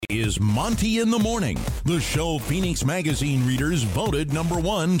is Monty in the Morning, the show Phoenix Magazine readers voted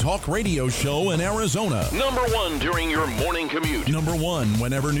 #1 talk radio show in Arizona. #1 during your morning commute. #1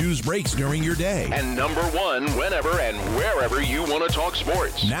 whenever news breaks during your day. And #1 whenever and wherever you want to talk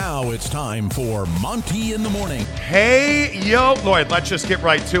sports. Now it's time for Monty in the Morning. Hey, yo, Lloyd, let's just get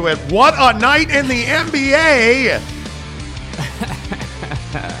right to it. What a night in the NBA.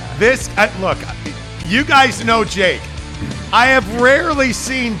 Look, you guys know Jake. I have rarely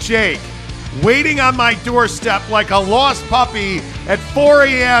seen Jake waiting on my doorstep like a lost puppy at 4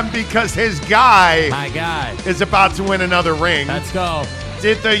 a.m. because his guy is about to win another ring. Let's go.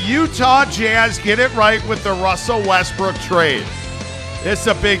 Did the Utah Jazz get it right with the Russell Westbrook trade? It's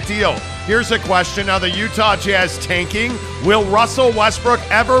a big deal. Here's a question. Are the Utah Jazz tanking? Will Russell Westbrook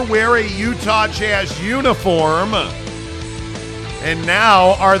ever wear a Utah Jazz uniform? And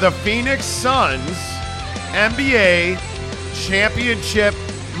now, are the Phoenix Suns NBA championship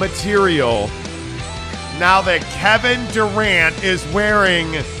material now that Kevin Durant is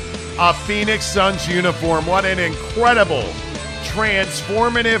wearing a Phoenix Suns uniform? What an incredible,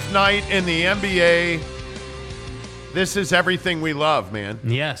 transformative night in the NBA. This is everything we love, man.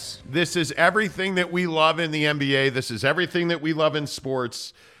 Yes. This is everything that we love in the NBA. This is everything that we love in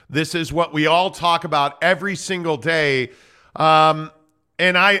sports. This is what we all talk about every single day.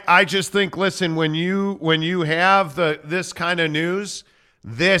 And I just think, listen, when you have this kind of news,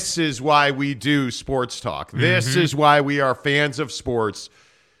 this is why we do sports talk. This is why we are fans of sports.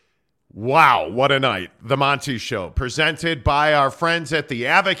 Wow, what a night. The Monty Show, presented by our friends at The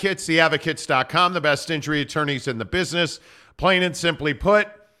Advocates, theadvocates.com, the best injury attorneys in the business. Plain and simply put,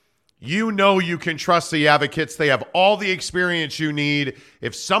 you know you can trust The Advocates. They have all the experience you need.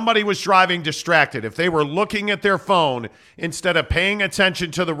 If somebody was driving distracted, if they were looking at their phone instead of paying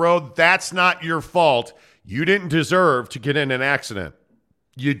attention to the road, that's not your fault. You didn't deserve to get in an accident.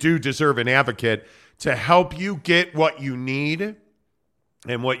 You do deserve an advocate to help you get what you need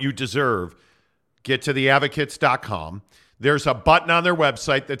and what you deserve. Get to theadvocates.com. There's a button on their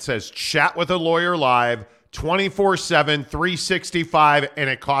website that says Chat with a Lawyer Live, 24/7, 365, and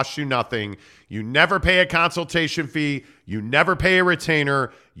it costs you nothing. You never pay a consultation fee. You never pay a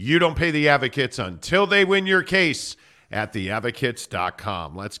retainer. You don't pay the advocates until they win your case at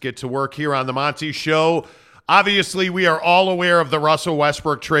theadvocates.com. Let's get to work here on the Monty Show. Obviously, we are all aware of the Russell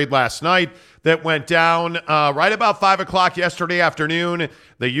Westbrook trade last night that went down right about 5 o'clock yesterday afternoon.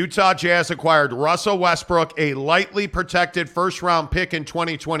 The Utah Jazz acquired Russell Westbrook, a lightly protected first-round pick in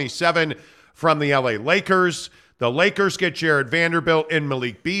 2027 from the LA Lakers. The Lakers get Jared Vanderbilt and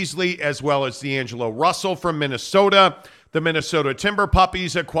Malik Beasley, as well as D'Angelo Russell from Minnesota. The Minnesota Timber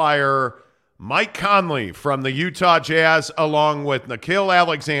Puppies acquire Mike Conley from the Utah Jazz, along with Nickeil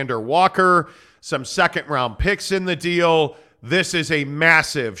Alexander-Walker, some second-round picks in the deal. This is a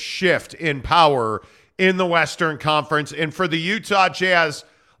massive shift in power in the Western Conference. And for the Utah Jazz,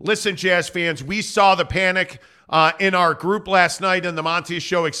 listen, Jazz fans, we saw the panic in our group last night in the Monty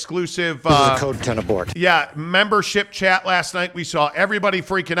Show exclusive. Code 10 abort. Yeah, membership chat last night. We saw everybody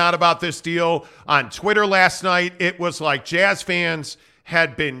freaking out about this deal. On Twitter last night, it was like Jazz fans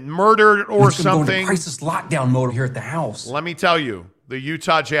had been murdered or something. Going into crisis lockdown mode here at the house. Let me tell you, the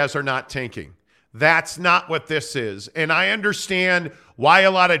Utah Jazz are not tanking. That's not what this is. And I understand why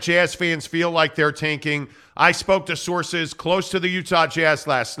a lot of Jazz fans feel like they're tanking. I spoke to sources close to the Utah Jazz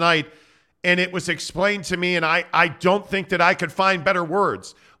last night, and it was explained to me, and I don't think that I could find better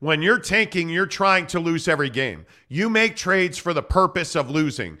words. When you're tanking, you're trying to lose every game. You make trades for the purpose of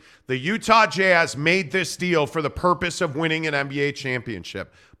losing. The Utah Jazz made this deal for the purpose of winning an NBA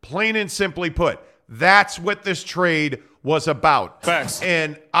championship. Plain and simply put, that's what this trade was about. Facts.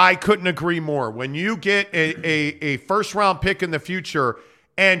 And I couldn't agree more. When you get a first-round pick in the future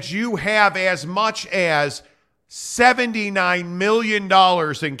and you have as much as $79 million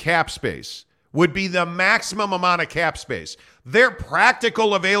in cap space, would be the maximum amount of cap space. Their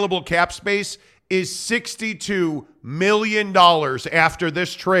practical available cap space is $62 million after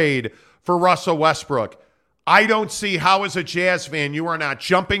this trade for Russell Westbrook. I don't see how, as a Jazz fan, you are not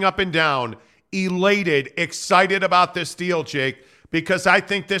jumping up and down, elated, excited about this deal, Jake, because I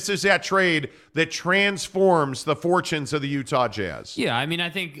think this is that trade that transforms the fortunes of the Utah Jazz. Yeah, I mean, I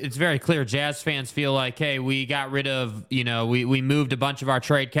think it's very clear Jazz fans feel like, hey, we got rid of, we moved a bunch of our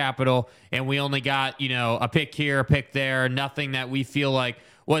trade capital and we only got, a pick here, a pick there, nothing that we feel like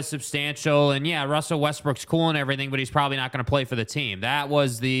was substantial. And yeah, Russell Westbrook's cool and everything, but he's probably not going to play for the team. That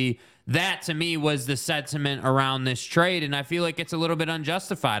to me was the sentiment around this trade, and I feel like it's a little bit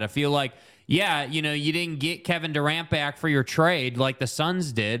unjustified. I feel like yeah, you didn't get Kevin Durant back for your trade like the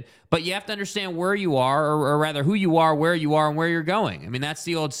Suns did, but you have to understand where you are, or rather who you are, where you are, and where you're going. I mean, that's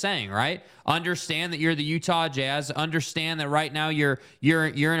the old saying, right? Understand that you're the Utah Jazz. Understand that right now you're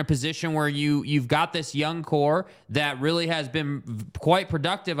in a position where you've got this young core that really has been quite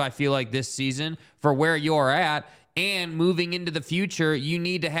productive, I feel like, this season for where you're at. And moving into the future, you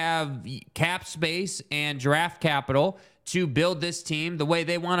need to have cap space and draft capital to build this team the way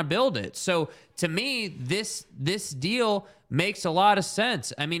they want to build it. So to me, this deal makes a lot of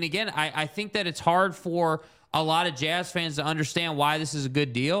sense. I mean, again, I think that it's hard for a lot of Jazz fans to understand why this is a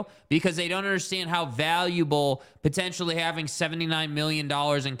good deal, because they don't understand how valuable potentially having $79 million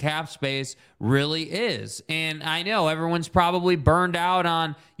in cap space really is. And I know everyone's probably burned out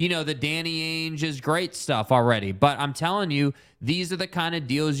on, the Danny Ainge is great stuff already, but I'm telling you, these are the kind of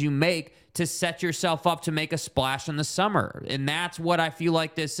deals you make to set yourself up to make a splash in the summer. And that's what I feel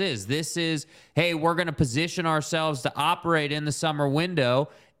like this is. This is, hey, we're going to position ourselves to operate in the summer window,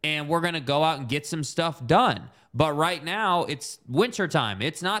 and we're going to go out and get some stuff done. But right now, it's wintertime.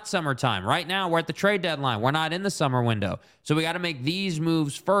 It's not summertime. Right now, we're at the trade deadline. We're not in the summer window. So we got to make these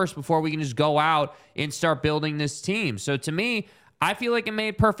moves first before we can just go out and start building this team. So to me, I feel like it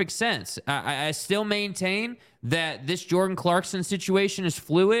made perfect sense. I still maintain that this Jordan Clarkson situation is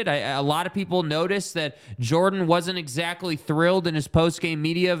fluid. A lot of people noticed that Jordan wasn't exactly thrilled in his post-game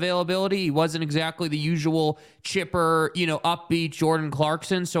media availability. He wasn't exactly the usual chipper, upbeat Jordan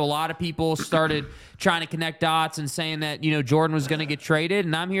Clarkson. So a lot of people started trying to connect dots and saying that, Jordan was going to get traded.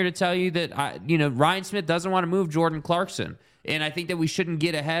 And I'm here to tell you that, Ryan Smith doesn't want to move Jordan Clarkson. And I think that we shouldn't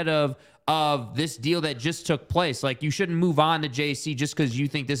get ahead of this deal that just took place. Like, you shouldn't move on to JC just because you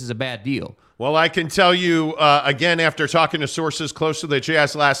think this is a bad deal. Well, I can tell you, again, after talking to sources close to the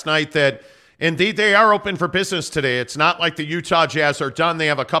Jazz last night, that indeed they are open for business today. It's not like the Utah Jazz are done. They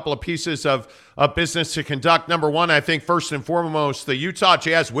have a couple of pieces of business to conduct. Number one, I think first and foremost, the Utah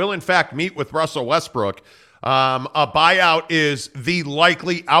Jazz will, in fact, meet with Russell Westbrook. A buyout is the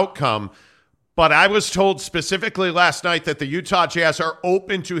likely outcome. But I was told specifically last night that the Utah Jazz are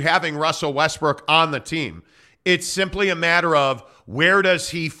open to having Russell Westbrook on the team. It's simply a matter of, where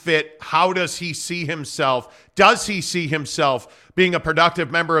does he fit? How does he see himself? Does he see himself being a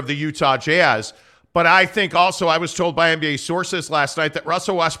productive member of the Utah Jazz? But I think also, I was told by NBA sources last night that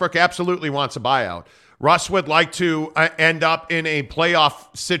Russell Westbrook absolutely wants a buyout. Russ would like to end up in a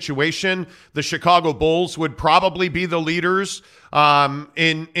playoff situation. The Chicago Bulls would probably be the leaders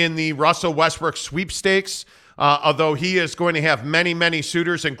in the Russell Westbrook sweepstakes, although he is going to have many, many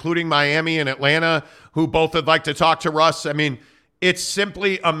suitors, including Miami and Atlanta, who both would like to talk to Russ. I mean, it's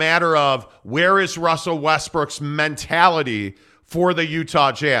simply a matter of, where is Russell Westbrook's mentality for the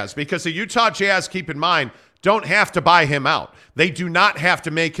Utah Jazz? Because the Utah Jazz, keep in mind, don't have to buy him out. They do not have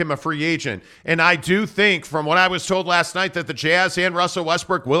to make him a free agent. And I do think, from what I was told last night, that the Jazz and Russell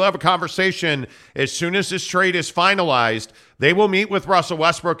Westbrook will have a conversation as soon as this trade is finalized. They will meet with Russell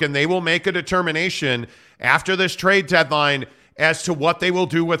Westbrook, and they will make a determination after this trade deadline as to what they will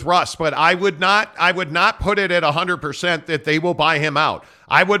do with Russ. But I would not put it at 100% that they will buy him out.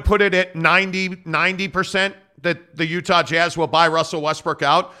 I would put it at 90% that the Utah Jazz will buy Russell Westbrook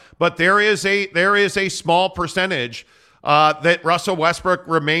out. But there is a small percentage that Russell Westbrook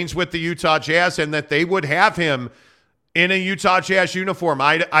remains with the Utah Jazz, and that they would have him in a Utah Jazz uniform.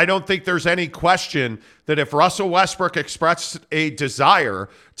 I don't think there's any question that if Russell Westbrook expressed a desire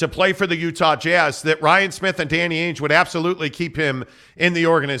to play for the Utah Jazz, that Ryan Smith and Danny Ainge would absolutely keep him in the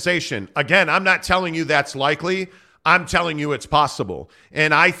organization. Again, I'm not telling you that's likely. I'm telling you it's possible.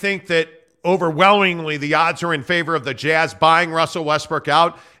 And I think that overwhelmingly the odds are in favor of the Jazz buying Russell Westbrook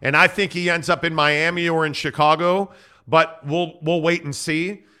out. And I think he ends up in Miami or in Chicago, but we'll wait and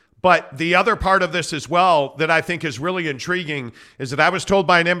see. But the other part of this as well that I think is really intriguing is that I was told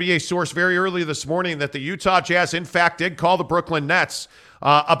by an NBA source very early this morning that the Utah Jazz, in fact, did call the Brooklyn Nets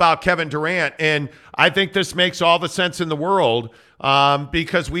about Kevin Durant. And I think this makes all the sense in the world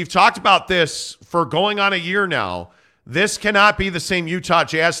because we've talked about this for going on a year now. This cannot be the same Utah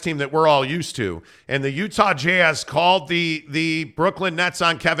Jazz team that we're all used to. And the Utah Jazz called the Brooklyn Nets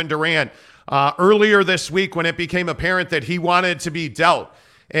on Kevin Durant earlier this week when it became apparent that he wanted to be dealt.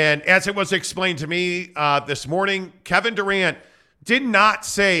 And as it was explained to me this morning, Kevin Durant did not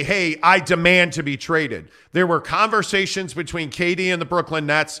say, hey, I demand to be traded. There were conversations between KD and the Brooklyn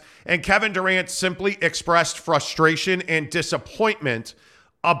Nets, and Kevin Durant simply expressed frustration and disappointment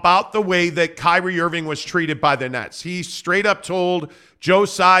about the way that Kyrie Irving was treated by the Nets. He straight up told Joe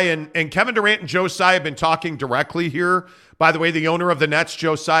Tsai, and Kevin Durant and Joe Tsai have been talking directly here. By the way, the owner of the Nets,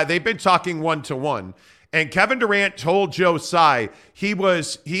 Joe Tsai, they've been talking one-to-one. And Kevin Durant told Joe Tsai he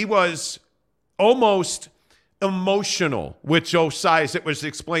was almost emotional with Joe Tsai, as it was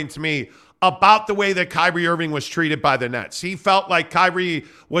explained to me, about the way that Kyrie Irving was treated by the Nets. He felt like Kyrie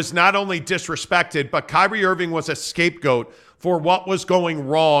was not only disrespected, but Kyrie Irving was a scapegoat for what was going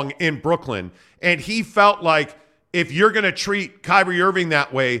wrong in Brooklyn. And he felt like, if you're going to treat Kyrie Irving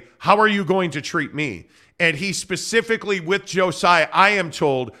that way, how are you going to treat me? And he specifically, with Joe Tsai, I am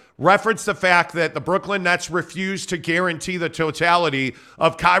told, referenced the fact that the Brooklyn Nets refused to guarantee the totality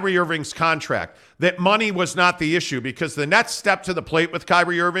of Kyrie Irving's contract, that money was not the issue, because the Nets stepped to the plate with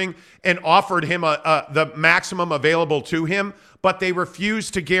Kyrie Irving and offered him the maximum available to him, but they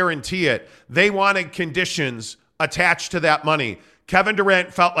refused to guarantee it. They wanted conditions attached to that money. Kevin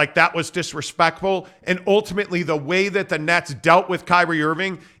Durant felt like that was disrespectful, and ultimately the way that the Nets dealt with Kyrie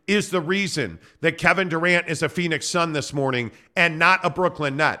Irving is the reason that Kevin Durant is a Phoenix Sun this morning and not a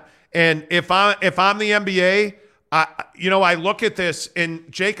Brooklyn Net. And if I'm the NBA, I look at this,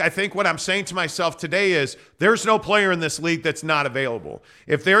 and Jake, I think what I'm saying to myself today is there's no player in this league that's not available.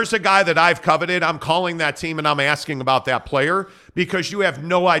 If there's a guy that I've coveted, I'm calling that team and I'm asking about that player, because you have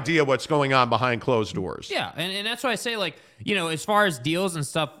no idea what's going on behind closed doors. Yeah, and that's why I say, like, as far as deals and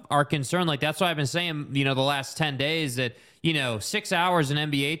stuff are concerned, like, that's why I've been saying, the last 10 days that, 6 hours in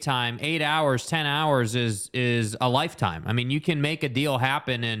NBA time, 8 hours, 10 hours is a lifetime. I mean, you can make a deal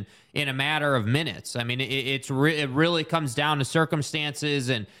happen in a matter of minutes. I mean, it really comes down to circumstances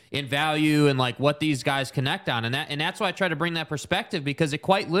and in value and like what these guys connect on. And that's why I try to bring that perspective, because it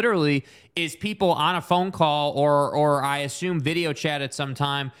quite literally is people on a phone call or I assume video chat at some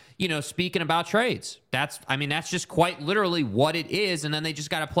time, speaking about trades. That's just quite literally what it is. And then they just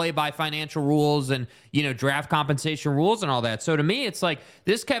got to play by financial rules and, draft compensation rules and all that. So to me, it's like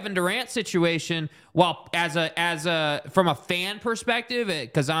this Kevin Durant situation, well, as a from a fan perspective,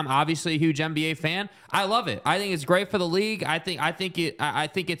 because I'm obviously a huge NBA fan, I love it. I think it's great for the league. I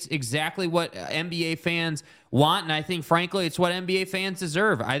think it's exactly what NBA fans want, and I think frankly it's what NBA fans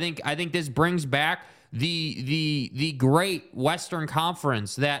deserve. I think this brings back the great Western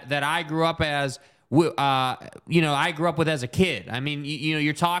Conference that I grew up as. I grew up with as a kid. I mean,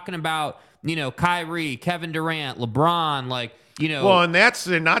 you're talking about Kyrie, Kevin Durant, LeBron, Well, and that's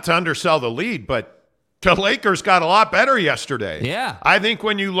not to undersell the lead, but the Lakers got a lot better yesterday. Yeah. I think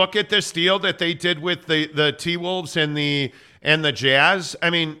when you look at this deal that they did with the T-Wolves and the Jazz,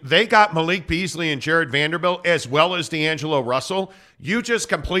 I mean, they got Malik Beasley and Jared Vanderbilt as well as D'Angelo Russell. You just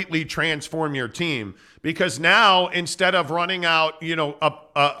completely transform your team, because now instead of running out,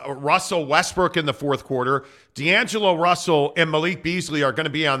 Russell Westbrook in the fourth quarter, D'Angelo Russell and Malik Beasley are going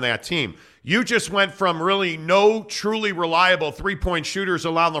to be on that team. You just went from really no truly reliable three-point shooters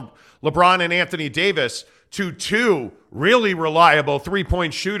around LeBron and Anthony Davis to two really reliable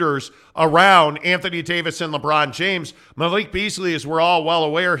three-point shooters around Anthony Davis and LeBron James. Malik Beasley, as we're all well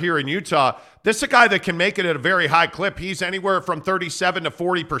aware here in Utah, this is a guy that can make it at a very high clip. He's anywhere from 37 to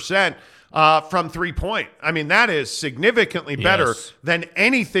 40% from three-point. I mean, that is significantly better than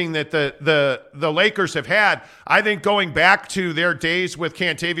anything that the Lakers have had. I think going back to their days with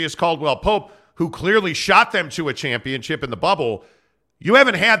Kentavious Caldwell-Pope, who clearly shot them to a championship in the bubble, you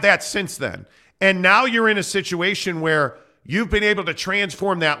haven't had that since then. And now you're in a situation where you've been able to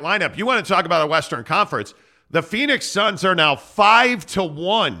transform that lineup. You want to talk about a Western Conference. The Phoenix Suns are now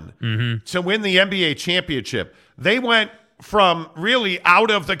 5-1 to win the NBA championship. They went from really out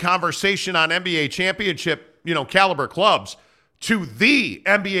of the conversation on NBA championship, caliber clubs to the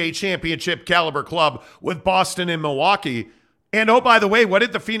NBA championship caliber club with Boston and Milwaukee. And oh, by the way, what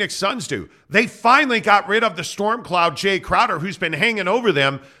did the Phoenix Suns do? They finally got rid of the storm cloud, Jay Crowder, who's been hanging over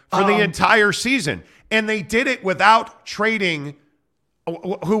them for the entire season. And they did it without trading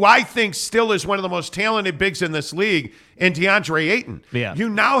who I think still is one of the most talented bigs in this league, in DeAndre Ayton. Yeah. You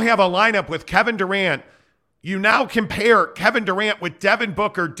now have a lineup with Kevin Durant. You now compare Kevin Durant with Devin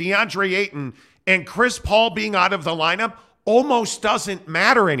Booker, DeAndre Ayton, and Chris Paul being out of the lineup almost doesn't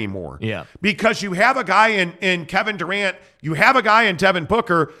matter anymore. Yeah. Because you have a guy in Kevin Durant, you have a guy in Devin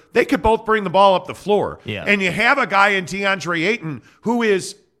Booker, they could both bring the ball up the floor. Yeah. And you have a guy in DeAndre Ayton who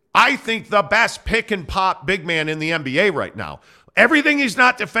is, I think, the best pick and pop big man in the NBA right now. Everything he's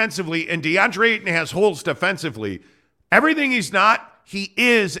not defensively, and DeAndre Ayton has holes defensively. Everything he's not, he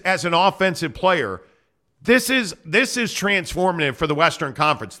is as an offensive player. This is transformative for the Western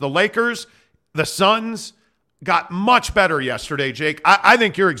Conference. The Lakers, the Suns got much better yesterday, Jake. I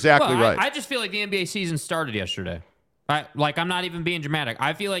think you're exactly right. I just feel like the NBA season started yesterday. I'm not even being dramatic.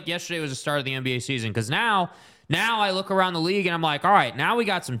 I feel like yesterday was the start of the NBA season, because now Now I look around the league and I'm like, all right, now we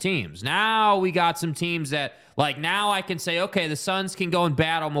got some teams. Now we got some teams that, like, now I can say, okay, the Suns can go and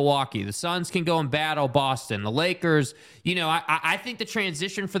battle Milwaukee. The Suns can go and battle Boston. The Lakers, you know, I think the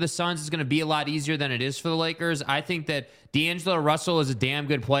transition for the Suns is going to be a lot easier than it is for the Lakers. I think that D'Angelo Russell is a damn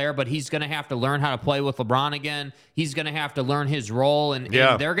good player, but he's going to have to learn how to play with LeBron again. He's going to have to learn his role, and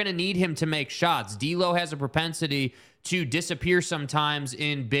they're going to need him to make shots. D'Lo has a propensity to disappear sometimes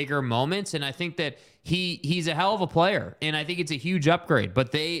in bigger moments, and I think that he's a hell of a player, and I think it's a huge upgrade.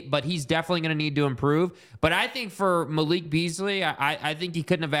 But he's definitely going to need to improve. But I think for Malik Beasley, I think he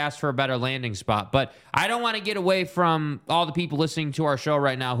couldn't have asked for a better landing spot. But I don't want to get away from all the people listening to our show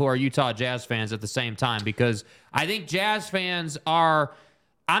right now who are Utah Jazz fans at the same time, because I think Jazz fans are.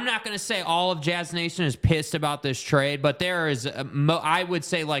 I'm not going to say all of Jazz Nation is pissed about this trade, but there is, I would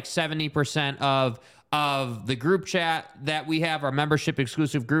say, like 70% of the group chat that we have, our membership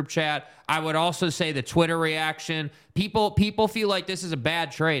exclusive group chat. I would also say the Twitter reaction. People feel like this is a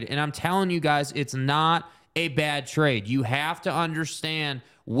bad trade, and I'm telling you guys, it's not a bad trade. You have to understand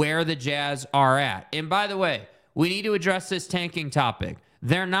where the Jazz are at. And by the way, we need to address this tanking topic.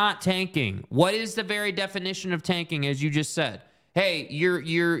 They're not tanking. What is the very definition of tanking, as you just said? Hey,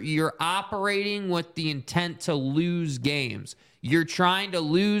 you're operating with the intent to lose games. You're trying to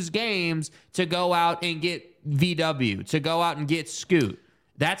lose games to go out and get VW, to go out and get Scoot.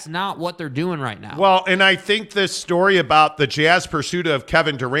 That's not what they're doing right now. Well, and I think this story about the Jazz pursuit of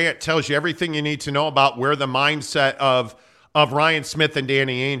Kevin Durant tells you everything you need to know about where the mindset of Ryan Smith and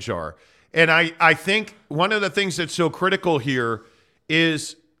Danny Ainge are. And I think one of the things that's so critical here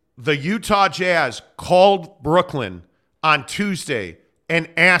is the Utah Jazz called Brooklyn on Tuesday and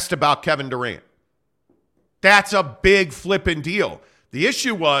asked about Kevin Durant. That's a big flipping deal. The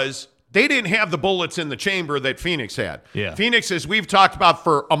issue was they didn't have the bullets in the chamber that Phoenix had. Yeah. Phoenix, as we've talked about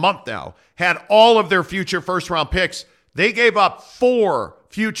for a month now, had all of their future first-round picks. They gave up 4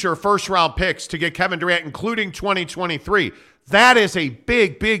 future first-round picks to get Kevin Durant, including 2023. That is a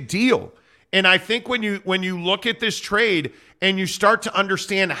big, big deal. And I think when you look at this trade and you start to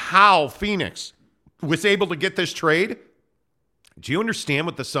understand how Phoenix was able to get this trade, do you understand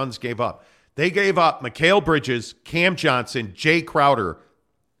what the Suns gave up? They gave up Mikal Bridges, Cam Johnson, Jay Crowder,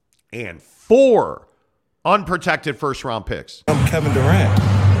 and 4 unprotected first-round picks. I'm Kevin Durant.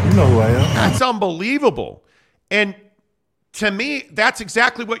 You know who I am. That's unbelievable. And to me, that's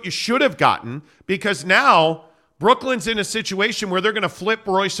exactly what you should have gotten, because now Brooklyn's in a situation where they're going to flip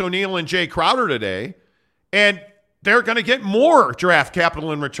Royce O'Neal and Jay Crowder today, and they're going to get more draft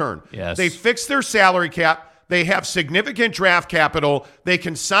capital in return. Yes. They fixed their salary cap. They have significant draft capital. They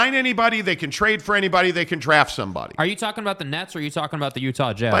can sign anybody. They can trade for anybody. They can draft somebody. Are you talking about the Nets or are you talking about the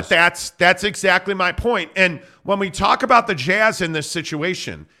Utah Jazz? But that's exactly my point. And when we talk about the Jazz in this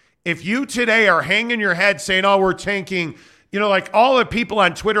situation, if you today are hanging your head saying, oh, we're tanking, you know, like all the people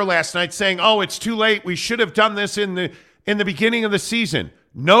on Twitter last night saying, oh, it's too late. We should have done this in the beginning of the season.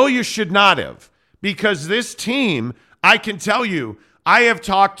 No, you should not have. Because this team, I can tell you, I have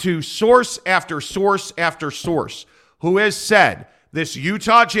talked to source after source after source who has said this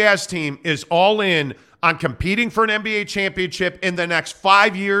Utah Jazz team is all in on competing for an NBA championship in the next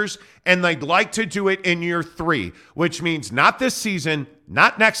 5 years, and they'd like to do it in year 3, which means not this season,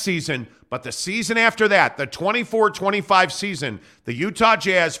 not next season, but the season after that, the 24-25 season, the Utah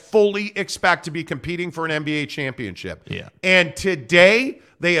Jazz fully expect to be competing for an NBA championship. Yeah. And today,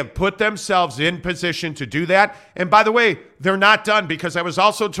 they have put themselves in position to do that. And by the way, they're not done, because I was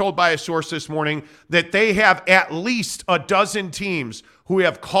also told by a source this morning that they have at least a dozen teams who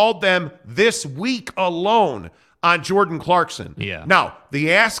have called them this week alone on Jordan Clarkson. Yeah. Now,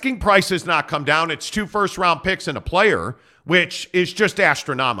 the asking price has not come down. It's 2 first-round picks and a player, which is just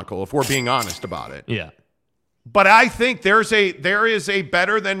astronomical if we're being honest about it. Yeah. But I think there is a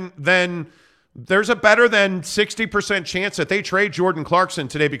better than there's a better than 60% chance that they trade Jordan Clarkson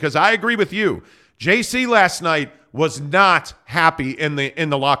today, because I agree with you. JC last night was not happy in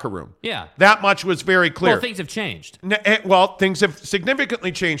the locker room. Yeah. That much was very clear. Well, things have changed. Well, things have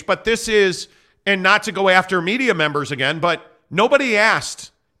significantly changed, but this is, and not to go after media members again, but nobody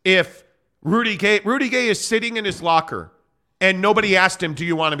asked if Rudy Gay is sitting in his locker and nobody asked him, do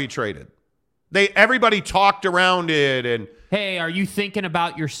you want to be traded? Everybody talked around it and, hey, are you thinking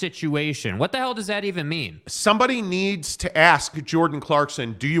about your situation? What the hell does that even mean? Somebody needs to ask Jordan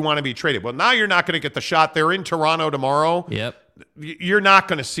Clarkson, do you want to be traded? Well, now you're not going to get the shot. They're in Toronto tomorrow. Yep. You're not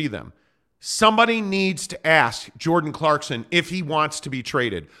going to see them. Somebody needs to ask Jordan Clarkson if he wants to be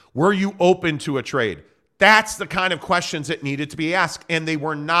traded. Were you open to a trade? That's the kind of questions that needed to be asked, and they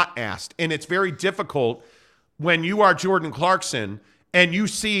were not asked. And it's very difficult when you are Jordan Clarkson and you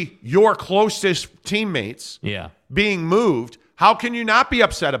see your closest teammates being moved, how can you not be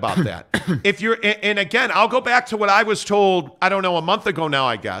upset about that? And again, I'll go back to what I was told, I don't know, a month ago now,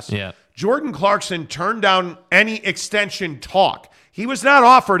 I guess. Yeah. Jordan Clarkson turned down any extension talk. He was not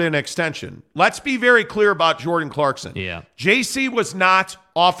offered an extension. Let's be very clear about Jordan Clarkson. Yeah. JC was not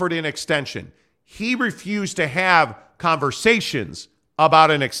offered an extension. He refused to have conversations about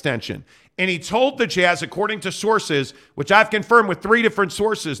an extension. And he told the Jazz, according to sources, which I've confirmed with 3 different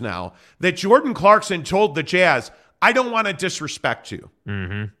sources now, that Jordan Clarkson told the Jazz, I don't want to disrespect you.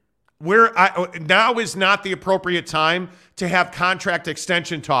 Now is not the appropriate time to have contract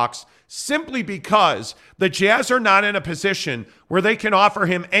extension talks, simply because the Jazz are not in a position where they can offer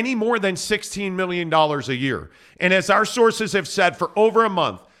him any more than $16 million a year. And as our sources have said for over a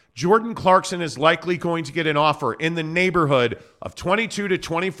month, Jordan Clarkson is likely going to get an offer in the neighborhood of $22 to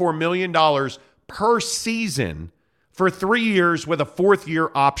 $24 million per season for 3 years with a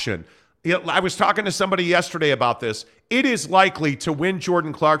 4th-year option. I was talking to somebody yesterday about this. It is likely to win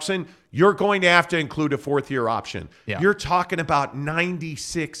Jordan Clarkson, you're going to have to include a 4th-year option. Yeah. You're talking about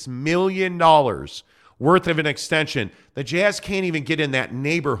 $96 million worth of an extension. The Jazz can't even get in that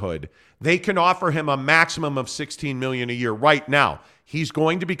neighborhood. They can offer him a maximum of $16 million a year right now. He's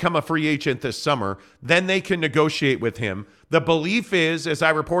going to become a free agent this summer. Then they can negotiate with him. The belief is, as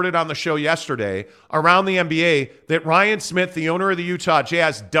I reported on the show yesterday, around the NBA, that Ryan Smith, the owner of the Utah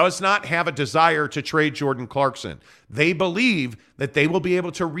Jazz, does not have a desire to trade Jordan Clarkson. They believe that they will be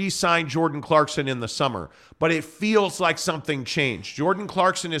able to re-sign Jordan Clarkson in the summer. But it feels like something changed. Jordan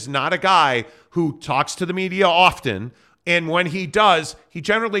Clarkson is not a guy who talks to the media often, and when he does, he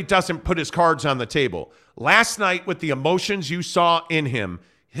generally doesn't put his cards on the table. Last night, with the emotions you saw in him,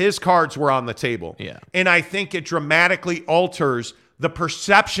 his cards were on the table. Yeah. And I think it dramatically alters the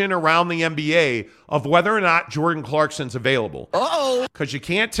perception around the NBA of whether or not Jordan Clarkson's available. Because you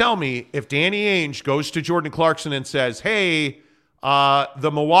can't tell me if Danny Ainge goes to Jordan Clarkson and says, hey,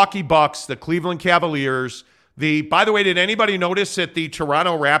 the Milwaukee Bucks, the Cleveland Cavaliers, by the way, did anybody notice that the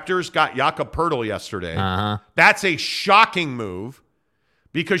Toronto Raptors got Jakob Poeltl yesterday? That's a shocking move,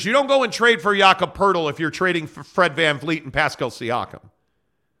 because you don't go and trade for Jakob Poeltl if you're trading for Fred VanVleet and Pascal Siakam.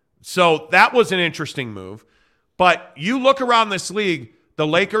 So that was an interesting move. But you look around this league, the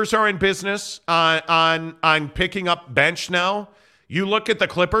Lakers are in business on picking up bench now. You look at the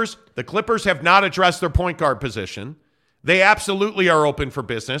Clippers have not addressed their point guard position. They absolutely are open for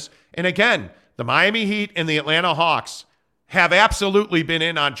business. And again, the Miami Heat and the Atlanta Hawks have absolutely been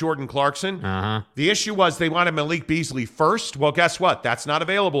in on Jordan Clarkson. The issue was they wanted Malik Beasley first. Well, guess what? That's not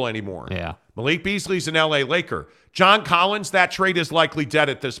available anymore. Yeah. Malik Beasley's an LA Laker. John Collins, that trade is likely dead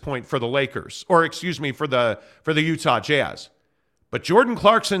at this point for the Lakers, or excuse me, for the Utah Jazz. But Jordan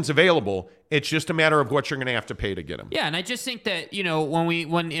Clarkson's available. It's just a matter of what you're going to have to pay to get him. Yeah, and I just think that,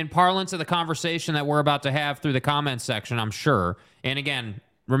 when in parlance of the conversation that we're about to have through the comments section, I'm sure, and again,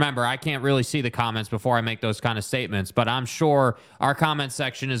 remember, I can't really see the comments before I make those kind of statements, but I'm sure our comment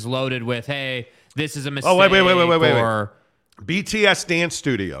section is loaded with, hey, this is a mistake. Oh, wait. BTS Dance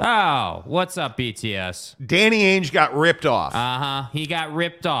Studio. Oh, what's up, BTS? Danny Ainge got ripped off. He got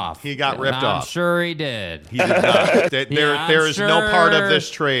ripped off. I'm sure he did. He did not. There is no part of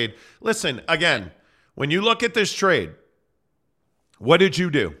this trade. Listen, again, when you look at this trade, what did you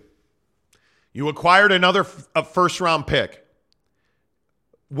do? You acquired another first-round pick.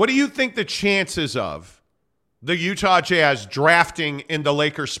 What do you think the chances of the Utah Jazz drafting in the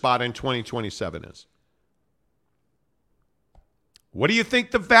Lakers spot in 2027 is? What do you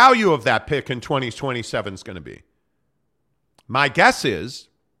think the value of that pick in 2027 is going to be? My guess is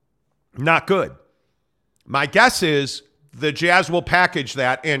not good. My guess is the Jazz will package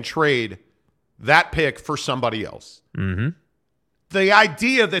that and trade that pick for somebody else. The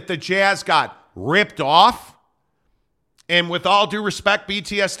idea that the Jazz got ripped off, and with all due respect,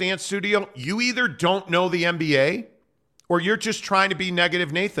 BTS Dance Studio, you either don't know the NBA or you're just trying to be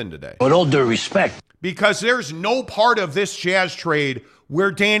negative Nathan today. With all due respect. Because there's no part of this Jazz trade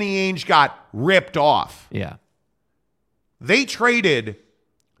where Danny Ainge got ripped off. Yeah. They traded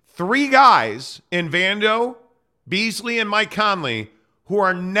 3 guys in Vando, Beasley, and Mike Conley who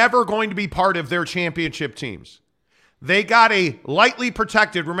are never going to be part of their championship teams. They got a lightly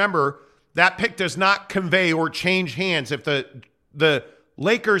protected, remember, that pick does not convey or change hands if the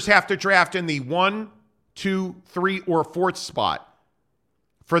Lakers have to draft in the 1, 2, 3, or 4th spot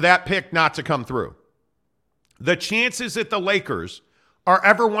for that pick not to come through. The chances that the Lakers are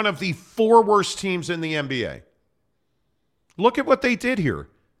ever one of the 4 worst teams in the NBA. Look at what they did here.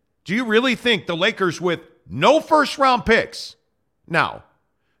 Do you really think the Lakers with no first-round picks? Now,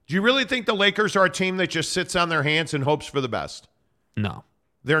 do you really think the Lakers are a team that just sits on their hands and hopes for the best? No.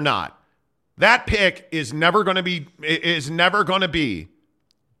 They're not. That pick is never going to be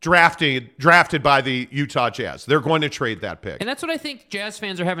drafted by the Utah Jazz. They're going to trade that pick. And that's what I think Jazz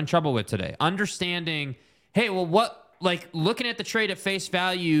fans are having trouble with today. Understanding, hey, well, looking at the trade at face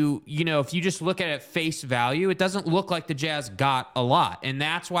value, if you just look at it at face value, it doesn't look like the Jazz got a lot. And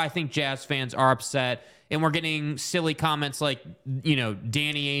that's why I think Jazz fans are upset. And we're getting silly comments like,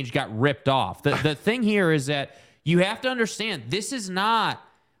 Danny Ainge got ripped off. The thing here is that you have to understand, this is not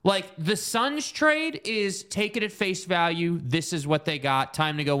like the Suns trade is take it at face value. This is what they got.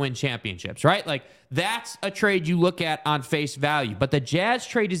 Time to go win championships, right? Like that's a trade you look at on face value. But the Jazz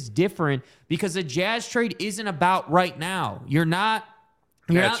trade is different because the Jazz trade isn't about right now. You're not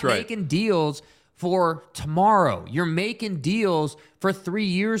making deals for tomorrow. You're making deals for 3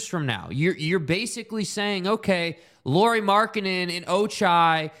 years from now. You're basically saying, okay, Lauri Markkanen and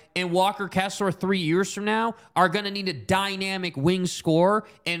Ochai and Walker Kessler 3 years from now are going to need a dynamic wing scorer.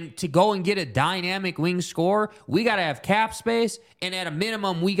 And to go and get a dynamic wing scorer, we got to have cap space. And at a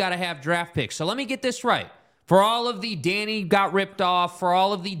minimum, we got to have draft picks. So let me get this right. For all of the Danny got ripped off, for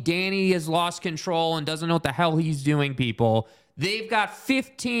all of the Danny has lost control and doesn't know what the hell he's doing, people, they've got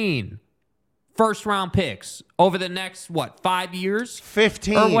 15 first-round picks over the next, 5 years?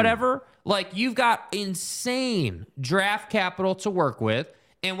 15. Or whatever. Like, you've got insane draft capital to work with,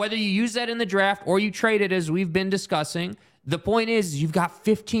 and whether you use that in the draft or you trade it, as we've been discussing, the point is you've got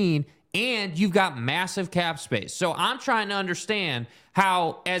 15, and you've got massive cap space. So I'm trying to understand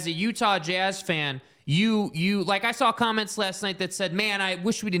how, as a Utah Jazz fan, you like I saw comments last night that said, man, I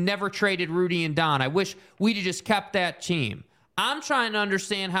wish we'd have never traded Rudy and Don. I wish we'd have just kept that team. I'm trying to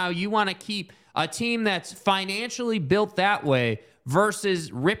understand how you want to keep a team that's financially built that way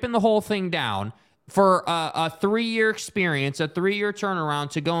versus ripping the whole thing down for a 3-year experience, a 3-year turnaround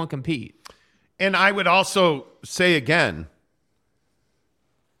to go and compete. And I would also say again,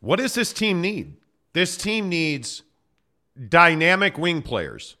 what does this team need? This team needs dynamic wing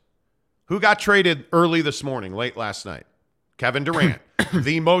players. Who got traded early this morning, late last night? Kevin Durant,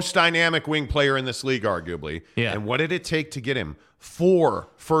 the most dynamic wing player in this league, arguably. Yeah. And what did it take to get him? 4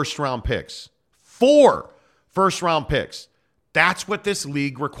 first-round picks. 4 first-round picks. That's what this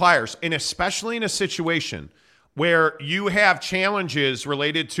league requires, and especially in a situation where you have challenges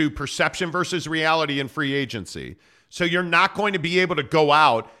related to perception versus reality in free agency. So you're not going to be able to go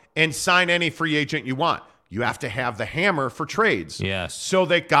out and sign any free agent you want. You have to have the hammer for trades. Yes. So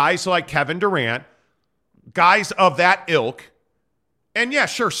that guys like Kevin Durant, guys of that ilk, and yeah,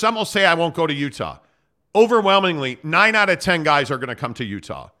 sure, some will say I won't go to Utah. Overwhelmingly, 9 out of 10 guys are going to come to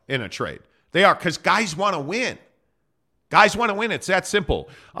Utah in a trade. They are, because guys want to win. Guys want to win. It's that simple.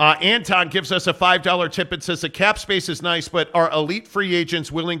 Anton gives us a $5 tip. It says the cap space is nice, but are elite free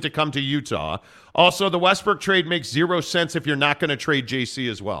agents willing to come to Utah? Also, the Westbrook trade makes 0 sense if you're not going to trade JC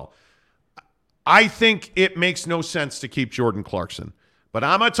as well. I think it makes no sense to keep Jordan Clarkson. But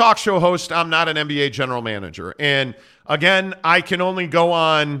I'm a talk show host. I'm not an NBA general manager. And again, I can only go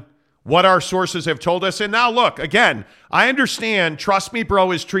on what our sources have told us. And now look, again, I understand, Trust Me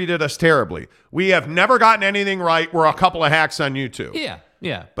Bro has treated us terribly. We have never gotten anything right. We're a couple of hacks on YouTube.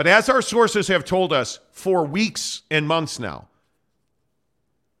 Yeah. But as our sources have told us for weeks and months now,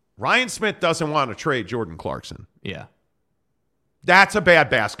 Ryan Smith doesn't want to trade Jordan Clarkson. Yeah. That's a bad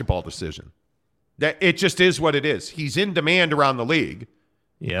basketball decision. It just is what it is. He's in demand around the league.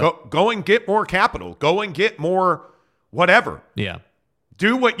 Yeah. Go and get more capital. Go and get more whatever. Yeah.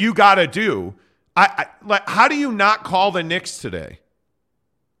 Do what you got to do. How do you not call the Knicks today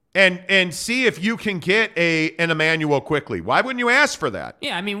and see if you can get an Emmanuel quickly? Why wouldn't you ask for that?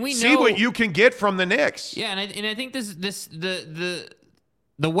 Yeah, I mean, we know. See what you can get from the Knicks. Yeah, and I think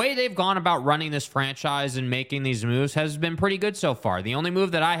the way they've gone about running this franchise and making these moves has been pretty good so far. The only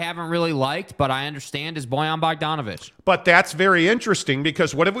move that I haven't really liked, but I understand, is Bojan Bogdanovic. But that's very interesting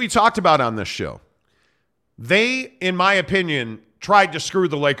because what have we talked about on this show? They, in my opinion, tried to screw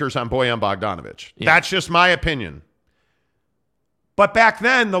the Lakers on Bojan Bogdanovic. Yeah. That's just my opinion. But back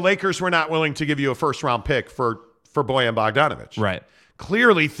then, the Lakers were not willing to give you a first-round pick for Bojan Bogdanovic. Right.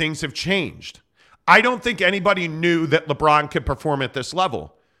 Clearly, things have changed. I don't think anybody knew that LeBron could perform at this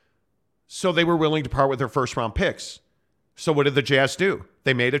level. So they were willing to part with their first-round picks. So what did the Jazz do?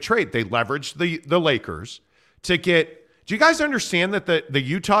 They made a trade. They leveraged the Lakers to get... Do you guys understand that the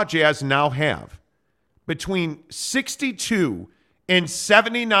Utah Jazz now have between $62 and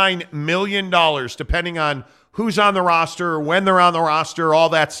 $79 million, depending on who's on the roster, when they're on the roster, all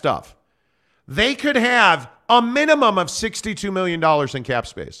that stuff. They could have a minimum of $62 million in cap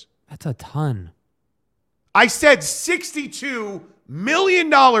space. That's a ton. I said $62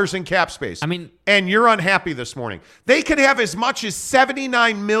 million in cap space. I mean, and you're unhappy this morning. They could have as much as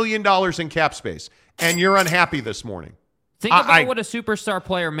 $79 million in cap space, and you're unhappy this morning. Think about what a superstar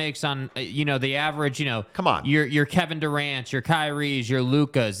player makes on, the average, come on. Your Kevin Durant, your Kyries, your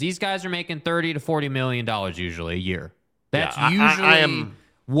Lucas. These guys are making $30 to $40 million usually a year. That's usually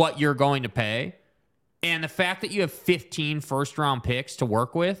what you're going to pay. And the fact that you have 15 first-round picks to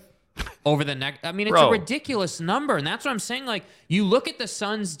work with over the next, it's a ridiculous number. And that's what I'm saying. Like, you look at the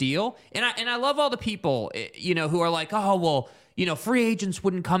Suns deal, and I love all the people, who are like, oh, well, free agents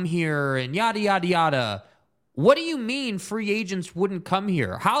wouldn't come here and yada, yada, yada. What do you mean free agents wouldn't come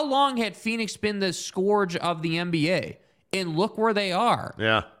here? How long had Phoenix been the scourge of the NBA? And look where they are.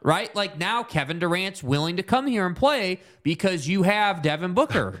 Yeah. Right? Like, now Kevin Durant's willing to come here and play because you have Devin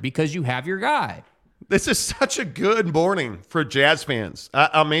Booker, because you have your guy. This is such a good morning for Jazz fans.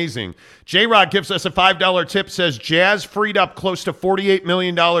 Amazing. J-Rod gives us a $5 tip, says Jazz freed up close to $48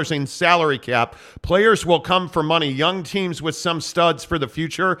 million in salary cap. Players will come for money. Young teams with some studs for the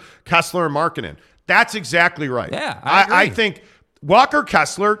future. Kessler and Markkanen. That's exactly right. Yeah, I agree. I think Walker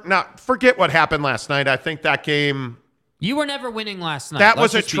Kessler, now forget what happened last night. I think that game. You were never winning last night. That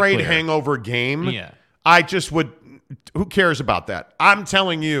was a trade hangover game. Yeah. I just would, who cares about that? I'm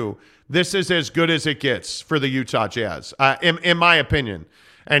telling you, this is as good as it gets for the Utah Jazz, in my opinion.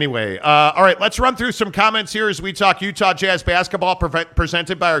 Anyway, all right, let's run through some comments here as we talk Utah Jazz basketball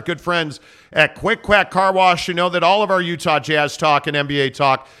presented by our good friends at Quick Quack Car Wash. You know that all of our Utah Jazz talk and NBA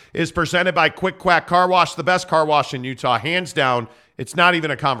talk is presented by Quick Quack Car Wash, the best car wash in Utah, hands down. It's not even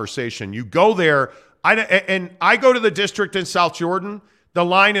a conversation. You go there, and I go to the district in South Jordan. The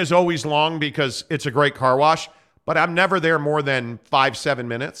line is always long because it's a great car wash, but I'm never there more than 5-7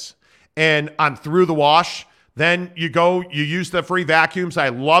 minutes, and I'm through the wash. Then you go, you use the free vacuums. I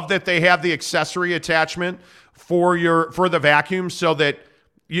love that they have the accessory attachment for the vacuum so that,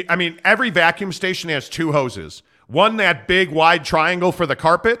 every vacuum station has two hoses. One, that big wide triangle for the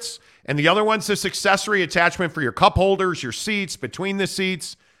carpets, and the other one's this accessory attachment for your cup holders, your seats, between the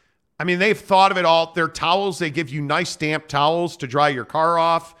seats. They've thought of it all. Their towels, they give you nice damp towels to dry your car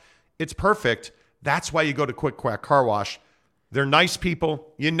off. It's perfect. That's why you go to Quick Quack Car Wash. They're nice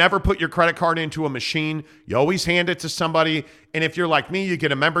people. You never put your credit card into a machine. You always hand it to somebody. And if you're like me, you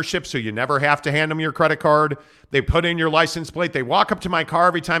get a membership, so you never have to hand them your credit card. They put in your license plate. They walk up to my car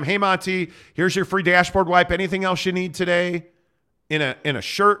every time. Hey, Monty, here's your free dashboard wipe. Anything else you need today? In a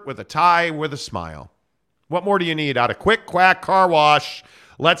shirt with a tie with a smile. What more do you need out of Quick Quack Car Wash?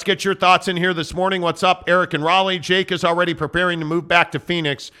 Let's get your thoughts in here this morning. What's up, Eric and Raleigh? Jake is already preparing to move back to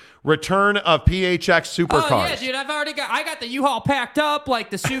Phoenix. Return of PHX supercars. Oh yeah, dude! I got the U-Haul packed up,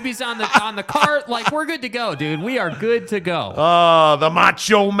 like the Subies on the cart. Like, we're good to go, dude. We are good to go. The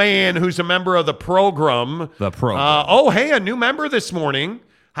Macho Man, who's a member of the program. Hey, a new member this morning.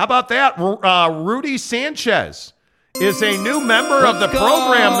 How about that? Rudy Sanchez is a new member of the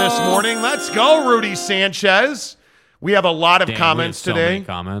program this morning. Let's go, Rudy Sanchez. We have a lot of comments today. So many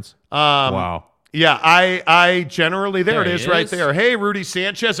comments. Wow. Yeah, I generally, there it is right there. Hey, Rudy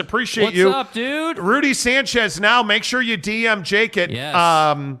Sanchez, appreciate you. What's up, dude? Rudy Sanchez, now make sure you DM Jake at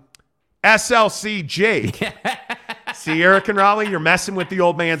SLC Jake. See, Eric and Raleigh, you're messing with the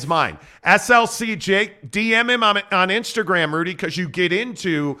old man's mind. SLC Jake, DM him on Instagram, Rudy, because you get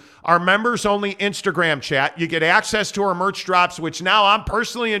into our members-only Instagram chat. You get access to our merch drops, which now I'm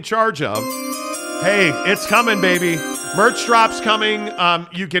personally in charge of. Hey, it's coming, baby. Merch drops coming.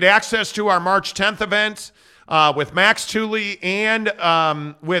 You get access to our March 10th event with Max Tooley and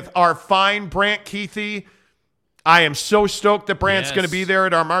with our fine Brant Keithy. I am so stoked that Brant's going to be there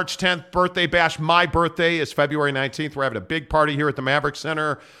at our March 10th birthday bash. My birthday is February 19th. We're having a big party here at the Maverick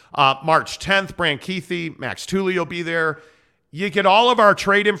Center. March 10th, Brant Keithy, Max Tooley will be there. You get all of our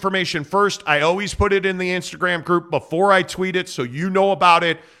trade information first. I always put it in the Instagram group before I tweet it, so you know about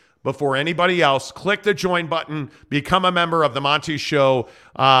it before anybody else. Click the join button, become a member of the Monty Show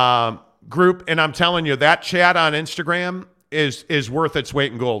group, and I'm telling you, that chat on Instagram is worth its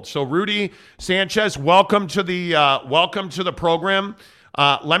weight in gold. So Rudy Sanchez, welcome to the program.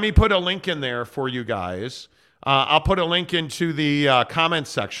 Let me put a link in there for you guys. I'll put a link into the comment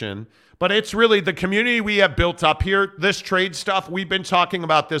section. But it's really the community we have built up here. This trade stuff, we've been talking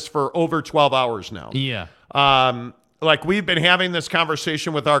about this for over 12 hours now. Yeah. Like, we've been having this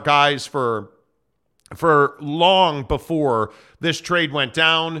conversation with our guys for long before this trade went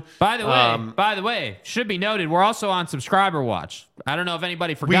down. By the way, should be noted, we're also on Subscriber Watch. I don't know if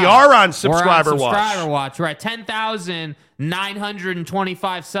anybody forgot. We are on Subscriber Watch. We're at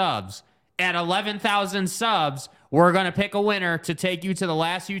 10,925 subs. At 11,000 subs, we're going to pick a winner to take you to the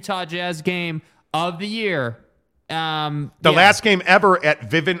last Utah Jazz game of the year The last game ever at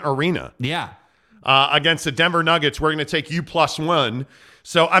Vivint Arena. Yeah. Against the Denver Nuggets. We're going to take you +1.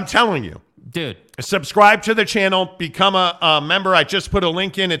 So I'm telling you. Dude. Subscribe to the channel. Become a member. I just put a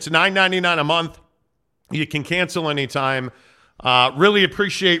link in. It's $9.99 a month. You can cancel anytime. Really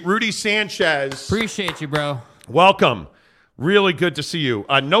appreciate Rudy Sanchez. Appreciate you, bro. Welcome. Really good to see you.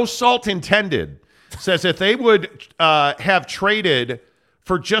 No salt intended. Says if they would have traded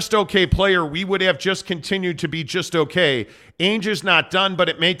for just okay player, we would have just continued to be just okay. Ainge is not done, but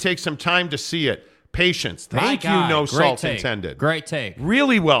it may take some time to see it. Patience. Thank you, no salt intended. Great take.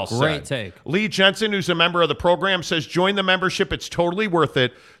 Really well said. Great take. Lee Jensen, who's a member of the program, says, join the membership. It's totally worth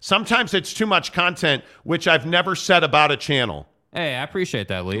it. Sometimes it's too much content, which I've never said about a channel. Hey, I appreciate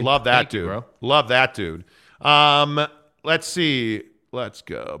that, Lee. Love that, Thank dude. You, bro. Love that, dude. Let's see. Let's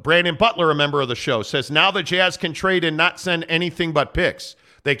go. Brandon Butler, a member of the show, says, now the Jazz can trade and not send anything but picks.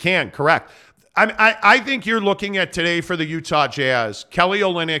 They can, correct. I think you're looking at today for the Utah Jazz, Kelly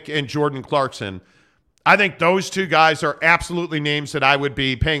Olynyk and Jordan Clarkson. I think those two guys are absolutely names that I would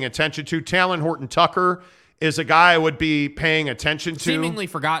be paying attention to. Talon Horton-Tucker is a guy I would be paying attention to. Seemingly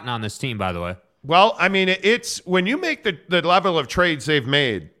forgotten on this team, by the way. Well, I mean, it's when you make the level of trades they've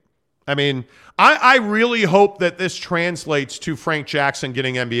made. I mean, I really hope that this translates to Frank Jackson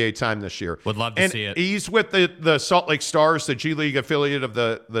getting NBA time this year. Would love to see it. He's with the Salt Lake Stars, the G League affiliate of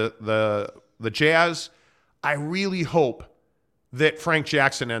the Jazz. I really hope that Frank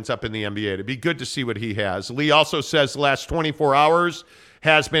Jackson ends up in the NBA. It'd be good to see what he has. Lee also says the last 24 hours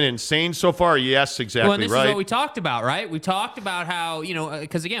has been insane so far. Yes, exactly right. Well, and this is what we talked about, right? We talked about how,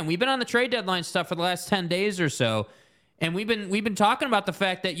 because again, we've been on the trade deadline stuff for the last 10 days or so, and we've been talking about the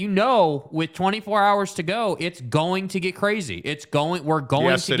fact that with 24 hours to go, it's going to get crazy. We're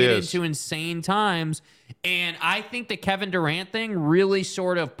going to get into insane times. And I think the Kevin Durant thing really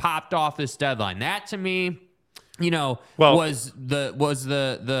sort of popped off this deadline. That to me, was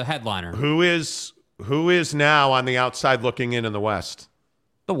the headliner. Who is now on the outside looking in the West?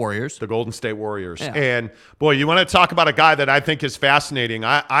 The Warriors. The Golden State Warriors. Yeah. And, boy, you want to talk about a guy that I think is fascinating.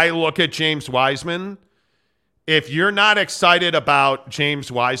 I look at James Wiseman. If you're not excited about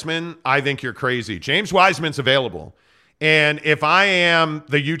James Wiseman, I think you're crazy. James Wiseman's available. And if I am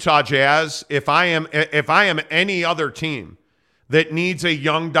the Utah Jazz, if I am any other team that needs a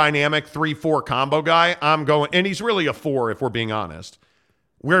young, dynamic 3-4 combo guy, I'm going, and he's really a 4 if we're being honest,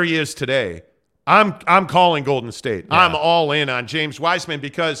 where he is today, I'm calling Golden State. Yeah. I'm all in on James Wiseman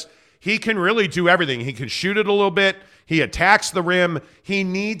because he can really do everything. He can shoot it a little bit. He attacks the rim. He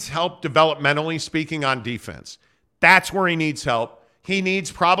needs help developmentally speaking on defense. That's where he needs help. He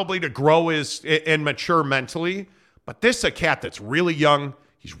needs probably to grow and mature mentally. But this is a cat that's really young.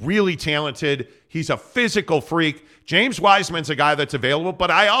 He's really talented. He's a physical freak. James Wiseman's a guy that's available, but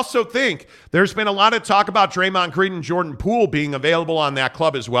I also think there's been a lot of talk about Draymond Green and Jordan Poole being available on that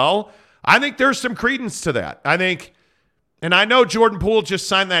club as well. I think there's some credence to that. And I know Jordan Poole just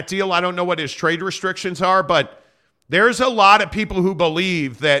signed that deal. I don't know what his trade restrictions are, but there's a lot of people who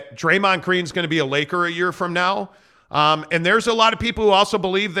believe that Draymond Green's going to be a Laker a year from now. And there's a lot of people who also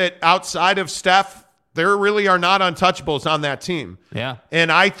believe that outside of Steph, there really are not untouchables on that team. Yeah.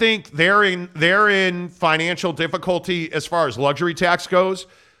 And I think they're in financial difficulty as far as luxury tax goes.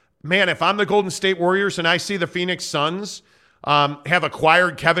 Man, if I'm the Golden State Warriors and I see the Phoenix Suns have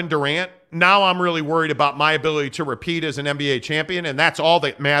acquired Kevin Durant, now I'm really worried about my ability to repeat as an NBA champion, and that's all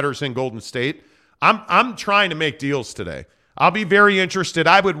that matters in Golden State. I'm trying to make deals today. I'll be very interested.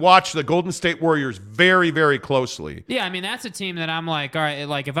 I would watch the Golden State Warriors very, very closely. Yeah, I mean, that's a team that I'm like, all right,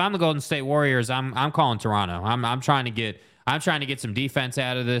 like if I'm the Golden State Warriors, I'm calling Toronto. I'm trying to get some defense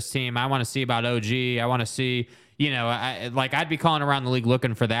out of this team. I want to see about OG. I want to see, I'd be calling around the league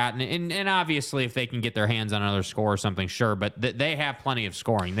looking for that. And obviously if they can get their hands on another score or something, sure, but they have plenty of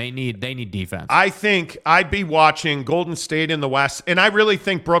scoring. They need defense. I think I'd be watching Golden State in the West, and I really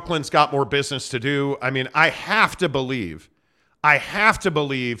think Brooklyn's got more business to do. I mean, I have to believe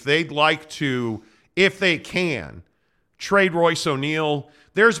they'd like to, if they can, trade Royce O'Neal.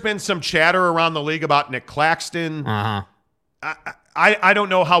 There's been some chatter around the league about Nick Claxton. Uh-huh. I don't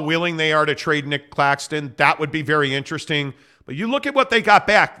know how willing they are to trade Nick Claxton. That would be very interesting. But you look at what they got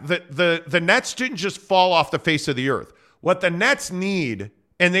back. The Nets didn't just fall off the face of the earth. What the Nets need,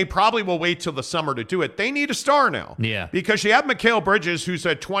 and they probably will wait till the summer to do it, they need a star now. Yeah. Because you have Mikal Bridges, who's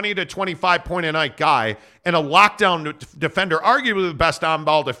a 20 to 25 point a night guy, and a lockdown defender, arguably the best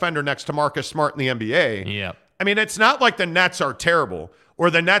on-ball defender next to Marcus Smart in the NBA. Yeah. I mean, it's not like the Nets are terrible or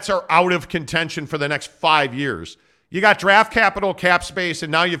the Nets are out of contention for the next 5 years. You got draft capital, cap space,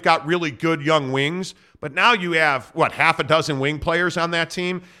 and now you've got really good young wings. But now you have, half a dozen wing players on that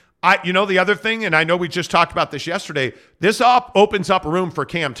team. The other thing, and I know we just talked about this yesterday, this opens up room for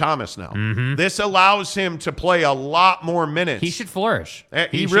Cam Thomas now. Mm-hmm. This allows him to play a lot more minutes. He should flourish.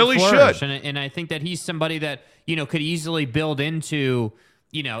 He really flourish. should. And I think that he's somebody that, could easily build into,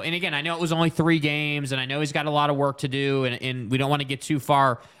 and again, I know it was only 3 games, and I know he's got a lot of work to do, and we don't want to get too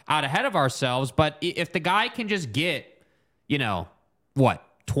far out ahead of ourselves, but if the guy can just get,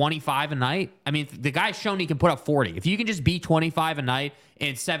 25 a night? I mean, the guy's shown he can put up 40. If you can just be 25 a night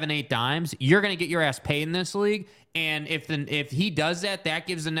and 7-8 dimes, you're going to get your ass paid in this league. And if he does that, that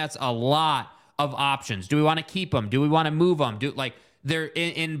gives the Nets a lot of options. Do we want to keep him? Do we want to move him?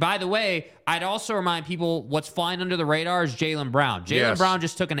 And by the way, I'd also remind people what's flying under the radar is Jaylen Brown. Jaylen Brown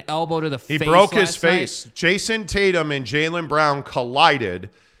just took an elbow to the face. He broke his last face. night. Jason Tatum and Jaylen Brown collided.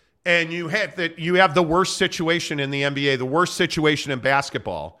 And you have the worst situation in the NBA, the worst situation in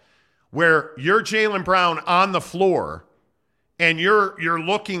basketball, where you're Jaylen Brown on the floor, and you're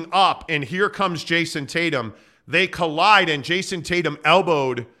looking up, and here comes Jason Tatum. They collide, and Jason Tatum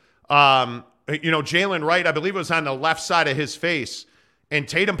elbowed, Jaylen right. I believe it was on the left side of his face, and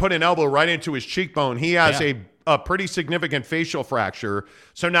Tatum put an elbow right into his cheekbone. He has a pretty significant facial fracture.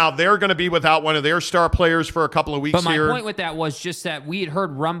 So now they're going to be without one of their star players for a couple of weeks here. But my here. point with that was just that we had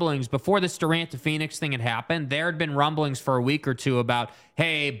heard rumblings before this Durant to Phoenix thing had happened. There had been rumblings for a week or two about,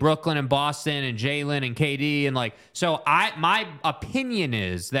 hey, Brooklyn and Boston and Jaylen and KD. And my opinion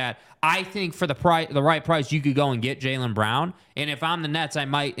is that I think for the right price, you could go and get Jaylen Brown. And if I'm the Nets, I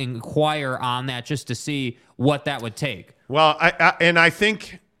might inquire on that just to see what that would take. Well, I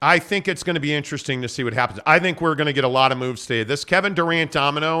think it's going to be interesting to see what happens. I think we're going to get a lot of moves today. This Kevin Durant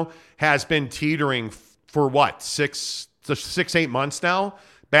domino has been teetering for what, 6-8 months now?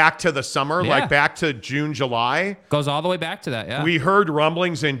 Back to the summer, back to June, July. Goes all the way back to that, yeah. We heard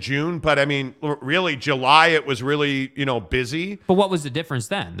rumblings in June, but I mean, really, July, it was really, busy. But what was the difference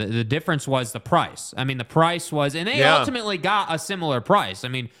then? The difference was the price. I mean, the price was, and they ultimately got a similar price. I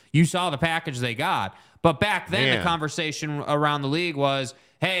mean, you saw the package they got. But back then, the conversation around the league was,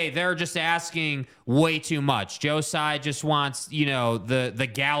 hey, they're just asking way too much. Joe Tsai just wants,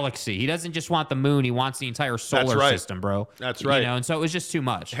 the galaxy. He doesn't just want the moon. He wants the entire solar system, bro. That's right. And so it was just too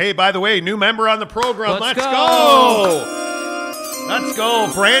much. Hey, by the way, new member on the program. Let's go. Let's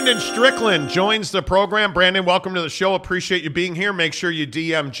go. Brandon Strickland joins the program. Brandon, welcome to the show. Appreciate you being here. Make sure you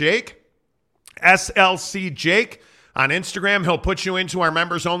DM Jake, SLC Jake. On Instagram, he'll put you into our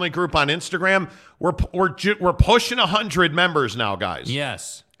members-only group on Instagram. We're pushing 100 members now, guys.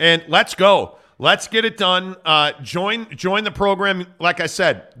 Yes. And let's go. Let's get it done. Join the program. Like I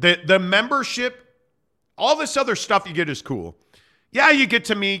said, the membership, all this other stuff you get is cool. Yeah, you get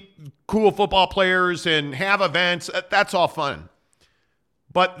to meet cool football players and have events. That's all fun.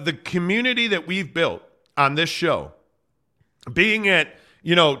 But the community that we've built on this show, being at,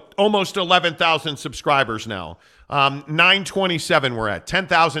 almost 11,000 subscribers now, 927 we're at,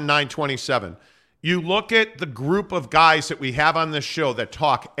 10,927. You look at the group of guys that we have on this show that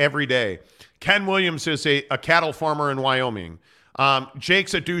talk every day. Ken Williams is a cattle farmer in Wyoming.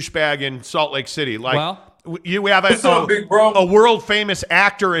 Jake's a douchebag in Salt Lake City. You have a world-famous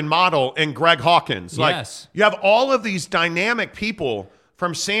actor and model in Greg Hawkins. Yes. You have all of these dynamic people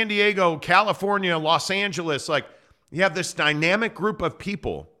from San Diego, California, Los Angeles. You have this dynamic group of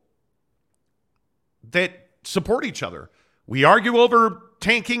people that support each other. We argue over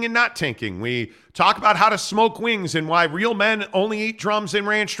tanking and not tanking. We talk about how to smoke wings and why real men only eat drums and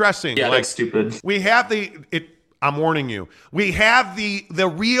ranch dressing. Yeah, that's stupid. We have I'm warning you. We have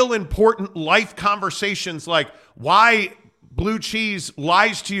the real important life conversations like why blue cheese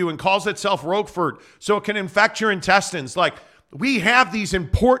lies to you and calls itself Roquefort so it can infect your intestines. We have these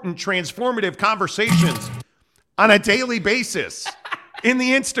important transformative conversations on a daily basis in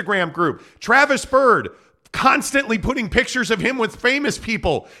the Instagram group. Travis Bird constantly putting pictures of him with famous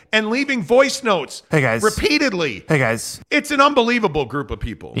people and leaving voice notes repeatedly. Hey, guys. It's an unbelievable group of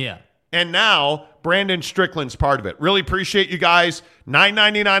people. Yeah. And now Brandon Strickland's part of it. Really appreciate you guys.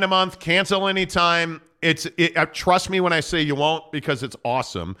 $9.99 a month. Cancel anytime. Trust me when I say you won't because it's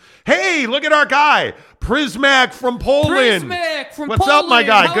awesome. Hey, look at our guy, Prismac from Poland. What's up, my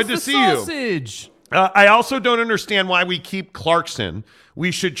guy? Good to see you. I also don't understand why we keep Clarkson.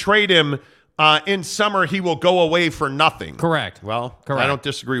 We should trade him. In summer, he will go away for nothing. Correct. Well, correct. I don't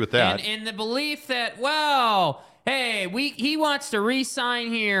disagree with that. And in the belief that, hey, he wants to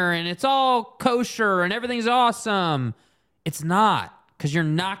re-sign here and it's all kosher and everything's awesome. It's not, because you're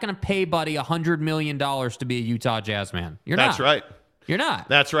not going to pay Buddy $100 million to be a Utah Jazz man. That's right. You're not.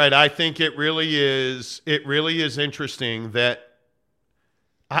 That's right. I think it really is interesting that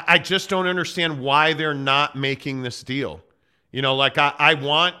I just don't understand why they're not making this deal. You know, like I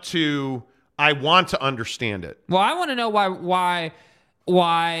want to understand it. Well, I want to know why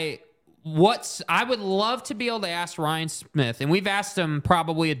I would love to be able to ask Ryan Smith, and we've asked him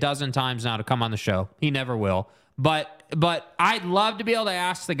probably a dozen times now to come on the show. He never will. But I'd love to be able to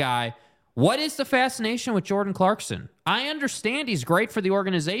ask the guy, what is the fascination with Jordan Clarkson? I understand he's great for the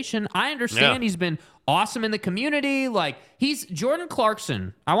organization. I understand he's been awesome in the community. Like, he's Jordan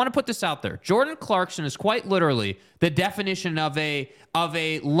Clarkson. I want to put this out there. Jordan Clarkson is quite literally the definition of a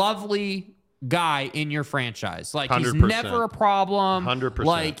lovely guy in your franchise. Like, 100%. He's never a problem. 100%.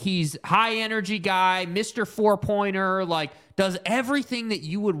 Like, he's high energy guy, Mr. 4-pointer, like does everything that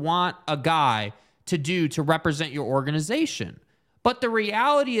you would want a guy to do to represent your organization. But the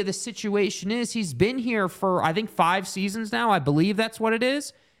reality of the situation is he's been here for, I think, 5 seasons now. I believe that's what it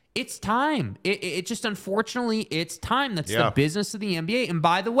is. It's time. It just, unfortunately, it's time. That's the business of the NBA. And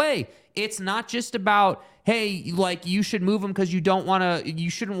by the way, it's not just about, hey, like, you should move him because you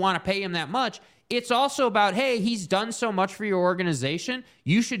shouldn't want to pay him that much. It's also about, hey, he's done so much for your organization.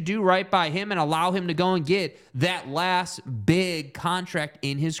 You should do right by him and allow him to go and get that last big contract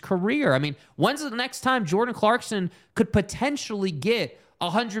in his career. I mean, when's the next time Jordan Clarkson could potentially get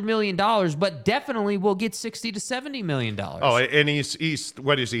 $100 million, but definitely will get $60 to $70 million? Oh, and he's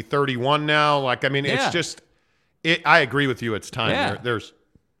what is he, 31 now? Like, I mean, it's just, I agree with you. It's time. Yeah.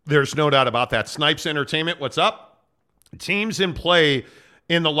 There's no doubt about that. Snipes Entertainment, what's up? Teams in play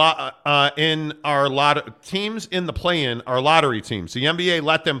in the teams in the play-in are lottery teams. The NBA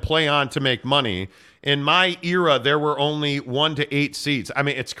let them play on to make money. In my era, there were only 1 to 8 seeds. I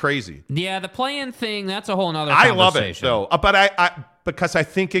mean, it's crazy. Yeah, the play-in thing, that's a whole nother conversation. I love it, though. But because I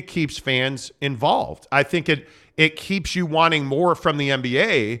think it keeps fans involved. I think it keeps you wanting more from the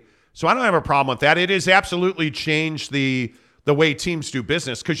NBA. So I don't have a problem with that. It has absolutely changed the way teams do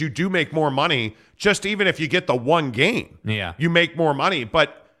business, because you do make more money just even if you get the one game. Yeah. You make more money.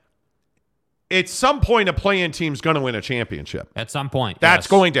 But at some point, a play-in team's going to win a championship. At some point. That's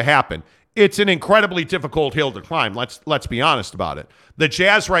going to happen. It's an incredibly difficult hill to climb. Let's be honest about it. The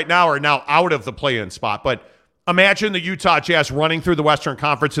Jazz right now are out of the play-in spot, but imagine the Utah Jazz running through the Western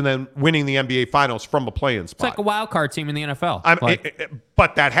Conference and then winning the NBA Finals from a play-in spot. It's like a wild card team in the NFL.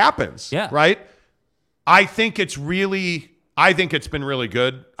 But that happens, right? I think it's been really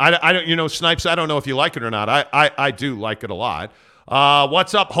good. I don't, Snipes, I don't know if you like it or not. I do like it a lot.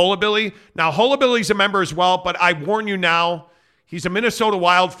 What's up, Holabilly? Now, Holabilly's a member as well, but I warn you now, he's a Minnesota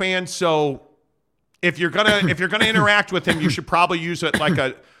Wild fan, so if you're gonna interact with him, you should probably use it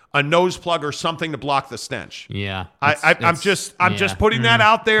like a nose plug or something to block the stench. Yeah, I'm just putting that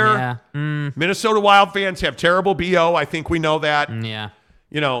out there. Yeah. Minnesota Wild fans have terrible BO. I think we know that. Yeah.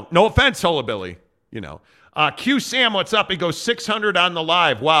 No offense, Holabilly. Q Sam, what's up? He goes 600 on the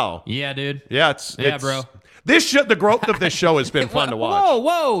live. Wow. Yeah, dude. Yeah, bro. The growth of this show has been fun to watch.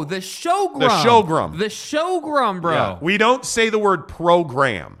 Whoa, the showgrum. The showgrum, bro. Yeah. We don't say the word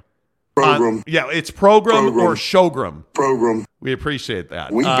program. Program. It's program or showgrum. Program. We appreciate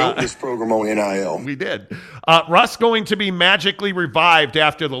that. We built this program on NIL. We did. Russ going to be magically revived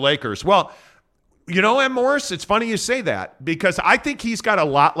after the Lakers. Well, M. Morris, it's funny you say that, because I think he's got a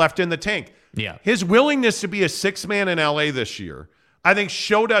lot left in the tank. Yeah. His willingness to be a sixth man in LA this year, I think,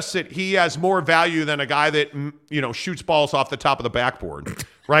 showed us that he has more value than a guy that, shoots balls off the top of the backboard,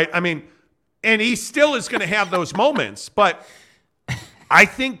 right? I mean, and he still is going to have those moments, but I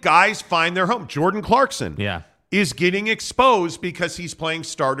think guys find their home. Jordan Clarkson is getting exposed because he's playing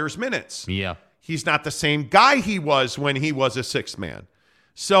starters minutes. Yeah. He's not the same guy he was when he was a sixth man.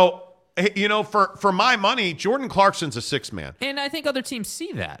 So, for my money, Jordan Clarkson's a sixth man. And I think other teams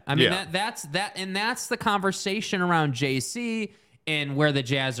see that. I mean, that's the conversation around JC and where the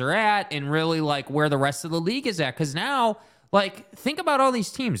Jazz are at, and really like where the rest of the league is at. Because now, like, think about all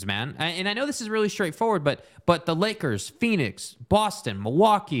these teams, man. And I know this is really straightforward, but the Lakers, Phoenix, Boston,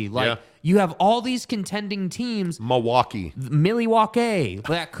 Milwaukee, you have all these contending teams. Milwaukee,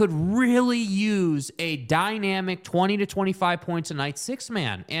 that could really use a dynamic 20 to 25 points a night six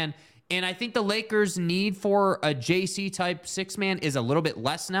man. And I think the Lakers' need for a JC type six man is a little bit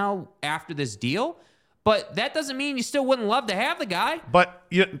less now after this deal. But that doesn't mean you still wouldn't love to have the guy. But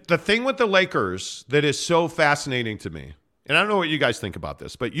the thing with the Lakers that is so fascinating to me, and I don't know what you guys think about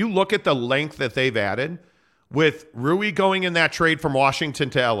this, but you look at the length that they've added with Rui going in that trade from Washington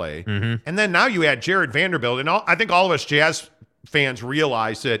to LA, and then now you add Jared Vanderbilt, and I think all of us Jazz fans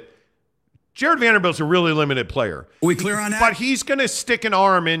realize that Jared Vanderbilt's a really limited player. Are we clear on that? But he's going to stick an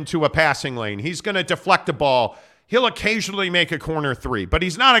arm into a passing lane. He's going to deflect a ball. He'll occasionally make a corner three, but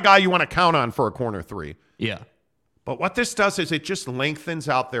he's not a guy you want to count on for a corner three. Yeah. But what this does is it just lengthens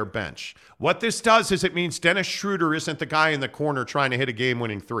out their bench. What this does is it means Dennis Schroeder isn't the guy in the corner trying to hit a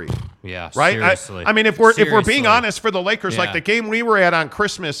game-winning three. Yeah, right. Seriously. I mean, if we're being honest for the Lakers, like the game we were at on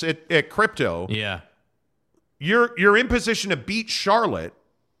Christmas at Crypto, you're in position to beat Charlotte.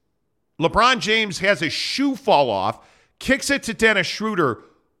 LeBron James has his shoe fall off, kicks it to Dennis Schroeder,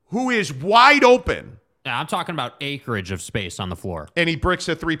 who is wide open. Yeah, I'm talking about acreage of space on the floor. And he bricks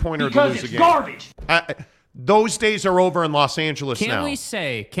a three-pointer to lose the game. Garbage. Those days are over in Los Angeles now.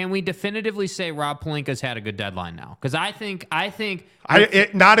 Can we definitively say Rob Pelinka's had a good deadline now? Because I think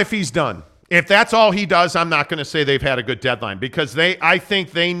not if he's done. If that's all he does, I'm not going to say they've had a good deadline because I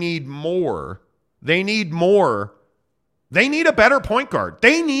think they need more. They need more. They need a better point guard.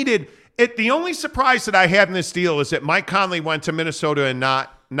 They needed it. The only surprise that I had in this deal is that Mike Conley went to Minnesota and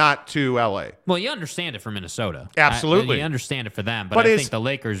not to LA. Well, you understand it for Minnesota. Absolutely. You understand it for them, but I think the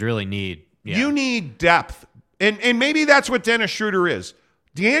Lakers really need. Yeah. You need depth. And maybe that's what Dennis Schroeder is.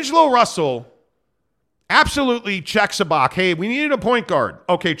 D'Angelo Russell absolutely checks a box. Hey, we needed a point guard.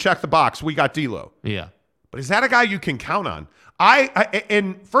 Okay, check the box. We got D'Lo. Yeah. But is that a guy you can count on?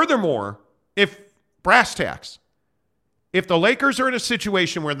 And furthermore, if brass tacks, if the Lakers are in a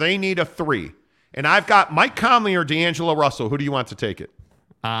situation where they need a three, and I've got Mike Conley or D'Angelo Russell, who do you want to take it?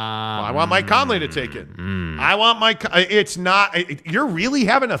 I want Mike Conley to take it. I want Mike. It's not. You're really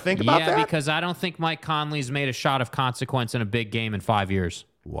having to think about that? Yeah, because I don't think Mike Conley's made a shot of consequence in a big game in 5 years.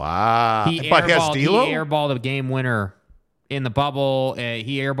 Wow. He airballed a game winner in the bubble.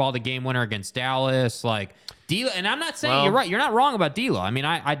 He airballed a game winner against Dallas. Like D'Lo, and I'm not saying you're right. You're not wrong about D'Lo. I mean,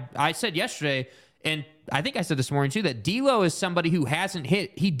 I said yesterday, and I think I said this morning too, that D'Lo is somebody who hasn't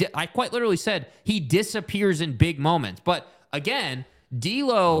hit. I quite literally said he disappears in big moments. But again,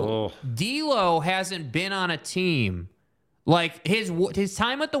 D'Lo hasn't been on a team like his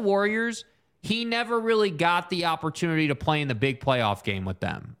time with the Warriors. He never really got the opportunity to play in the big playoff game with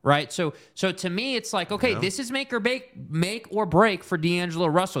them, right? So to me, it's like, okay, this is make or break for D'Angelo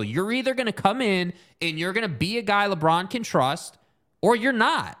Russell. You're either going to come in and you're going to be a guy LeBron can trust, or you're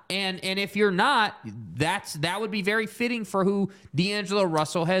not. And if you're not, that would be very fitting for who D'Angelo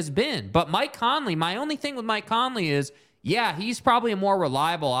Russell has been. But Mike Conley, my only thing with Mike Conley is, yeah, he's probably a more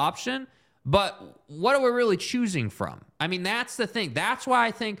reliable option, but what are we really choosing from? I mean, that's the thing. That's why I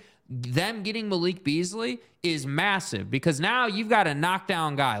think them getting Malik Beasley is massive, because now you've got a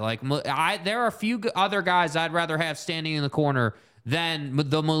knockdown guy. Like there are a few other guys I'd rather have standing in the corner than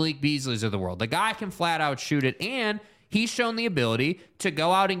the Malik Beasleys of the world. The guy can flat out shoot it, and he's shown the ability to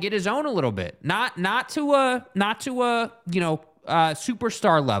go out and get his own a little bit. Not to a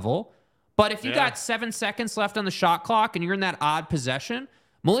superstar level, but if you got 7 seconds left on the shot clock and you're in that odd possession,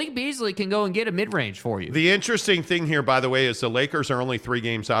 Malik Beasley can go and get a mid-range for you. The interesting thing here, by the way, is the Lakers are only 3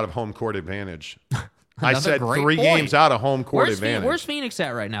 games out of home court advantage. I said 3 games out of home court advantage. Where's Phoenix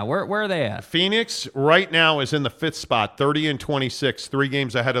at right now? Where are they at? Phoenix right now is in the 5th spot, 30-26, 3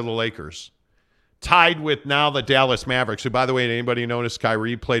 games ahead of the Lakers. Tied with now the Dallas Mavericks, who, by the way, did anybody notice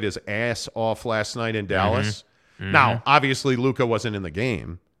Kyrie played his ass off last night in Dallas? Mm-hmm. Now, obviously, Luka wasn't in the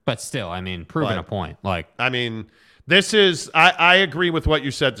game. But still, I mean, proving a point. This is I agree with what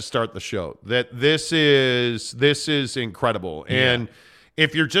you said to start the show, that this is incredible. Yeah. And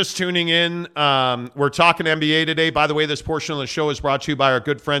if you're just tuning in, we're talking NBA today. By the way, this portion of the show is brought to you by our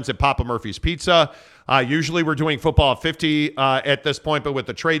good friends at Papa Murphy's Pizza. Usually we're doing football at 50 at this point, but with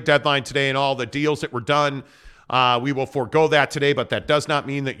the trade deadline today and all the deals that were done, we will forego that today, but that does not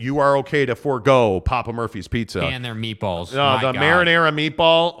mean that you are okay to forego Papa Murphy's Pizza. And their meatballs. The marinara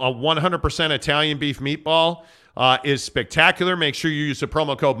meatball, a 100% Italian beef meatball, is spectacular. Make sure you use the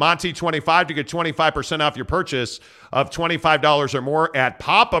promo code Monty25 to get 25% off your purchase of $25 or more at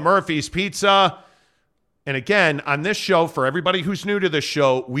Papa Murphy's Pizza. And again, on this show, for everybody who's new to this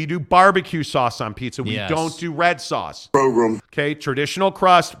show, we do barbecue sauce on pizza. We don't do red sauce. Program. Okay, traditional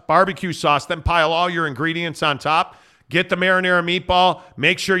crust, barbecue sauce, then pile all your ingredients on top. Get the marinara meatball.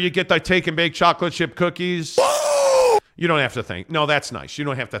 Make sure you get the take and bake chocolate chip cookies. Whoa! You don't have to thank. No, that's nice. You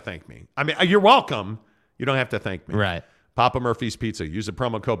don't have to thank me. I mean, you're welcome. You don't have to thank me. Right. Papa Murphy's Pizza. Use the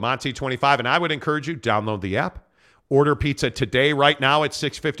promo code Monty25, and I would encourage you, download the app. Order pizza today, right now at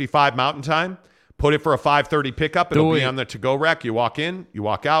 6:55 Mountain Time. Put it for a 5:30 pickup. It'll be on the to-go rack. You walk in, you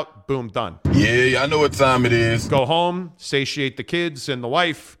walk out, boom, done. Yeah, I know what time it is. Go home, satiate the kids and the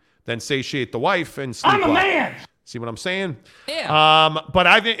wife, then satiate the wife and sleep. I'm a man. See what I'm saying? Yeah.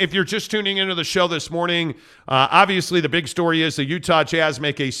 But if you're just tuning into the show this morning, obviously the big story is the Utah Jazz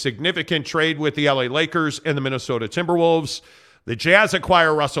make a significant trade with the LA Lakers and the Minnesota Timberwolves. The Jazz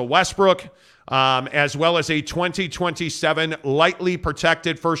acquire Russell Westbrook, as well as a 2027 lightly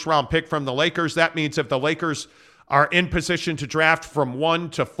protected first-round pick from the Lakers. That means if the Lakers are in position to draft from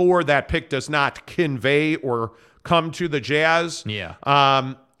 1 to 4. That pick does not convey or come to the Jazz. Yeah.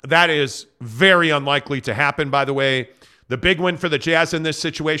 That is very unlikely to happen, by the way. The big win for the Jazz in this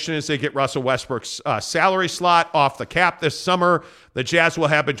situation is they get Russell Westbrook's salary slot off the cap this summer. The Jazz will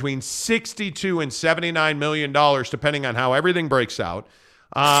have between $62 and $79 million, depending on how everything breaks out,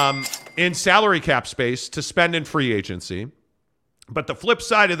 in salary cap space to spend in free agency. But the flip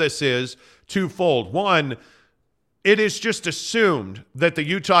side of this is twofold. One, it is just assumed that the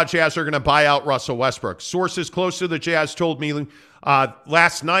Utah Jazz are going to buy out Russell Westbrook. Sources close to the Jazz told me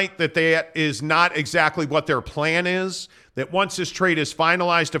last night that that is not exactly what their plan is, that once this trade is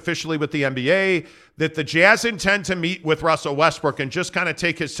finalized officially with the NBA, that the Jazz intend to meet with Russell Westbrook and just kind of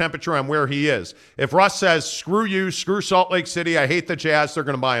take his temperature on where he is. If Russ says, screw you, screw Salt Lake City, I hate the Jazz, they're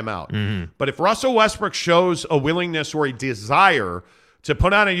going to buy him out. But if Russell Westbrook shows a willingness or a desire to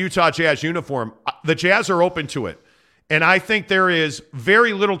put on a Utah Jazz uniform, the Jazz are open to it. And I think there is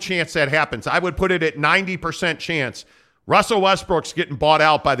very little chance that happens. I would put it at 90% chance Russell Westbrook's getting bought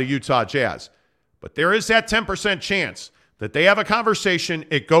out by the Utah Jazz. But there is that 10% chance that they have a conversation,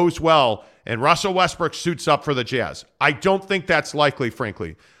 it goes well, and Russell Westbrook suits up for the Jazz. I don't think that's likely,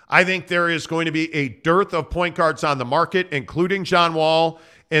 frankly. I think there is going to be a dearth of point guards on the market, including John Wall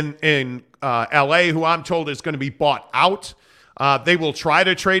in L.A., who I'm told is going to be bought out. They will try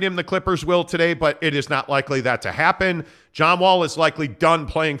to trade him. The Clippers will today, but it is not likely that to happen. John Wall is likely done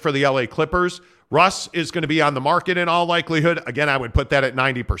playing for the LA Clippers. Russ is going to be on the market in all likelihood. Again, I would put that at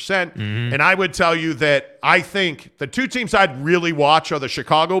 90%. And I would tell you that I think the two teams I'd really watch are the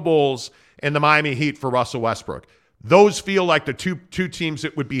Chicago Bulls and the Miami Heat for Russell Westbrook. Those feel like the two teams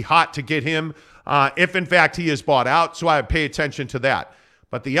that would be hot to get him if, in fact, he is bought out. So I would pay attention to that.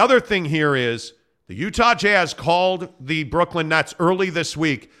 But the other thing here is the Utah Jazz called the Brooklyn Nets early this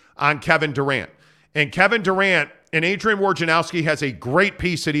week on Kevin Durant. And Kevin Durant and Adrian Wojnarowski has a great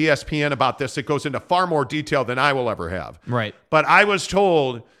piece at ESPN about this. It goes into far more detail than I will ever have. Right. But I was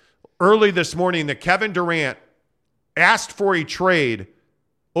told early this morning that Kevin Durant asked for a trade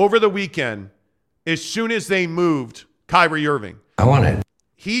over the weekend as soon as they moved Kyrie Irving. I want it.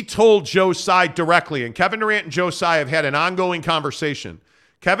 He told Joe Tsai directly, and Kevin Durant and Joe Tsai have had an ongoing conversation.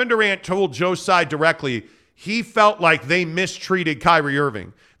 Kevin Durant told Joe Tsai directly he felt like they mistreated Kyrie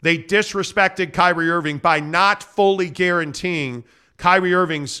Irving. They disrespected Kyrie Irving by not fully guaranteeing Kyrie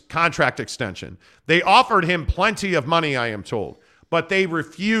Irving's contract extension. They offered him plenty of money, I am told, but they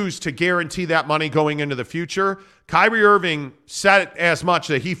refused to guarantee that money going into the future. Kyrie Irving said as much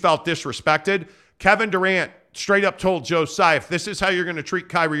that he felt disrespected. Kevin Durant straight up told Joe Tsai, if this is how you're going to treat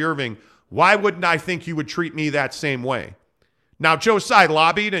Kyrie Irving, why wouldn't I think you would treat me that same way? Now, Joe Tsai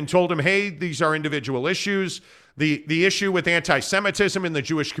lobbied and told him, hey, these are individual issues. The issue with anti-Semitism in the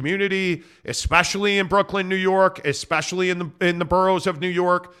Jewish community, especially in Brooklyn, New York, especially in the boroughs of New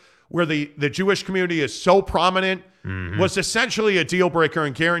York, where the Jewish community is so prominent, was essentially a deal breaker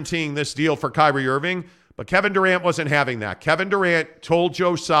in guaranteeing this deal for Kyrie Irving. But Kevin Durant wasn't having that. Kevin Durant told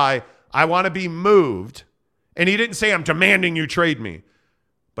Joe Tsai, I want to be moved. And he didn't say, I'm demanding you trade me.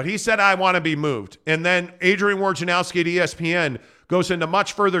 But he said, I want to be moved. And then Adrian Wojnarowski at ESPN goes into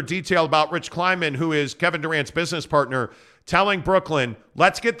much further detail about Rich Kleiman, who is Kevin Durant's business partner, telling Brooklyn,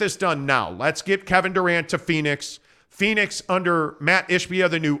 let's get this done now. Let's get Kevin Durant to Phoenix. Phoenix under Matt Ishbia,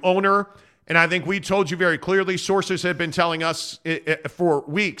 the new owner. And I think we told you very clearly, sources have been telling us for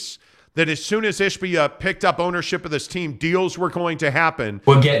weeks that as soon as Ishbia picked up ownership of this team, deals were going to happen.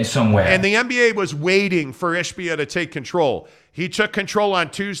 We're getting somewhere. And the NBA was waiting for Ishbia to take control. He took control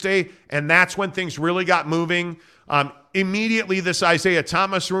on Tuesday, and that's when things really got moving. Immediately, this Isaiah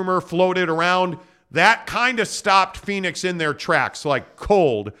Thomas rumor floated around. That kind of stopped Phoenix in their tracks, like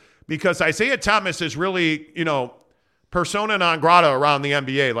cold, because Isaiah Thomas is really, persona non grata around the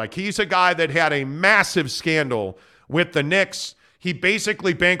NBA. Like, he's a guy that had a massive scandal with the Knicks. He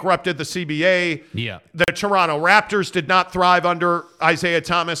basically bankrupted the CBA. Yeah. The Toronto Raptors did not thrive under Isaiah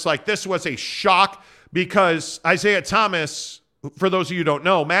Thomas. Like, this was a shock because Isaiah Thomas, for those of you who don't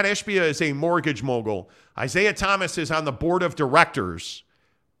know, Matt Ishbia is a mortgage mogul. Isaiah Thomas is on the board of directors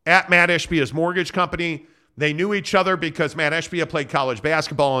at Matt Ishbia's mortgage company. They knew each other because Matt Ishbia played college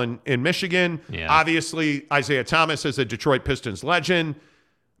basketball in Michigan. Yeah. Obviously, Isaiah Thomas is a Detroit Pistons legend.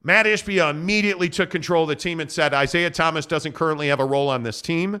 Matt Ishbia immediately took control of the team and said, Isaiah Thomas doesn't currently have a role on this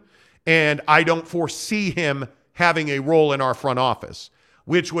team, and I don't foresee him having a role in our front office,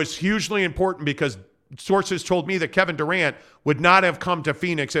 which was hugely important because sources told me that Kevin Durant would not have come to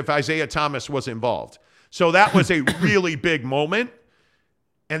Phoenix if Isaiah Thomas was involved. So that was a really big moment,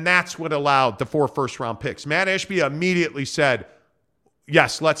 and that's what allowed the 4 first-round picks. Matt Ishbia immediately said,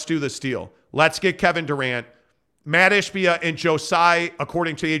 yes, let's do this deal. Let's get Kevin Durant. Matt Ishbia and Josiah,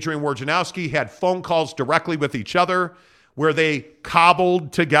 according to Adrian Wojnarowski, had phone calls directly with each other where they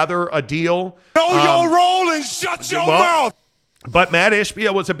cobbled together a deal. Know your role and shut your mouth. But Matt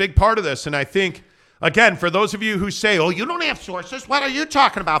Ishbia was a big part of this, and I think, again, for those of you who say, oh, you don't have sources, what are you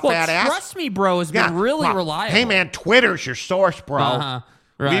talking about, fat ass? Trust me, bro, has been really reliable. Hey, man, Twitter's your source, bro.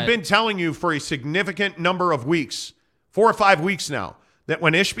 Right. We've been telling you for a significant number of weeks, 4 or 5 weeks now, that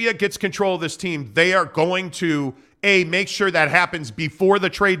when Ishbia gets control of this team, they are going to, make sure that happens before the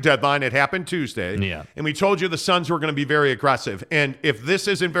trade deadline. It happened Tuesday. Yeah. And we told you the Suns were going to be very aggressive. And if this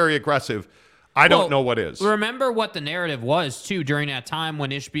isn't very aggressive, I don't know what is. Remember what the narrative was, too, during that time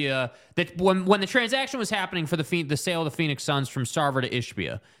when Ishbia, when the transaction was happening for the sale of the Phoenix Suns from Sarver to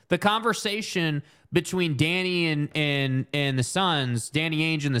Ishbia. The conversation between Danny and the Suns,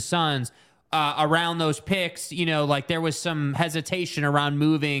 Danny Ainge and the Suns, around those picks, like there was some hesitation around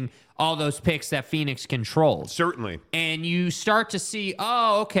moving all those picks that Phoenix controlled. Certainly. And you start to see,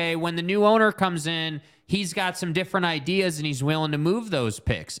 okay, when the new owner comes in, he's got some different ideas and he's willing to move those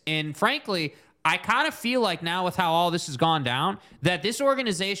picks. And frankly, I kind of feel like now with how all this has gone down, that this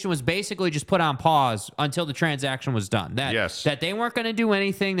organization was basically just put on pause until the transaction was done. That they weren't going to do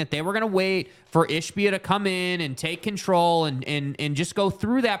anything, that they were going to wait for Ishbia to come in and take control and just go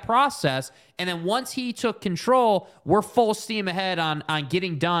through that process. And then once he took control, we're full steam ahead on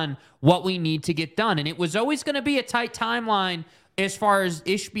getting done what we need to get done. And it was always going to be a tight timeline as far as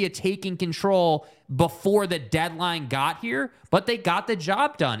Ishbia taking control before the deadline got here, but they got the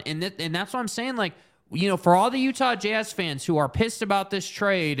job done. And that's what I'm saying. Like, for all the Utah Jazz fans who are pissed about this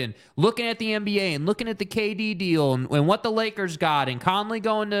trade and looking at the NBA and looking at the KD deal and what the Lakers got and Conley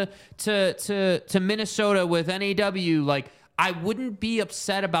going to Minnesota with NAW, like, I wouldn't be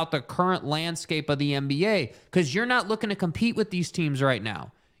upset about the current landscape of the NBA because you're not looking to compete with these teams right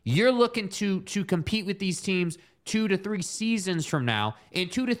now. You're looking to compete with these teams 2 to 3 seasons from now. In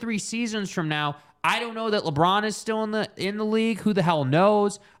 2 to 3 seasons from now, I don't know that LeBron is still in the league. Who the hell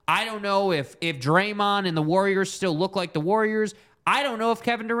knows? I don't know if Draymond and the Warriors still look like the Warriors. I don't know if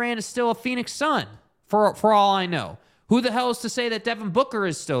Kevin Durant is still a Phoenix Sun, for all I know. Who the hell is to say that Devin Booker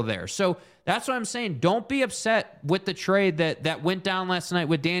is still there? So that's what I'm saying. Don't be upset with the trade that went down last night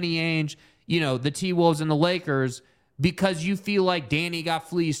with Danny Ainge, the T-Wolves and the Lakers, because you feel like Danny got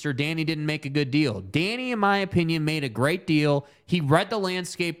fleeced or Danny didn't make a good deal. Danny, in my opinion, made a great deal. He read the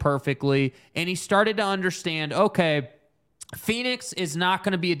landscape perfectly, and he started to understand, okay, Phoenix is not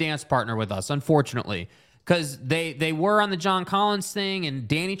going to be a dance partner with us, unfortunately, because they were on the John Collins thing, and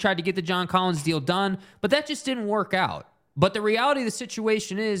Danny tried to get the John Collins deal done, but that just didn't work out. But the reality of the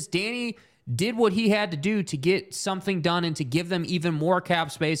situation is Danny did what he had to do to get something done and to give them even more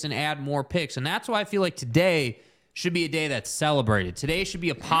cap space and add more picks, and that's why I feel like today should be a day that's celebrated. Today should be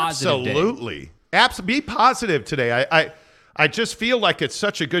a positive day. Absolutely. Be positive today. I just feel like it's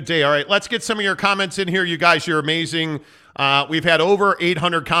such a good day. All right, let's get some of your comments in here. You guys, you're amazing. We've had over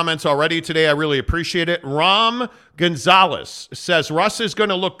 800 comments already today. I really appreciate it. Ram Gonzalez says, Russ is going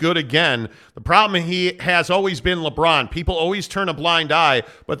to look good again. The problem he has always been LeBron. People always turn a blind eye,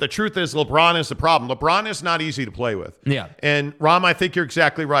 but the truth is LeBron is the problem. LeBron is not easy to play with. Yeah. And Ram, I think you're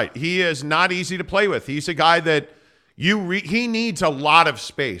exactly right. He is not easy to play with. He's a guy that he needs a lot of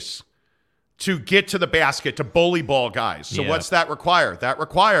space to get to the basket, to bully ball guys. So what's that require? That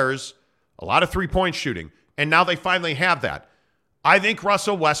requires a lot of three-point shooting. And now they finally have that. I think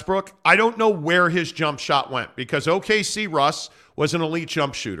Russell Westbrook, I don't know where his jump shot went because OKC Russ was an elite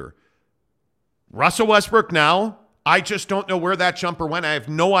jump shooter. Russell Westbrook now, I just don't know where that jumper went. I have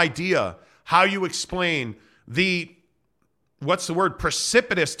no idea how you explain the,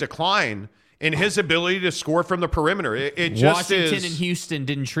 precipitous decline in his ability to score from the perimeter. It just Washington and Houston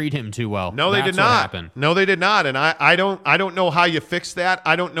didn't treat him too well. No, they did not. No, they did not. And I don't know how you fix that.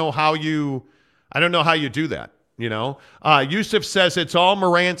 I don't know how you do that. Yusuf says it's all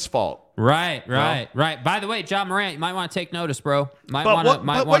Morant's fault. Right. By the way, John Morant, you might want to take notice, bro.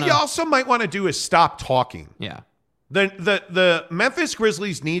 What you also might want to do is stop talking. Yeah. The Memphis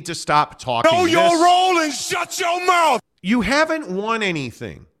Grizzlies need to stop talking. Know your role and shut your mouth. You haven't won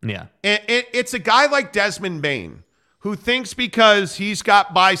anything. Yeah. It's a guy like Desmond Bane who thinks because he's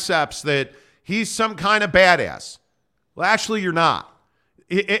got biceps that he's some kind of badass. Well, actually, you're not.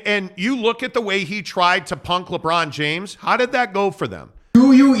 And you look at the way he tried to punk LeBron James. How did that go for them?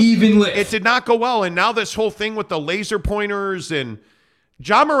 Do you even live? It did not go well. And now this whole thing with the laser pointers and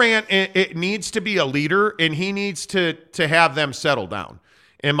John Morant, it needs to be a leader, and he needs to have them settle down,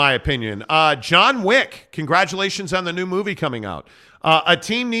 in my opinion. John Wick, congratulations on the new movie coming out. A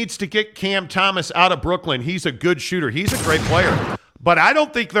team needs to get Cam Thomas out of Brooklyn. He's a good shooter. He's a great player. But I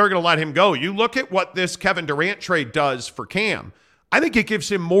don't think they're going to let him go. You look at what this Kevin Durant trade does for Cam. I think it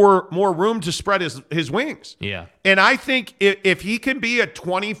gives him more room to spread his wings. Yeah. And I think if he can be a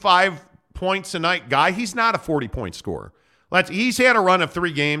 25 points a night guy, he's not a 40-point scorer. He's had a run of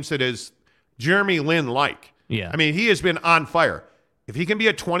 3 games that is Jeremy Lin-like. Yeah. I mean, he has been on fire. If he can be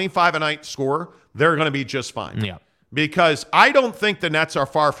a 25 a night scorer, they're going to be just fine. Yeah. Because I don't think the Nets are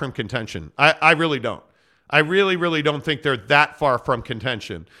far from contention. I really don't. I really, really don't think they're that far from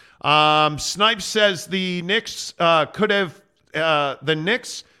contention. Snipes says the Knicks could have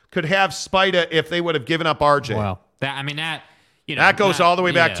Spida if they would have given up RJ. Well, that goes all the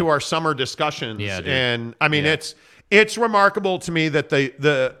way back to our summer discussions. Yeah, dude. And I mean, it's remarkable to me that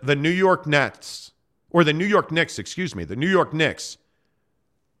the New York Nets, or the New York Knicks, the New York Knicks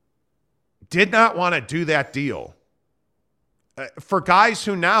did not want to do that deal for guys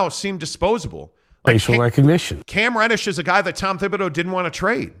who now seem disposable. Facial recognition. Cam Reddish is a guy that Tom Thibodeau didn't want to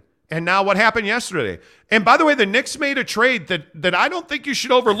trade. And now what happened yesterday? And by the way, the Knicks made a trade that I don't think you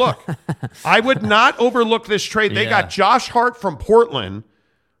should overlook. I would not overlook this trade. They got Josh Hart from Portland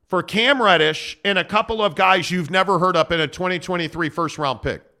for Cam Reddish and a couple of guys you've never heard of in a 2023 first-round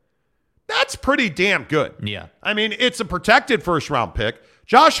pick. That's pretty damn good. Yeah. I mean, it's a protected first-round pick.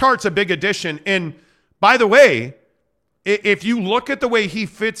 Josh Hart's a big addition. And by the way, if you look at the way he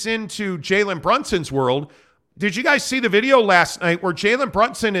fits into Jalen Brunson's world, did you guys see the video last night where Jalen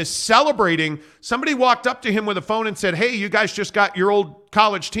Brunson is celebrating? Somebody walked up to him with a phone and said, hey, you guys just got your old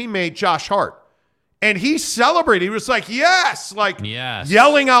college teammate, Josh Hart. And he celebrated. He was like, yes,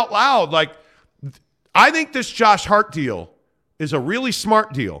 yelling out loud. I think this Josh Hart deal is a really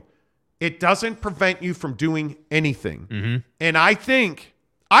smart deal. It doesn't prevent you from doing anything. Mm-hmm. And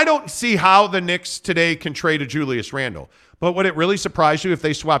I don't see how the Knicks today can trade a Julius Randle. But would it really surprise you if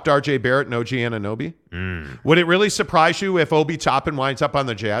they swapped R.J. Barrett and OG Anunoby? Would it really surprise you if Obi Toppin winds up on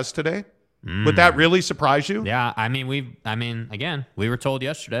the Jazz today? Would that really surprise you? Yeah, again, we were told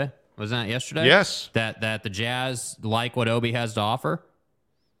yesterday. Wasn't that yesterday? Yes. That the Jazz like what Obi has to offer?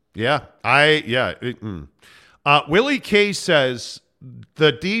 Yeah. Willie K says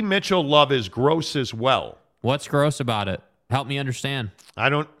the D. Mitchell love is gross as well. What's gross about it? Help me understand. I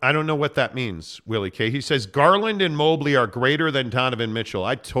don't know what that means, Willie K. He says Garland and Mobley are greater than Donovan Mitchell.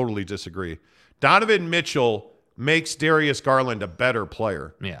 I totally disagree. Donovan Mitchell makes Darius Garland a better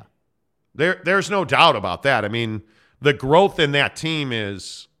player. Yeah. There's no doubt about that. I mean, the growth in that team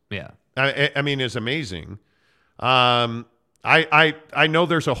is is amazing. I know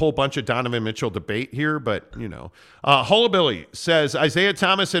there's a whole bunch of Donovan Mitchell debate here, but Hullabilly says Isaiah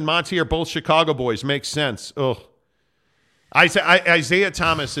Thomas and Monty are both Chicago boys. Makes sense. Ugh. Isaiah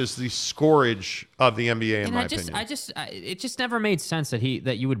Thomas is the scourge of the NBA in my opinion. It just never made sense that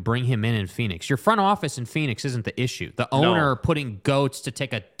you would bring him in Phoenix. Your front office in Phoenix isn't the issue. The owner putting goats to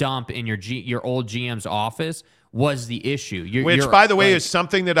take a dump in your old GM's office was the issue. Which, by the way, is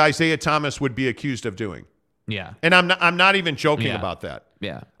something that Isaiah Thomas would be accused of doing. Yeah, and I'm not even joking about that.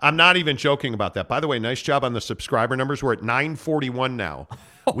 Yeah, I'm not even joking about that. By the way, nice job on the subscriber numbers. We're at 941 now.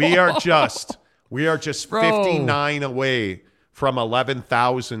 We are just 59 away from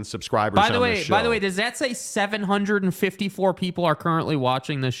 11,000 subscribers. By the way, does that say 754 people are currently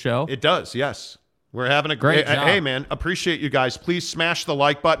watching this show? It does. Yes, we're having a great. Hey, man, appreciate you guys. Please smash the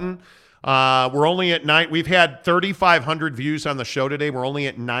like button. We're only at We've had 3,500 views on the show today. We're only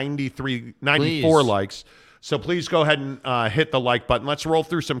at 94 likes. So please go ahead and hit the like button. Let's roll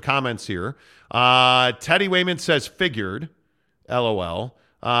through some comments here. Teddy Wayman says, figured. LOL.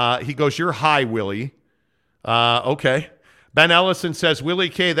 He goes, you're high, Willie. Okay. Ben Ellison says, Willie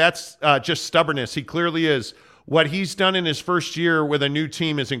K, that's just stubbornness. He clearly is. What he's done in his first year with a new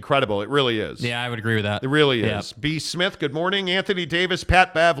team is incredible. It really is. Yeah, I would agree with that. It really is. B. Smith, good morning. Anthony Davis,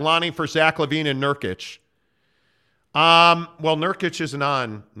 Pat Bev, Lonnie for Zach LaVine and Nurkic. Well, Nurkic isn't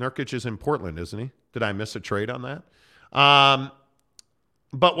on. Nurkic is in Portland, isn't he? Did I miss a trade on that?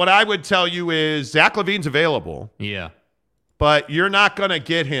 But what I would tell you is Zach LaVine's available. Yeah. But you're not going to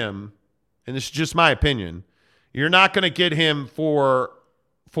get him, and this is just my opinion, you're not going to get him for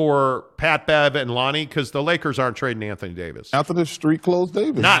Pat Bev and Lonnie because the Lakers aren't trading Anthony Davis. After the street closed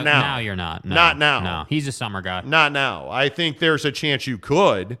Davis. Not now. Now you're not. No, not now. No, he's a summer guy. Not now. I think there's a chance you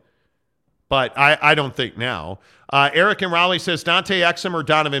could, but I don't think now. Eric and Raleigh says Dante Exum or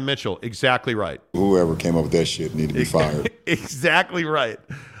Donovan Mitchell. Exactly right. Whoever came up with that shit need to be fired. Exactly right.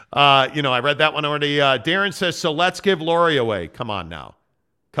 I read that one already. Darren says, so let's give Laurie away. Come on now.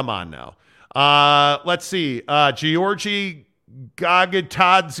 Let's see. Georgie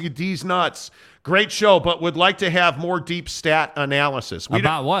Gagatad's nuts. Great show, but would like to have more deep stat analysis.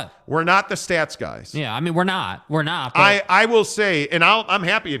 About what? We're not the stats guys. Yeah, I mean, we're not. But I will say, and I'm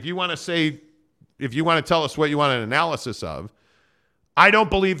happy if you want to tell us what you want an analysis of. I don't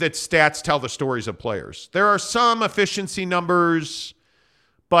believe that stats tell the stories of players. There are some efficiency numbers,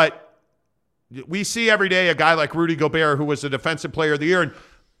 but we see every day a guy like Rudy Gobert, who was the defensive player of the year, and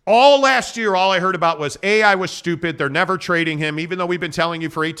all last year, all I heard about was, I was stupid. They're never trading him, even though we've been telling you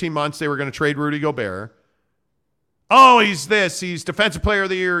for 18 months they were going to trade Rudy Gobert. Oh, he's this. He's defensive player of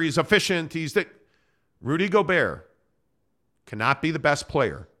the year. He's efficient. He's that. Rudy Gobert cannot be the best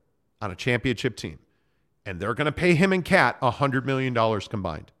player on a championship team. And they're going to pay him and Cat $100 million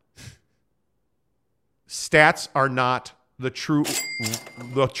combined. Stats are not the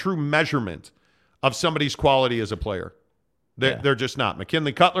true measurement of somebody's quality as a player. They're just not.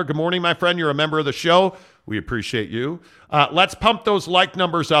 McKinley Cutler, good morning, my friend. You're a member of the show. We appreciate you. Let's pump those like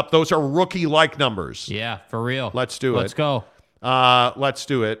numbers up. Those are rookie like numbers. Yeah, for real. Let's do it. Let's go. Let's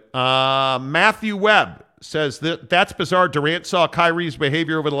do it. Matthew Webb says that's bizarre. Durant saw Kyrie's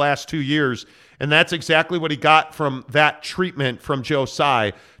behavior over the last 2 years, and that's exactly what he got from that treatment from Joe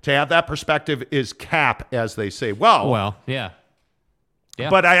Tsai. To have that perspective is cap, as they say. Well, yeah.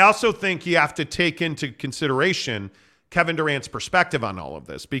 But I also think you have to take into consideration Kevin Durant's perspective on all of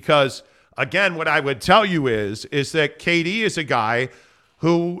this, because again, what I would tell you is that KD is a guy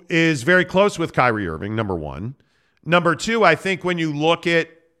who is very close with Kyrie Irving, number one. Number two, I think when you look at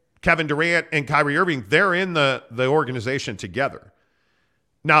Kevin Durant and Kyrie Irving, they're in the organization together.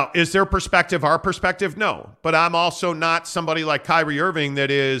 Now, is their perspective our perspective? No. But I'm also not somebody like Kyrie Irving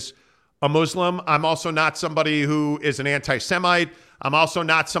that is a Muslim. I'm also not somebody who is an anti-Semite. I'm also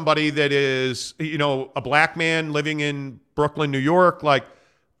not somebody that is, a black man living in Brooklyn, New York. Like,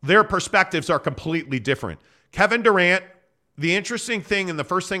 their perspectives are completely different. Kevin Durant, the interesting thing and the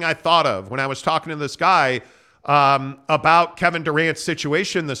first thing I thought of when I was talking to this guy about Kevin Durant's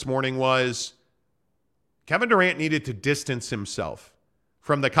situation this morning was Kevin Durant needed to distance himself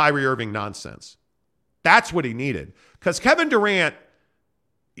from the Kyrie Irving nonsense. That's what he needed. Because Kevin Durant,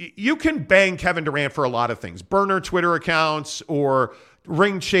 you can bang Kevin Durant for a lot of things. Burner Twitter accounts or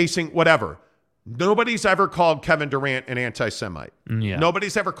ring chasing, whatever. Nobody's ever called Kevin Durant an anti-Semite. Yeah.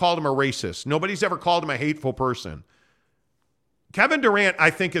 Nobody's ever called him a racist. Nobody's ever called him a hateful person. Kevin Durant, I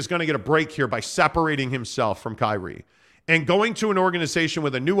think, is going to get a break here by separating himself from Kyrie and going to an organization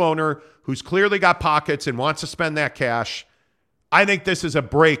with a new owner who's clearly got pockets and wants to spend that cash. I think this is a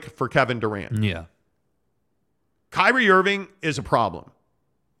break for Kevin Durant. Yeah. Kyrie Irving is a problem.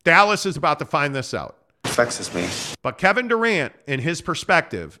 Dallas is about to find this out. Vexes me. But Kevin Durant and his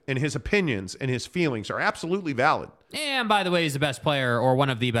perspective and his opinions and his feelings are absolutely valid. And by the way, he's the best player or one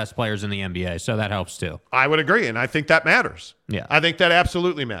of the best players in the NBA, so that helps too. I would agree, and I think that matters. Yeah. I think that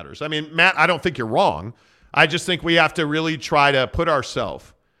absolutely matters. I mean, Matt, I don't think you're wrong. I just think we have to really try to put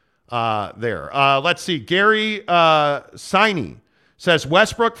ourselves there. Let's see. Gary Siney says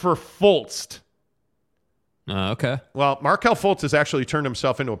Westbrook for Fultz. Okay. Well, Markelle Fultz has actually turned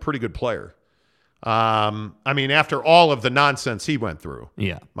himself into a pretty good player. I mean, after all of the nonsense he went through.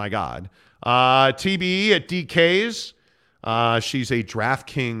 Yeah. My God. TBE at DK's. She's a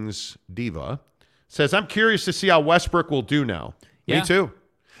DraftKings diva. Says, I'm curious to see how Westbrook will do now. Yeah. Me too.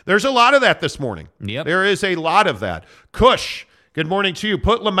 There's a lot of that this morning. Yep. There is a lot of that. Kush, good morning to you.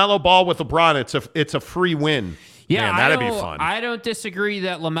 Put LaMelo Ball with LeBron. It's a free win. Yeah, Man, that'd be fun. I don't disagree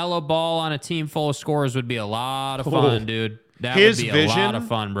that LaMelo Ball on a team full of scorers would be a lot of fun, dude. That would be a lot of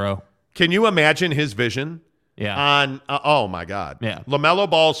fun, bro. Can you imagine his vision? Yeah. On oh my God. Yeah. LaMelo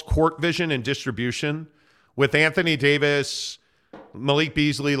Ball's court vision and distribution with Anthony Davis, Malik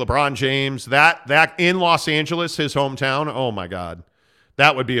Beasley, LeBron James, that in Los Angeles, his hometown. Oh my God.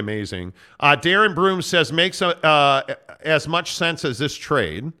 That would be amazing. Darren Broom says makes as much sense as this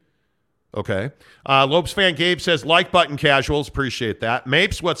trade. Okay. Lopes fan Gabe says, like button casuals. Appreciate that.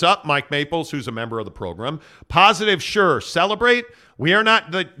 Mapes, what's up? Mike Maples, who's a member of the program. Positive, sure. Celebrate. We are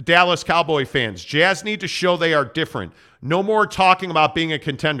not the Dallas Cowboy fans. Jazz need to show they are different. No more talking about being a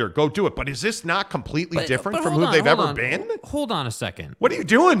contender. Go do it. But is this not completely different from who they've ever been? Hold on a second. What are you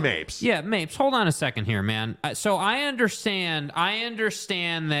doing, Mapes? Yeah, Mapes, hold on a second here, man. So I understand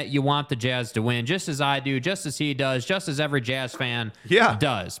that you want the Jazz to win, just as I do, just as he does, just as every Jazz fan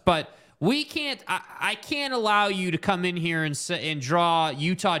does. But we can't. I can't allow you to come in here and draw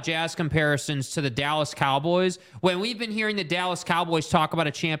Utah Jazz comparisons to the Dallas Cowboys when we've been hearing the Dallas Cowboys talk about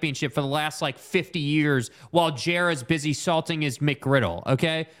a championship for the last 50 years while Jared's busy salting his McGriddle.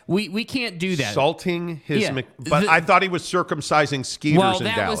 Okay, we can't do that. Salting his but I thought he was circumcising skeeters in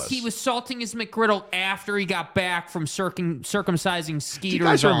Dallas. He was salting his McGriddle after he got back from circumcising skeeters. Do you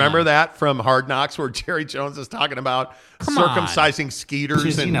guys remember that from Hard Knocks where Jerry Jones is talking about circumcising skeeters?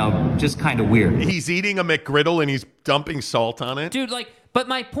 Which is, just kind of weird. He's eating a McGriddle and he's dumping salt on it. Dude, but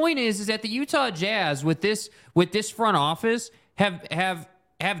my point is that the Utah Jazz with this front office have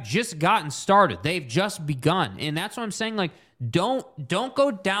just gotten started. They've just begun. And that's what I'm saying. Don't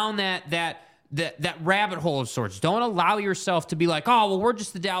go down that rabbit hole of sorts. Don't allow yourself to be like, oh, well, we're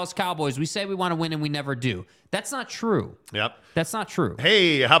just the Dallas Cowboys. We say we want to win and we never do. That's not true. Yep. That's not true.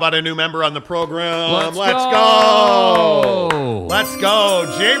 Hey, how about a new member on the program? Let's go. Let's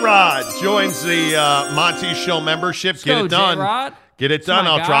go. J-Rod joins the Monty Show membership. Let's Get go, it done. J-Rod. Get it done.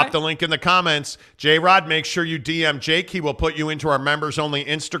 I'll guy. drop the link in the comments. J-Rod, make sure you DM Jake. He will put you into our members-only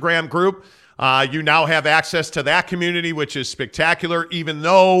Instagram group. You now have access to that community, which is spectacular, even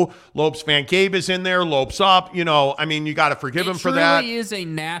though Lopes Van Gabe is in there, Lopes Up. You got to forgive him for that. It truly is a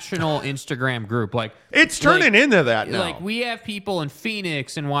national Instagram group. It's turning into that now. We have people in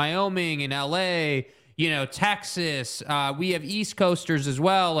Phoenix and Wyoming and LA, Texas. We have East Coasters as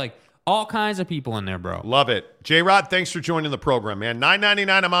well. All kinds of people in there, bro. Love it. J-Rod, thanks for joining the program, man.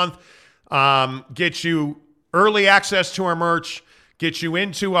 $9.99 a month gets you early access to our merch. Get you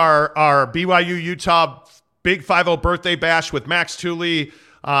into our BYU Utah Big 5-0 birthday bash with Max Tooley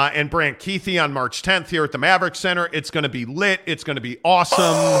and Brant Keithy on March 10th here at the Maverick Center. It's going to be lit. It's going to be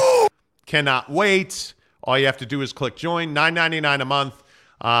awesome. Cannot wait. All you have to do is click join. $9.99 a month.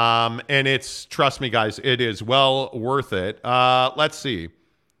 And it's, trust me, guys, it is well worth it. Let's see.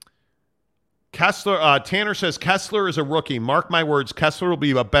 Kessler, Tanner says Kessler is a rookie. Mark my words, Kessler will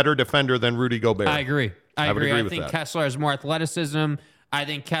be a better defender than Rudy Gobert. I agree. I agree. I think that. Kessler has more athleticism. I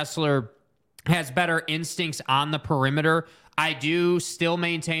think Kessler has better instincts on the perimeter. I do still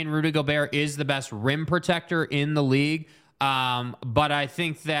maintain Rudy Gobert is the best rim protector in the league. But I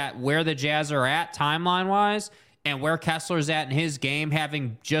think that where the Jazz are at timeline-wise and where Kessler's at in his game,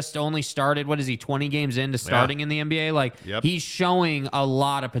 having just only started, 20 games into starting in the NBA? He's showing a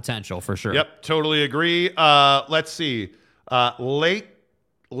lot of potential for sure. Yep, totally agree. Let's see.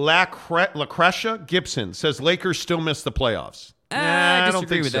 Lacretia Gibson says Lakers still miss the playoffs. I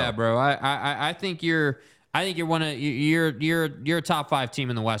disagree with that, bro. I think you're you're a top 5 team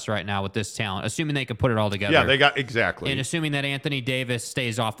in the West right now with this talent, assuming they can put it all together. Yeah, they got exactly. And assuming that Anthony Davis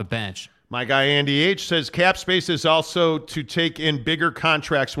stays off the bench. My guy Andy H says cap space is also to take in bigger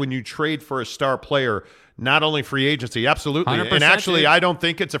contracts when you trade for a star player, not only free agency. Absolutely. And actually, I don't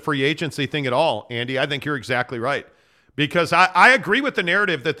think it's a free agency thing at all, Andy. I think you're exactly right. Because I agree with the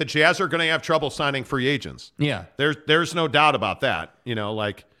narrative that the Jazz are going to have trouble signing free agents. Yeah. There's no doubt about that.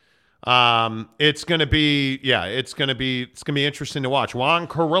 It's going to be interesting to watch. Juan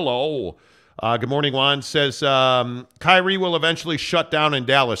Carrillo, good morning, Juan, says Kyrie will eventually shut down in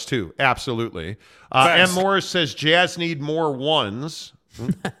Dallas too. Absolutely. M. Morris says Jazz need more ones.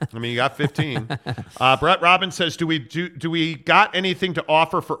 I mean, you got 15. Brett Robbins says, do we got anything to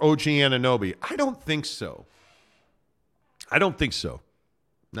offer for OG Anunoby? I don't think so. I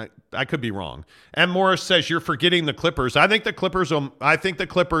could be wrong. M. Morris says you're forgetting the Clippers. I think the Clippers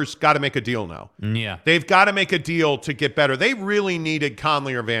got to make a deal now. Yeah. They've got to make a deal to get better. They really needed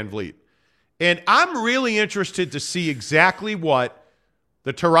Conley or Van Vliet. And I'm really interested to see exactly what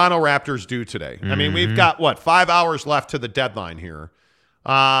the Toronto Raptors do today. I mean, we've got 5 hours left to the deadline here.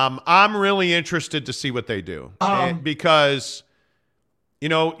 I'm really interested to see what they do. Because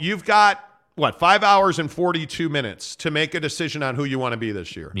you've got 5 hours and 42 minutes to make a decision on who you want to be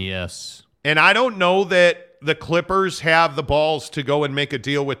this year. Yes. And I don't know that the Clippers have the balls to go and make a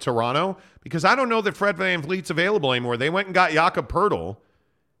deal with Toronto because I don't know that Fred VanVleet's available anymore. They went and got Jakob Poeltl,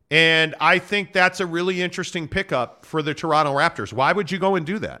 and I think that's a really interesting pickup for the Toronto Raptors. Why would you go and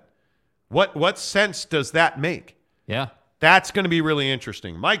do that? What sense does that make? Yeah. That's going to be really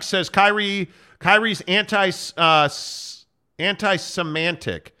interesting. Mike says Kyrie's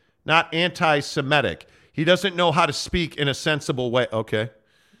anti-semantic, not anti-Semitic. He doesn't know how to speak in a sensible way. Okay.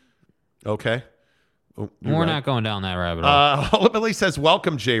 We're right. not going down that rabbit hole. Ultimately says,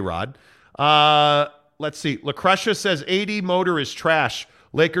 welcome, J-Rod. Let's see. Lucretia says, AD motor is trash.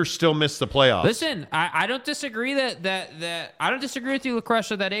 Lakers still miss the playoffs. Listen, I don't disagree that I don't disagree with you,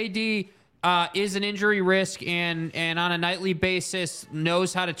 Lucretia, that AD is an injury risk and on a nightly basis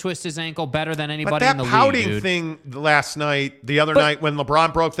knows how to twist his ankle better than anybody in the league. But that pouting thing last night, the other night when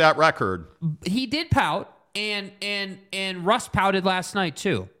LeBron broke that record. He did pout, and Russ pouted last night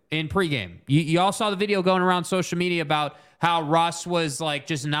too in pregame. You all saw the video going around social media about how Russ was like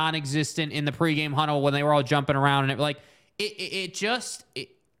just non-existent in the pregame huddle when they were all jumping around, and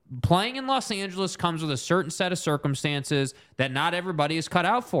playing in Los Angeles comes with a certain set of circumstances that not everybody is cut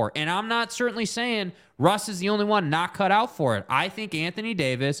out for. And I'm not certainly saying Russ is the only one not cut out for it. I think Anthony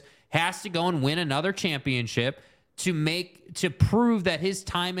Davis has to go and win another championship to prove that his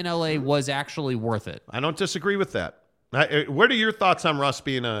time in LA was actually worth it. I don't disagree with that. What are your thoughts on Russ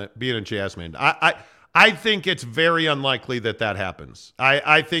being a Jazz man? I think it's very unlikely that happens.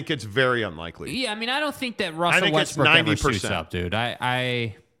 I think it's very unlikely. Yeah, I mean, I don't think that Russell Westbrook ever suits up, dude.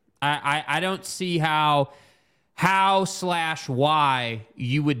 I don't see how/why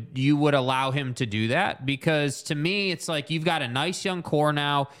you would allow him to do that, because to me it's like you've got a nice young core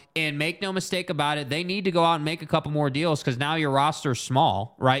now, and make no mistake about it, they need to go out and make a couple more deals because now your roster's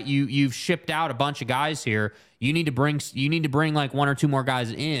small, right? You've shipped out a bunch of guys here. You need to bring like one or two more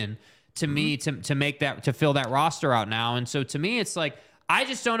guys in to me to make that, to fill that roster out now. And so to me it's like I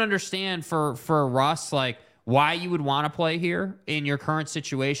just don't understand for Russ, like, why you would want to play here in your current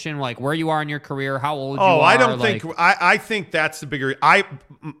situation, like where you are in your career, how old you are. I don't think I think that's the bigger I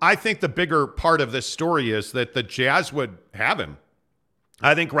think the bigger part of this story is that the Jazz would have him.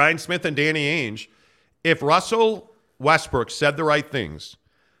 I think Ryan Smith and Danny Ainge, if Russell Westbrook said the right things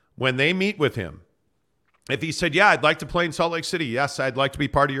when they meet with him, if he said, yeah, I'd like to play in Salt Lake City, yes, I'd like to be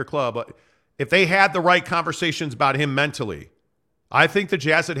part of your club, if they had the right conversations about him mentally, I think the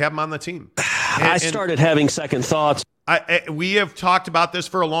Jazz would have him on the team. I started having second thoughts. We have talked about this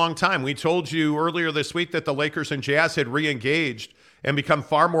for a long time. We told you earlier this week that the Lakers and Jazz had re-engaged and become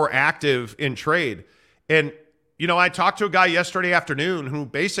far more active in trade. And, you know, I talked to a guy yesterday afternoon who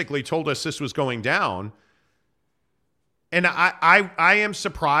basically told us this was going down. And I am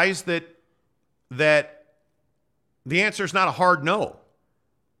surprised that the answer is not a hard no.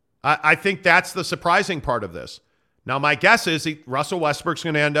 I think that's the surprising part of this. Now, my guess is Russell Westbrook's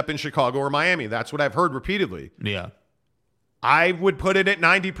going to end up in Chicago or Miami. That's what I've heard repeatedly. Yeah. I would put it at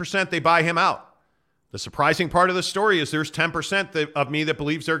 90% they buy him out. The surprising part of the story is there's 10% of me that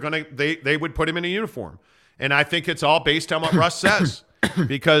believes they would put him in a uniform. And I think it's all based on what Russ says.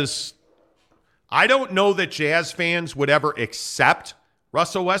 Because I don't know that Jazz fans would ever accept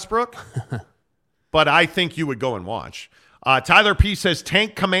Russell Westbrook, but I think you would go and watch. Tyler P. says,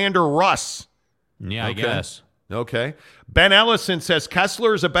 Tank Commander Russ. Yeah, I guess. Okay. Ben Ellison says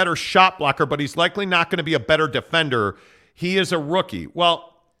Kessler is a better shot blocker, but he's likely not going to be a better defender. He is a rookie.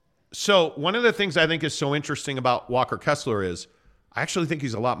 Well, so one of the things I think is so interesting about Walker Kessler is I actually think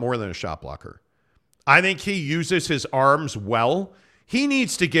he's a lot more than a shot blocker. I think he uses his arms well. He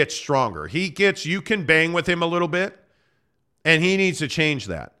needs to get stronger. You can bang with him a little bit, and he needs to change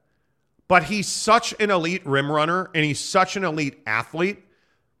that. But he's such an elite rim runner, and he's such an elite athlete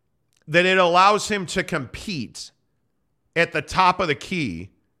that it allows him to compete at the top of the key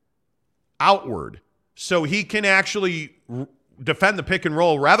outward. So he can actually defend the pick and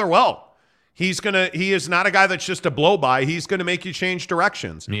roll rather well. He is not a guy that's just a blow by. He's going to make you change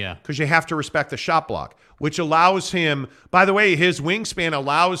directions. Yeah. Because you have to respect the shot block, which allows him, by the way, his wingspan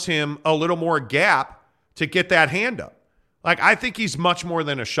allows him a little more gap to get that hand up. Like, I think he's much more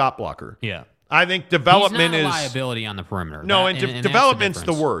than a shot blocker. Yeah. I think development He's not a is liability on the perimeter. No, and development's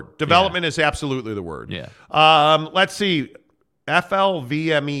the word. Development is absolutely the word. Yeah. Let's see.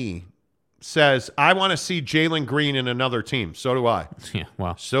 FLVME says, I want to see Jalen Green in another team. So do I. Yeah,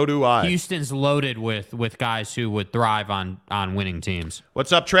 well. So do I. Houston's loaded with guys who would thrive on winning teams.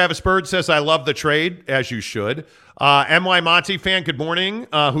 What's up? Travis Bird says, I love the trade, as you should. MY Monty fan, good morning,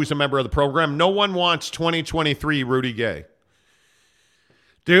 who's a member of the program. No one wants 2023 Rudy Gay.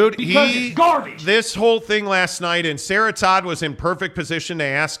 Dude, it's garbage. This whole thing last night, and Sarah Todd was in perfect position to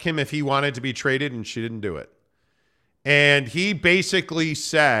ask him if he wanted to be traded, and she didn't do it. And he basically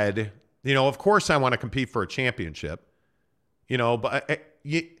said, you know, of course I want to compete for a championship. You know, but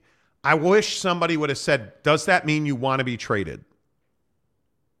I wish somebody would have said, does that mean you want to be traded?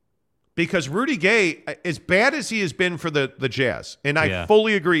 Because Rudy Gay, as bad as he has been for the Jazz, and I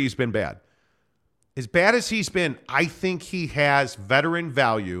fully agree he's been bad. As bad as he's been, I think he has veteran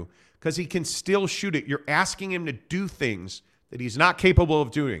value because he can still shoot it. You're asking him to do things that he's not capable of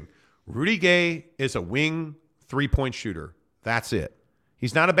doing. Rudy Gay is a wing three-point shooter. That's it.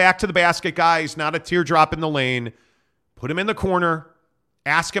 He's not a back-to-the-basket guy. He's not a teardrop in the lane. Put him in the corner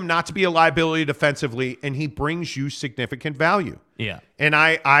Ask him not to be a liability defensively, and he brings you significant value. Yeah. And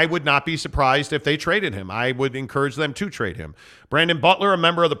I would not be surprised if they traded him. I would encourage them to trade him. Brandon Butler, a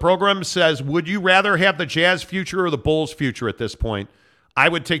member of the program, says, would you rather have the Jazz future or the Bulls future at this point? I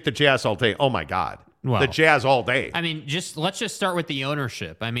would take the Jazz all day. Oh, my God. Well, the Jazz all day. I mean, let's just start with the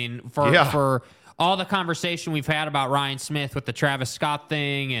ownership. I mean, for all the conversation we've had about Ryan Smith with the Travis Scott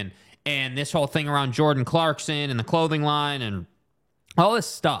thing and this whole thing around Jordan Clarkson and the clothing line and all this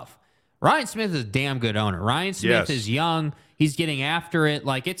stuff. Ryan Smith is a damn good owner. Ryan Smith is young. He's getting after it.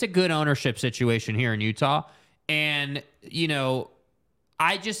 Like, it's a good ownership situation here in Utah. And,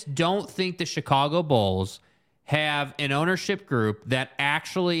 I just don't think the Chicago Bulls have an ownership group that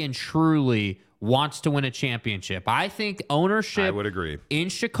actually and truly wants to win a championship. I think ownership I would agree. In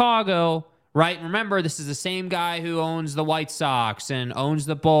Chicago, right? Remember, this is the same guy who owns the White Sox and owns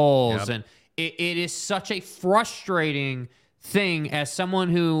the Bulls. Yep. And it is such a frustrating thing as someone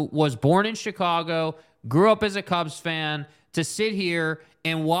who was born in Chicago, grew up as a Cubs fan, to sit here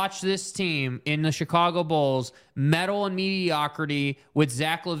and watch this team in the Chicago Bulls meddle in mediocrity with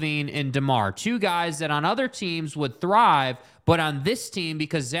Zach LaVine and DeMar. Two guys that on other teams would thrive, but on this team,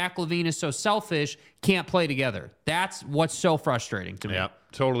 because Zach LaVine is so selfish, can't play together. That's what's so frustrating to me. Yeah,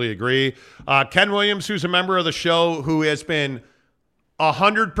 totally agree. Ken Williams, who's a member of the show, who has been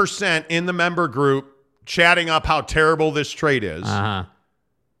 100% in the member group, chatting up how terrible this trade is,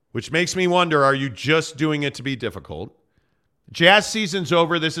 which makes me wonder, are you just doing it to be difficult? Jazz season's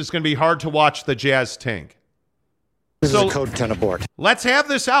over. This is going to be hard to watch the Jazz tank. This is a code 10 abort. Let's have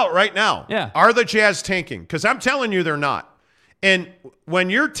this out right now. Yeah. Are the Jazz tanking? Because I'm telling you they're not. And when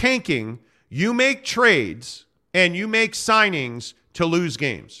you're tanking, you make trades and you make signings to lose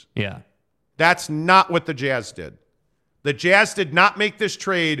games. Yeah. That's not what the Jazz did. The Jazz did not make this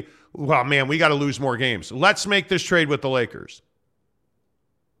trade. Well, man, we got to lose more games. Let's make this trade with the Lakers.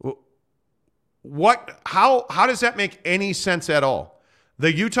 How does that make any sense at all?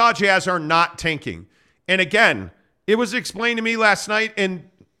 The Utah Jazz are not tanking. And again, it was explained to me last night in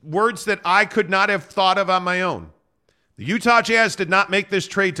words that I could not have thought of on my own. The Utah Jazz did not make this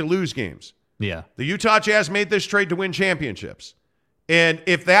trade to lose games. Yeah. The Utah Jazz made this trade to win championships. And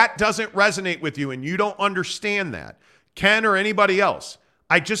if that doesn't resonate with you and you don't understand that, Ken or anybody else,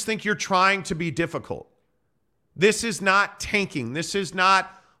 I just think you're trying to be difficult. This is not tanking. This is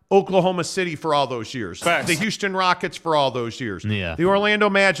not Oklahoma City for all those years. Facts. The Houston Rockets for all those years. Yeah. The Orlando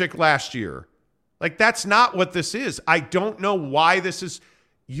Magic last year. Like, that's not what this is. I don't know why this is.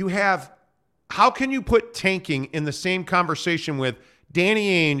 How can you put tanking in the same conversation with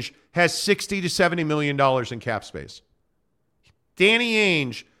Danny Ainge has $60 to $70 million in cap space? Danny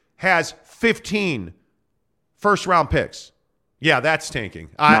Ainge has 15 first-round picks. Yeah, that's tanking.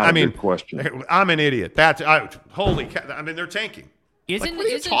 I mean, good question. I'm an idiot. Holy cow. I mean, they're tanking. What are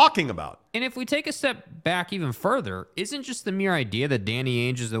you talking about? And if we take a step back even further, isn't just the mere idea that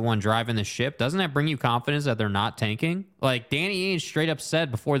Danny Ainge is the one driving the ship, doesn't that bring you confidence that they're not tanking? Like, Danny Ainge straight up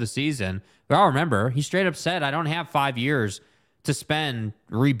said before the season, we all remember, he straight up said, I don't have 5 years to spend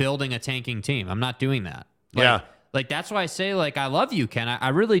rebuilding a tanking team. I'm not doing that. Like, that's why I say, like, I love you, Ken. I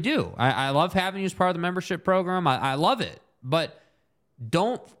really do. I love having you as part of the membership program. I love it. But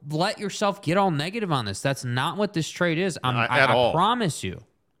don't let yourself get all negative on this. That's not what this trade is. I promise you.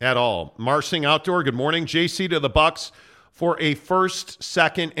 At all. Marsing Outdoor, good morning. JC to the Bucks for a first,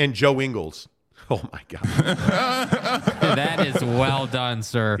 second, and Joe Ingles. Oh, my God. That is well done,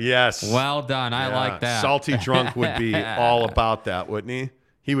 sir. Yes. Well done. I like that. Salty Drunk would be all about that, wouldn't he?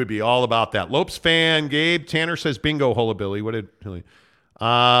 He would be all about that. Lopes fan Gabe Tanner says bingo, Hullabilly. What did Hilly?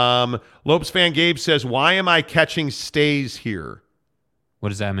 Lopes fan Gabe says, why am I catching stays here? What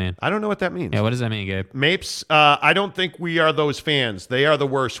does that mean? I don't know what that means. Yeah, what does that mean, Gabe? Mapes, I don't think we are those fans. They are the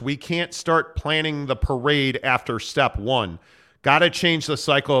worst. We can't start planning the parade after step one. Got to change the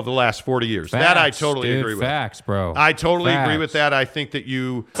cycle of the last 40 years. Facts, that I totally agree with. Facts, bro. I totally agree with that. I think that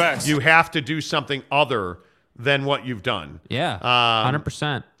you have to do something other than what you've done. Yeah,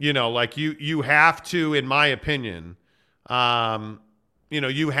 100%. You know, like you have to, in my opinion,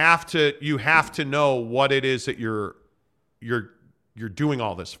 you have to know what it is that you're doing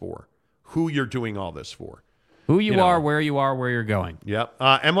all this for, who you're doing all this for. Who you are, where you're going. Yep.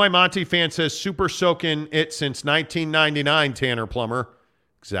 MY Monty fan says, super soaking it since 1999, Tanner Plummer.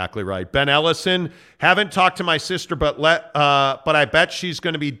 Exactly right. Ben Ellison, haven't talked to my sister, but I bet she's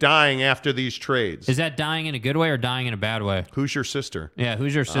going to be dying after these trades. Is that dying in a good way or dying in a bad way? Who's your sister? Yeah,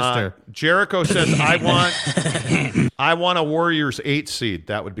 who's your sister? Jericho says, I want a Warriors 8 seed.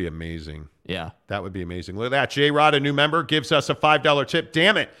 That would be amazing. Yeah. That would be amazing. Look at that. J-Rod, a new member, gives us a $5 tip.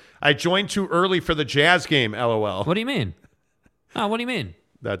 Damn it. I joined too early for the Jazz game, LOL. What do you mean? Oh, what do you mean?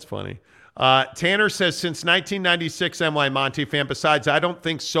 That's funny. Tanner says, since 1996, MY Monty fan. Besides, I don't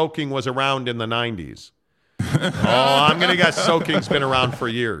think soaking was around in the 90s. I'm going to guess soaking's been around for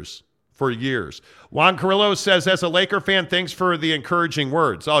years. Juan Carrillo says, as a Laker fan, thanks for the encouraging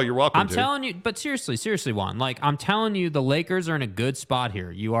words. Oh, you're welcome, dude. Telling you, but seriously, Juan, like, I'm telling you, the Lakers are in a good spot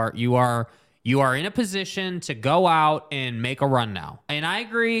here. You are in a position to go out and make a run now. And I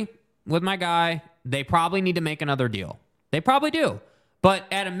agree with my guy. They probably need to make another deal. They probably do. But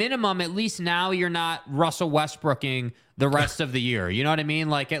at a minimum, at least now you're not Russell Westbrooking the rest of the year. You know what I mean?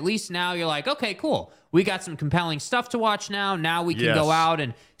 Like, at least now you're like, okay, cool. We got some compelling stuff to watch now. Now we can go out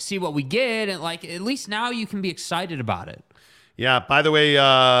and see what we get. And, like, at least now you can be excited about it. Yeah, by the way,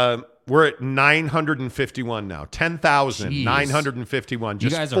 we're at 951 now. 10,951.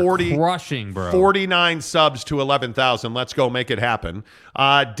 Just you guys are crushing, bro. 49 subs to 11,000. Let's go make it happen.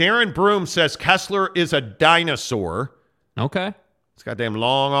 Darren Broom says Kessler is a dinosaur. Okay. It's goddamn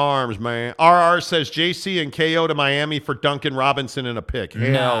long arms, man. RR says JC and KO to Miami for Duncan Robinson in a pick.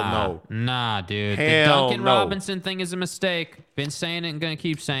 Hell no. Nah, dude. Hell the Duncan no. Robinson thing is a mistake. Been saying it and going to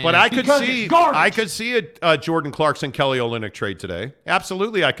keep saying but it. I could see a Jordan Clarkson, Kelly Olynyk trade today.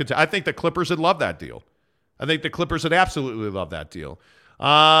 Absolutely, I could. I think the Clippers would love that deal. I think the Clippers would absolutely love that deal.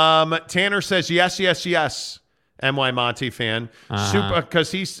 Tanner says yes. MY Monty fan. Super,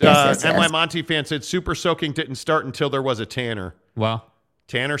 because he's MY Monty fan said super soaking didn't start until there was a Tanner. Well,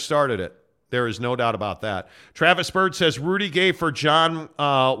 Tanner started it. There is no doubt about that. Travis Bird says Rudy Gay for John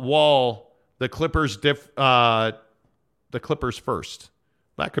Wall. The Clippers first.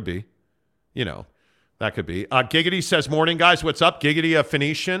 That could be. That could be. Giggity says, morning, guys. What's up? Giggity, a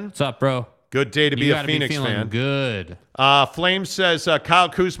Phoenician. What's up, bro? Good day to be a Phoenix fan. Good. Flame says Kyle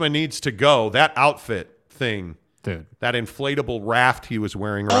Kuzma needs to go. That outfit thing. Dude. That inflatable raft he was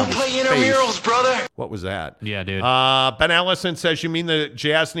wearing around his face. Don't play intramurals, brother. What was that? Yeah, dude. Ben Ellison says, you mean the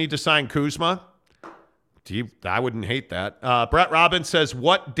Jazz need to sign Kuzma? I wouldn't hate that. Brett Robbins says,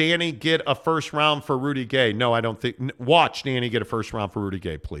 what Danny get a first round for Rudy Gay? No, I don't think. Watch Danny get a first round for Rudy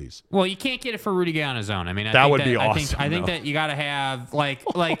Gay, please. Well, you can't get it for Rudy Gay on his own. I mean, that would be awesome. I think that you got to have,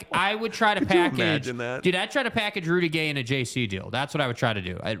 like I would try to package. You imagine that? Dude, I'd try to package Rudy Gay in a JC deal. That's what I would try to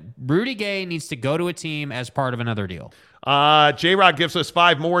do. Rudy Gay needs to go to a team as part of another deal. J-Rod gives us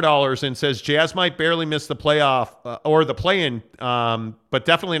 $5 more and says, Jazz might barely miss the playoff or the play-in, but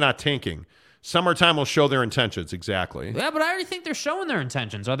definitely not tanking. Summertime will show their intentions. Exactly. Yeah, but I already think they're showing their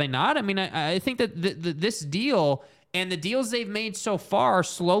intentions, are they not? I mean, I think that this deal and the deals they've made so far are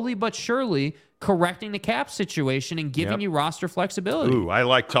slowly but surely correcting the cap situation and giving you roster flexibility. Ooh, I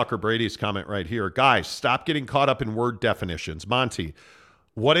like Tucker Brady's comment right here. Guys, stop getting caught up in word definitions. Monty,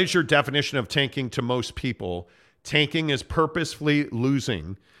 what is your definition of tanking to most people? Tanking is purposefully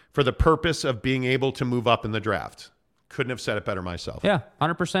losing for the purpose of being able to move up in the draft. Couldn't have said it better myself. Yeah,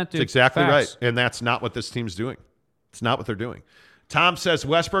 100%, dude. That's exactly Facts. right. And that's not what this team's doing. It's not what they're doing. Tom says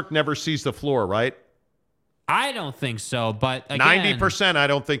Westbrook never sees the floor, right? I don't think so, but again, 90%,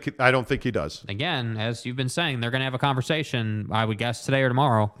 I don't think he does. Again, as you've been saying, they're going to have a conversation, I would guess, today or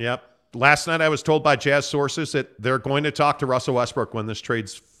tomorrow. Yep. Last night I was told by Jazz sources that they're going to talk to Russell Westbrook when this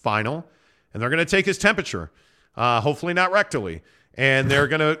trade's final, and they're going to take his temperature, hopefully not rectally. And they're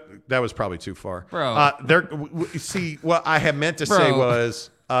going to – that was probably too far. Bro. See, what I had meant to say was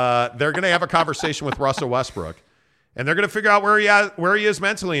they're going to have a conversation with Russell Westbrook, and they're going to figure out where he is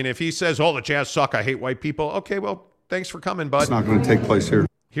mentally. And if he says, oh, the Jazz suck, I hate white people, okay, well, thanks for coming, bud. It's not going to take place here.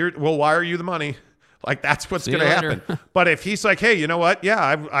 We'll wire you the money. Like, that's what's going to happen. But if he's like, hey, you know what?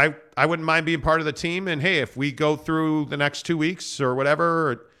 Yeah, I wouldn't mind being part of the team. And, hey, if we go through the next 2 weeks or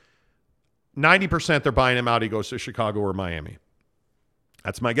whatever, 90% they're buying him out. He goes to Chicago or Miami.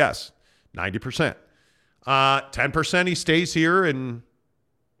 That's my guess. 90%. 10% he stays here and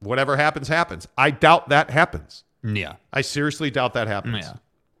whatever happens, happens. I doubt that happens. Yeah. I seriously doubt that happens. Yeah.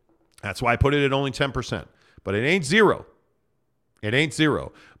 That's why I put it at only 10%. But it ain't zero. It ain't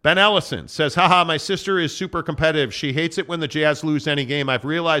zero. Ben Ellison says, haha, my sister is super competitive. She hates it when the Jazz lose any game. I've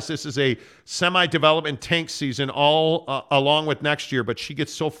realized this is a semi-development tank season all along with next year, but she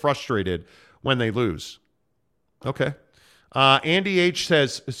gets so frustrated when they lose. Okay. Andy H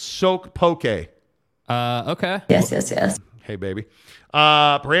says, soak poke. Okay. Yes. Hey, baby.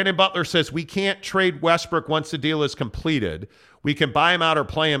 Brandon Butler says, we can't trade Westbrook once the deal is completed. We can buy him out or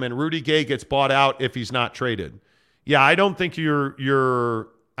play him, and Rudy Gay gets bought out if he's not traded. Yeah, I don't think you're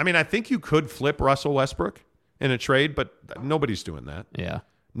I mean, I think you could flip Russell Westbrook in a trade, but nobody's doing that. Yeah.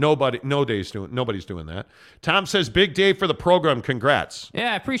 Nobody's doing that. Tom says, big day for the program. Congrats.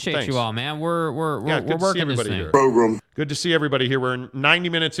 Yeah, I appreciate Thanks. you all, man. We're good working to see this everybody thing. here. Program. Good to see everybody here. We're 90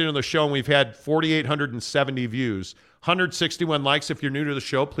 minutes into the show, and we've had 4,870 views. 161 likes. If you're new to the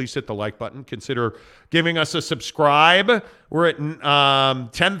show, please hit the like button. Consider giving us a subscribe. We're at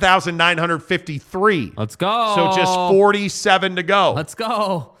 10,953. Let's go. So just 47 to go. Let's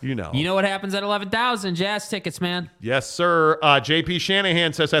go. You know what happens at 11,000? Jazz tickets, man. Yes, sir. JP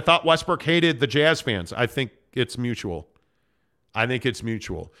Shanahan says, I thought Westbrook hated the Jazz fans. I think it's mutual. And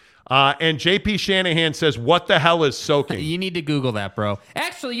JP Shanahan says, what the hell is soaking? You need to Google that, bro.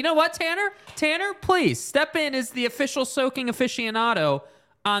 Actually, you know what, Tanner? Tanner, please step in as the official soaking aficionado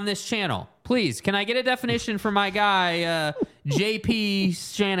on this channel. Please, can I get a definition for my guy, JP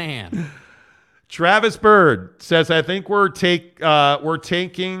Shanahan? Travis Bird says, I think we're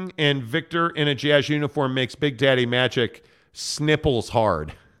tanking, and Victor in a Jazz uniform makes Big Daddy Magic snipples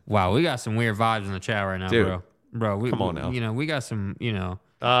hard. Wow, we got some weird vibes in the chat right now, dude. Bro, Come on now. We got some, Jay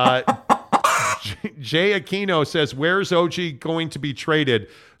Aquino says, where's OG going to be traded?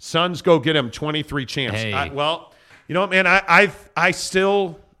 Suns go get him, 23 champs. Hey. Man, I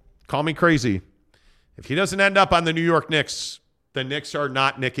still, call me crazy. If he doesn't end up on the New York Knicks, the Knicks are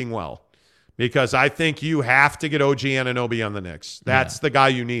not nicking well. Because I think you have to get OG Anunoby on the Knicks. That's the guy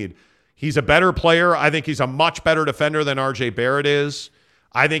you need. He's a better player. I think he's a much better defender than RJ Barrett is.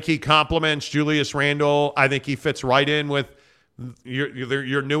 I think he complements Julius Randle. I think he fits right in with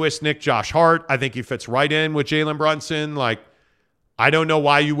your newest Nick, Josh Hart. I think he fits right in with Jalen Brunson. I don't know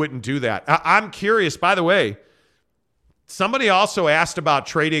why you wouldn't do that. I'm curious, by the way, somebody also asked about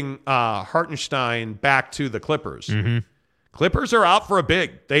trading Hartenstein back to the Clippers. Mm-hmm. Clippers are out for a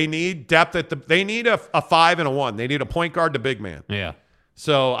big. They need depth they need a 5 and a 1. They need a point guard to big man. Yeah.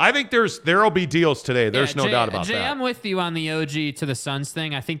 So I think there'll be deals today. There's no doubt about Jay, that. I'm with you on the OG to the Suns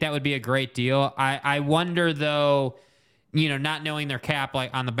thing. I think that would be a great deal. I wonder though, not knowing their cap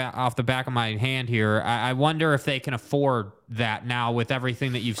off the back of my hand here, I wonder if they can afford that now with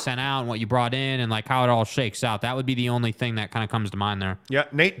everything that you've sent out and what you brought in and how it all shakes out. That would be the only thing that kind of comes to mind there. Yeah,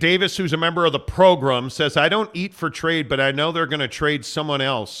 Nate Davis, who's a member of the program, says, I don't eat for trade, but I know they're going to trade someone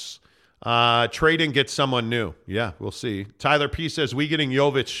else. Trade and get someone new. Yeah, we'll see. Tyler P says, we getting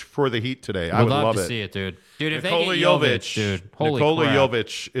Jovic for the Heat today. I would love to it. See it, dude. Dude, if Nikola they get Jovic, dude, holy Nikola crap.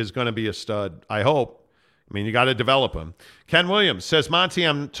 Jovic is going to be a stud. I hope. You got to develop him. Ken Williams says, Monty,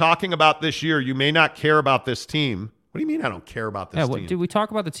 I'm talking about this year. You may not care about this team. What do you mean I don't care about this team? Dude, we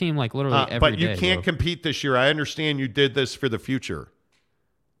talk about the team literally every day. But you can't compete this year. I understand you did this for the future.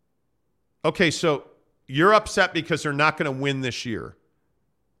 Okay, so you're upset because they're not going to win this year.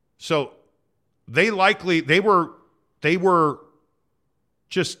 So they were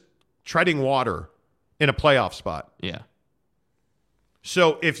just treading water in a playoff spot. Yeah.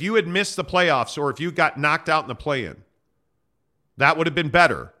 So if you had missed the playoffs or if you got knocked out in the play-in, that would have been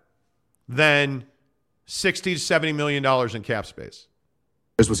better than $60 to $70 million in cap space.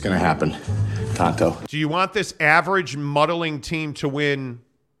 Here's what's going to happen, Tonto. Do you want this average muddling team to win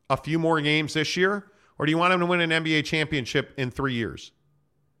a few more games this year? Or do you want them to win an NBA championship in 3 years?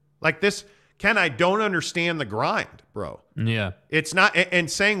 This, Ken, I don't understand the grind, bro. Yeah. It's not, and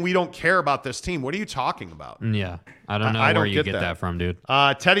saying we don't care about this team, what are you talking about? Yeah. I don't know where you get that from, dude.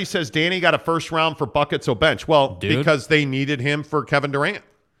 Teddy says Danny got a first round for buckets or bench. Well, because they needed him for Kevin Durant.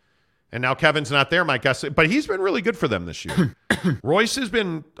 And now Kevin's not there, my guess. But he's been really good for them this year. Royce has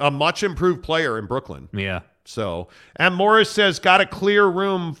been a much improved player in Brooklyn. Yeah. So, and Morris says, got a clear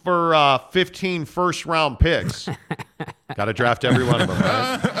room for 15 first round picks. Got to draft every one of them,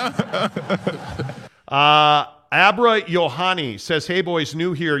 right? Abra Yohani says, hey, boys,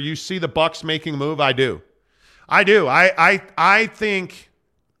 new here. You see the Bucks making a move? I do. I think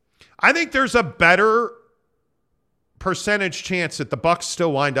there's a better percentage chance that the Bucks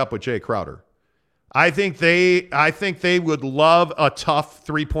still wind up with Jay Crowder. I think they would love a tough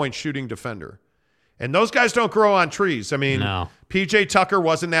three-point shooting defender. And those guys don't grow on trees. No. PJ Tucker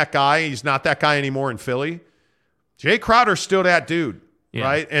wasn't that guy. He's not that guy anymore in Philly. Jay Crowder's still that dude,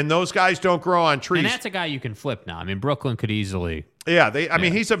 right? And those guys don't grow on trees. And that's a guy you can flip now. Brooklyn could easily. Yeah,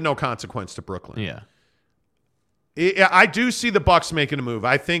 he's of no consequence to Brooklyn. Yeah. I do see the Bucks making a move.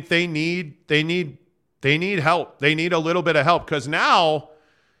 I think they need help. They need a little bit of help because now,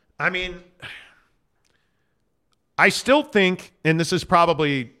 I still think, and this is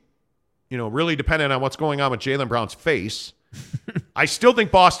probably, really dependent on what's going on with Jaylen Brown's face. I still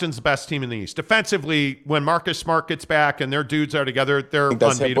think Boston's the best team in the East. Defensively, when Marcus Smart gets back and their dudes are together, they're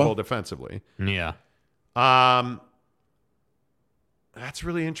unbeatable defensively. Yeah. That's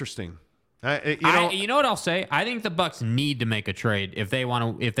really interesting. You know what I'll say? I think the Bucks need to make a trade if they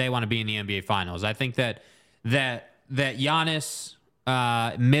want to be in the NBA Finals. I think that Giannis,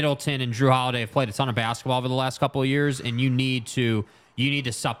 Middleton, and Drew Holiday have played a ton of basketball over the last couple of years, and you need to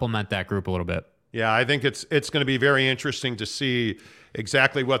supplement that group a little bit. Yeah, I think it's going to be very interesting to see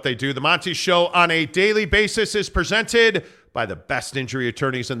exactly what they do. The Monty Show on a daily basis is presented by the best injury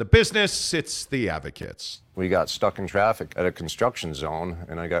attorneys in the business. It's the Advocates. We got stuck in traffic at a construction zone,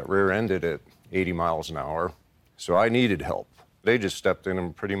 and I got rear-ended at 80 miles an hour, so I needed help. They just stepped in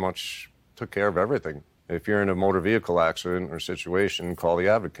and pretty much took care of everything. If you're in a motor vehicle accident or situation, call the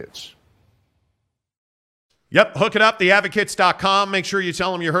Advocates. Yep, hook it up, theadvocates.com. Make sure you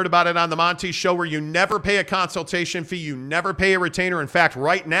tell them you heard about it on the Monty Show, where you never pay a consultation fee, you never pay a retainer. In fact,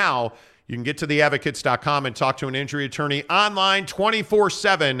 right now, you can get to theadvocates.com and talk to an injury attorney online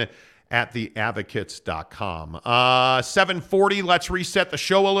 24/7 at theadvocates.com. 7:40, let's reset the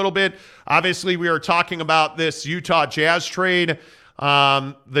show a little bit. Obviously, we are talking about this Utah Jazz trade.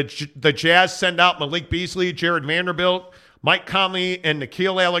 The Jazz send out Malik Beasley, Jared Vanderbilt, Mike Conley, and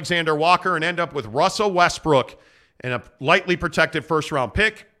Nickeil Alexander-Walker, and end up with Russell Westbrook and a lightly protected first-round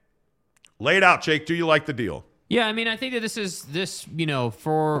pick. Lay it out, Jake. Do you like the deal? Yeah, I mean, I think that this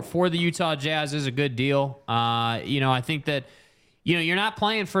for the Utah Jazz is a good deal. I think that you're not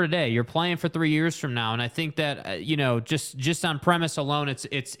playing for today. You're playing for 3 years from now, and I think that just on premise alone,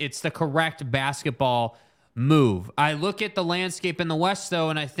 it's the correct basketball move. I look at the landscape in the West, though,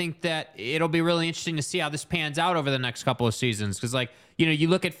 and I think that it'll be really interesting to see how this pans out over the next couple of seasons. Because, you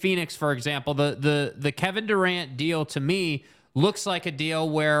look at Phoenix, for example, the Kevin Durant deal to me looks like a deal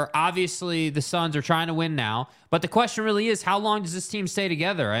where obviously the Suns are trying to win now, but the question really is, how long does this team stay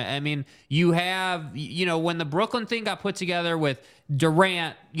together? I mean, you have, when the Brooklyn thing got put together with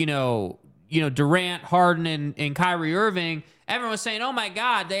Durant, Durant, Harden, and Kyrie Irving, everyone was saying, oh my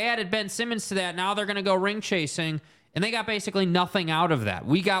God, they added Ben Simmons to that. Now they're going to go ring chasing. And they got basically nothing out of that.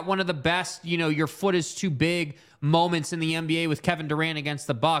 We got one of the best, your foot is too big moments in the NBA with Kevin Durant against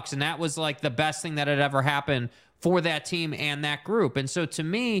the Bucks. And that was like the best thing that had ever happened for that team and that group. And so to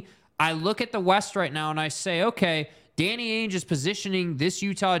me, I look at the West right now and I say, okay, Danny Ainge is positioning this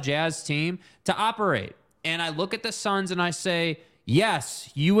Utah Jazz team to operate. And I look at the Suns and I say, yes,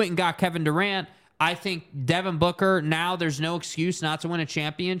 you went and got Kevin Durant. I think Devin Booker, now there's no excuse not to win a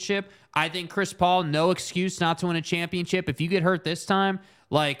championship. I think Chris Paul, no excuse not to win a championship. If you get hurt this time,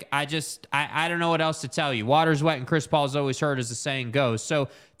 I don't know what else to tell you. Water's wet and Chris Paul's always hurt, as the saying goes. So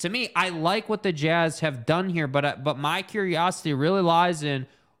to me, I like what the Jazz have done here, but my curiosity really lies in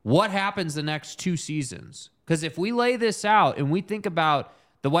what happens the next 2 seasons. Because if we lay this out and we think about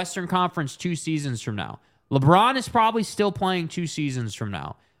the Western Conference 2 seasons from now, LeBron is probably still playing 2 seasons from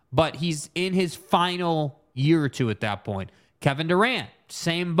now, but he's in his final year or 2 at that point. Kevin Durant,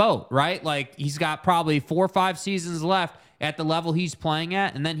 same boat, right? He's got probably 4 or 5 seasons left at the level he's playing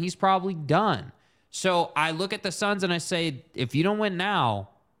at, and then he's probably done. So I look at the Suns and I say, if you don't win now,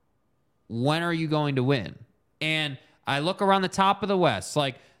 when are you going to win? And I look around the top of the West.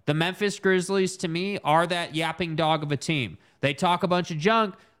 The Memphis Grizzlies, to me, are that yapping dog of a team. They talk a bunch of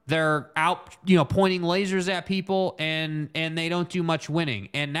junk. They're out, pointing lasers at people, and they don't do much winning.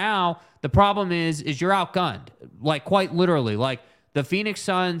 And now the problem is you're outgunned, quite literally. The Phoenix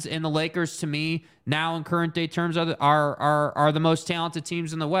Suns and the Lakers, to me, now in current day terms, are the most talented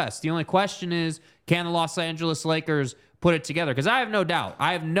teams in the West. The only question is, can the Los Angeles Lakers put it together? Because I have no doubt.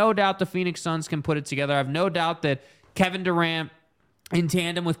 I have no doubt the Phoenix Suns can put it together. I have no doubt that Kevin Durant, in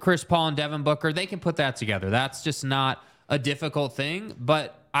tandem with Chris Paul and Devin Booker, they can put that together. That's just not a difficult thing.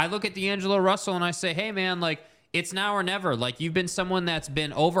 But I look at D'Angelo Russell and I say, hey, man, it's now or never. You've been someone that's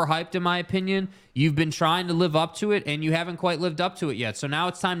been overhyped, in my opinion. You've been trying to live up to it, and you haven't quite lived up to it yet. So now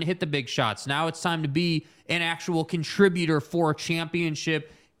it's time to hit the big shots. Now it's time to be an actual contributor for a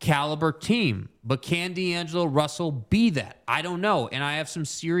championship caliber team. But can D'Angelo Russell be that? I don't know, and I have some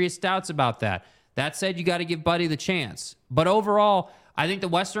serious doubts about that. That said, you got to give Buddy the chance. But overall, I think the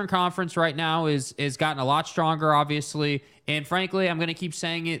Western Conference right now is gotten a lot stronger, obviously. And frankly, I'm going to keep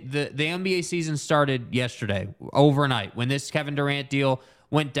saying it. The NBA season started yesterday, overnight, when this Kevin Durant deal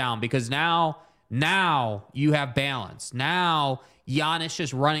went down. Because now you have balance. Now Giannis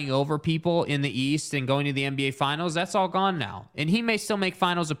just running over people in the East and going to the NBA Finals, that's all gone now. And he may still make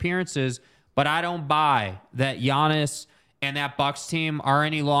Finals appearances, but I don't buy that Giannis and that Bucks team are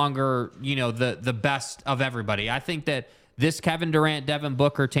any longer, the best of everybody. I think that this Kevin Durant, Devin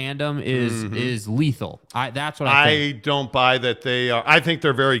Booker tandem is lethal. That's what I think. I don't buy that they are. I think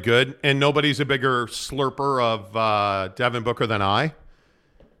they're very good, and nobody's a bigger slurper of Devin Booker than I.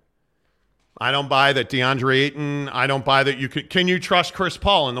 I don't buy that DeAndre Ayton. I don't buy that you can you trust Chris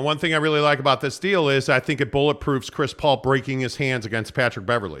Paul? And the one thing I really like about this deal is I think it bulletproofs Chris Paul breaking his hands against Patrick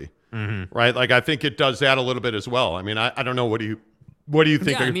Beverley. Mm-hmm. Right? I think it does that a little bit as well. I mean, I don't know. What do you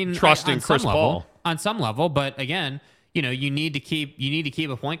think of trusting Chris Paul? On some level, but again, you need to keep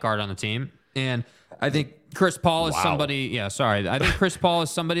a point guard on the team. And I think Chris Paul is somebody. Yeah, sorry. I think Chris Paul is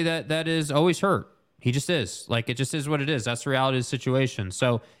somebody that is always hurt. He just is. Like, it just is what it is. That's the reality of the situation.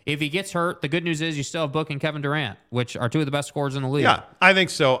 So if he gets hurt, the good news is you still have Book and Kevin Durant, which are two of the best scorers in the league. Yeah, I think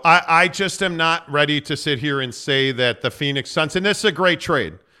so. I just am not ready to sit here and say that the Phoenix Suns, and this is a great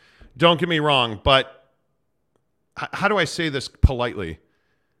trade. Don't get me wrong, but how do I say this politely?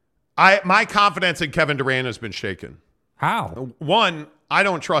 My confidence in Kevin Durant has been shaken. How? One, I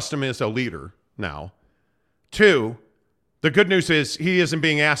don't trust him as a leader now. Two, the good news is he isn't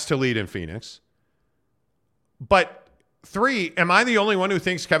being asked to lead in Phoenix. But three, am I the only one who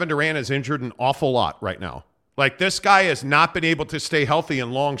thinks Kevin Durant is injured an awful lot right now? Like, this guy has not been able to stay healthy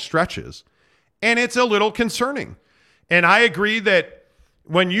in long stretches. And it's a little concerning. And I agree that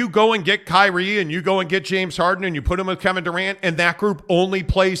when you go and get Kyrie and you go and get James Harden and you put him with Kevin Durant and that group only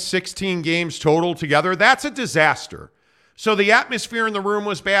plays 16 games total together, that's a disaster. So the atmosphere in the room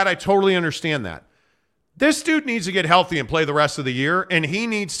was bad. I totally understand that. This dude needs to get healthy and play the rest of the year, and he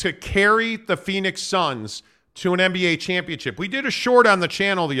needs to carry the Phoenix Suns to an NBA championship. We did a short on the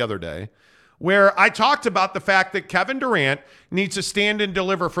channel the other day where I talked about the fact that Kevin Durant needs to stand and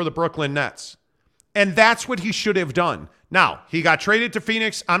deliver for the Brooklyn Nets. And that's what he should have done. Now, he got traded to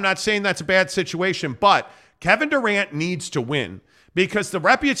Phoenix. I'm not saying that's a bad situation, but Kevin Durant needs to win because the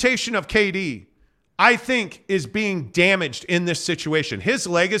reputation of KD, I think, is being damaged in this situation. His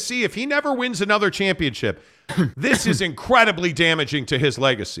legacy, if he never wins another championship, this is incredibly damaging to his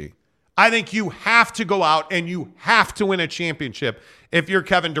legacy. I think you have to go out and you have to win a championship if you're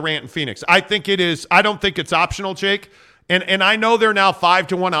Kevin Durant in Phoenix. I think it is. I don't think it's optional, Jake. And I know they're now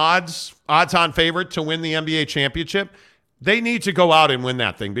 5-1 odds on favorite to win the NBA championship. They need to go out and win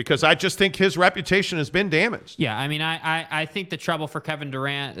that thing because I just think his reputation has been damaged. Yeah, I mean, I think the trouble for Kevin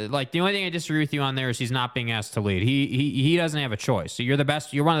Durant, like, the only thing I disagree with you on there is he's not being asked to lead. He doesn't have a choice. So you're the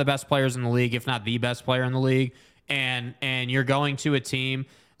best. You're one of the best players in the league, if not the best player in the league, and you're going to a team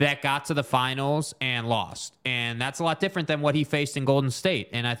that got to the finals and lost, and that's a lot different than what he faced in Golden State.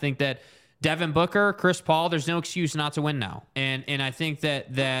 And I think that Devin Booker, Chris Paul, there's no excuse not to win now. And I think that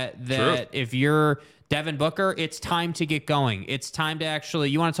if you're Devin Booker, it's time to get going. It's time to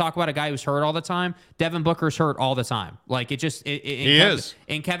actually, you want to talk about a guy who's hurt all the time? Devin Booker's hurt all the time. Like, he is.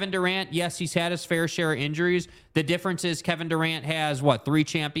 And Kevin Durant, yes, he's had his fair share of injuries. The difference is Kevin Durant has, 3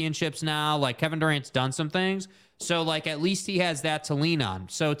 championships now? Like, Kevin Durant's done some things. So, like, at least he has that to lean on.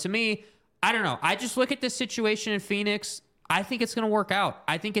 So, to me, I don't know. I just look at this situation in Phoenix. I think it's going to work out.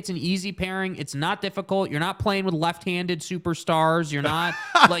 I think it's an easy pairing. It's not difficult. You're not playing with left-handed superstars. You're not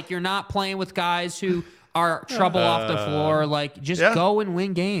you're not playing with guys who are trouble off the floor. Like, just go and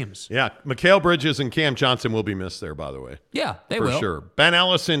win games. Yeah, Mikal Bridges and Cam Johnson will be missed there, by the way. Yeah, they will. For sure. Ben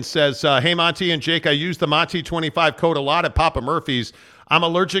Ellison says, hey, Monty and Jake, I use the Monty25 code a lot at Papa Murphy's. I'm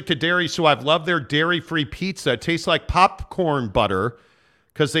allergic to dairy, so I've loved their dairy-free pizza. It tastes like popcorn butter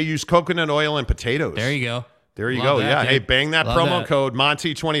because they use coconut oil and potatoes. There you go. There you go. That, yeah. Dude. Hey, bang that promo code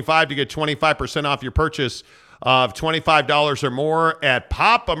Monty25 to get 25% off your purchase of $25 or more at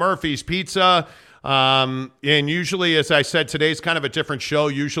Papa Murphy's Pizza. And usually, as I said, today's kind of a different show.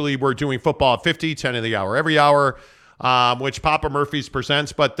 Usually we're doing football at 50, 10 of the hour, every hour, which Papa Murphy's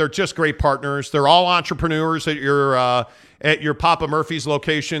presents. But they're just great partners. They're all entrepreneurs at your Papa Murphy's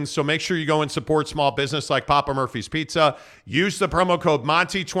location. So make sure you go and support small business like Papa Murphy's Pizza. Use the promo code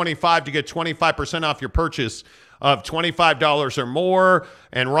Monty25 to get 25% off your purchase of $25 or more.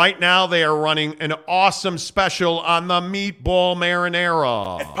 And right now they are running an awesome special on the meatball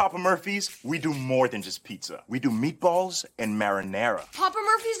marinara. At Papa Murphy's, we do more than just pizza. We do meatballs and marinara. Papa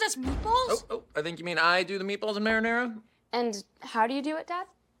Murphy's does meatballs? Oh, I think you mean I do the meatballs and marinara? And how do you do it, Dad?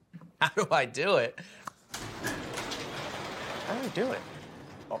 How do I do it? How do I do it?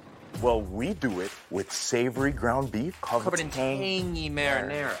 Oh, well, we do it with savory ground beef covered in tangy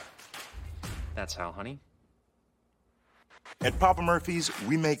marinara. That's how, honey. At Papa Murphy's,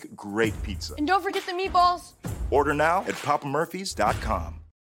 we make great pizza. And don't forget the meatballs. Order now at papamurphys.com.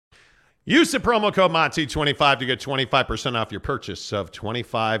 Use the promo code Monty25 to get 25% off your purchase of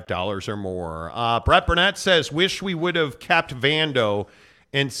 $25 or more. Brett Burnett says, wish we would have kept Vando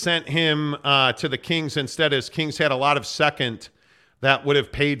and sent him to the Kings instead, as Kings had a lot of second that would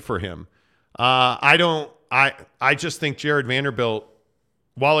have paid for him. I just think Jared Vanderbilt,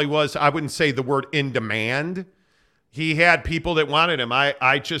 while he was, I wouldn't say the word in demand, he had people that wanted him. I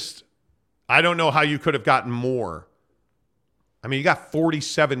don't know how you could have gotten more. I mean, you got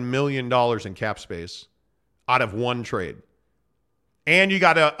 $47 million in cap space out of one trade. And you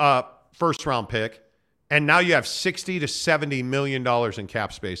got a first-round pick. And now you have $60 to $70 million in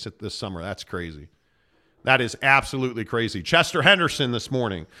cap space this summer. That's crazy. That is absolutely crazy. Chester Henderson this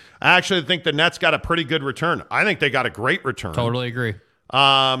morning. I actually think the Nets got a pretty good return. I think they got a great return. Totally agree.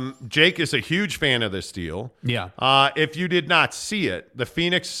 Jake is a huge fan of this deal. Yeah. If you did not see it, the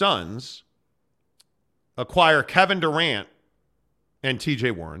Phoenix Suns acquire Kevin Durant and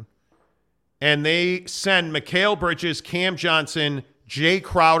TJ Warren, and they send Mikal Bridges, Cam Johnson, Jay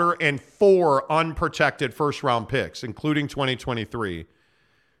Crowder, and 4 unprotected first-round picks, including 2023,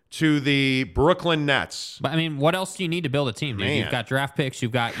 to the Brooklyn Nets. But I mean, what else do you need to build a team, dude? You've got draft picks,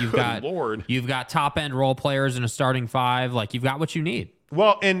 you've got Lord. You've got top-end role players in a starting 5. Like, you've got what you need.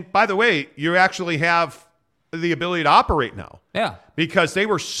 Well, and by the way, you actually have the ability to operate now. Yeah. Because they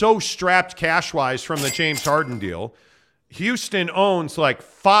were so strapped cash-wise from the James Harden deal. Houston owns like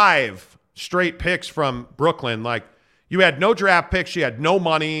 5 straight picks from Brooklyn. Like, you had no draft picks, you had no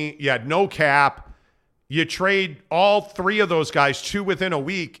money, you had no cap. You trade all 3 of those guys, 2 within a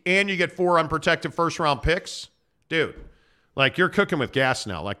week, and you get 4 unprotected first-round picks. Dude, like, you're cooking with gas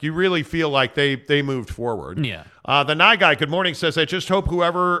now. Like, you really feel like they moved forward. Yeah. The Nye Guy, good morning, says, I just hope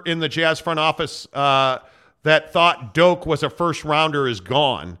whoever in the Jazz front office that thought Doak was a first-rounder is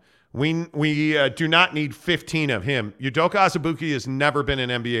gone. We do not need 15 of him. Udoka Azubuike has never been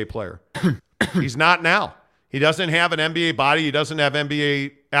an NBA player. He's not now. He doesn't have an NBA body. He doesn't have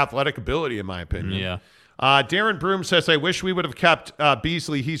NBA athletic ability, in my opinion. Yeah. Darren Broom says, I wish we would have kept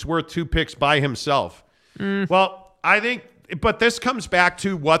Beasley. He's worth 2 picks by himself. Well, I think, but this comes back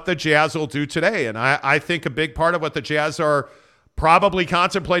to what the Jazz will do today. And I think a big part of what the Jazz are probably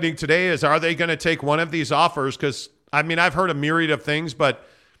contemplating today is, are they going to take one of these offers? Because, I mean, I've heard a myriad of things, but,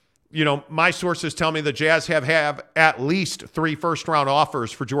 you know, my sources tell me the Jazz have at least 3 first-round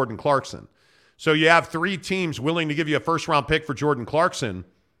offers for Jordan Clarkson. So you have 3 teams willing to give you a first-round pick for Jordan Clarkson.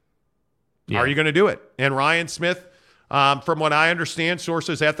 Yeah. Are you going to do it? And Ryan Smith, from what I understand,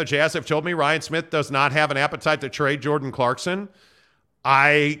 sources at the Jazz have told me Ryan Smith does not have an appetite to trade Jordan Clarkson.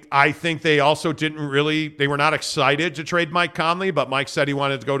 I think they also they were not excited to trade Mike Conley, but Mike said he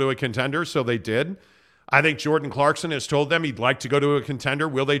wanted to go to a contender, so they did. I think Jordan Clarkson has told them he'd like to go to a contender.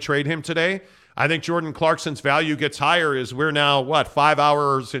 Will they trade him today? I think Jordan Clarkson's value gets higher as we're now, 5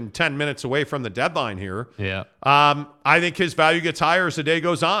 hours and 10 minutes away from the deadline here. Yeah. I think his value gets higher as the day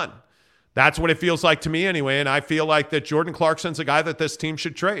goes on. That's what it feels like to me anyway, and I feel like that Jordan Clarkson's a guy that this team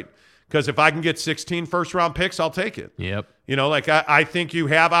should trade. Because if I can get 16 first-round picks, I'll take it. Yep. You know, like I think you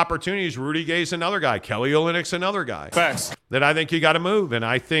have opportunities. Rudy Gay's another guy. Kelly Olynyk's another guy. Facts. That I think you got to move. And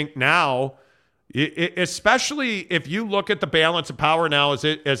I think now, especially if you look at the balance of power now as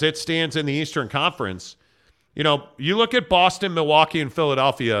it stands in the Eastern Conference, you know, you look at Boston, Milwaukee, and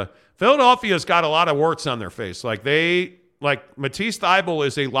Philadelphia. Philadelphia's got a lot of warts on their face. Like Matisse Thybulle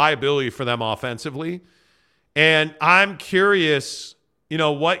is a liability for them offensively. And I'm curious, you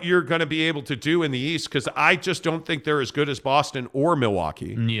know, what you're going to be able to do in the East, because I just don't think they're as good as Boston or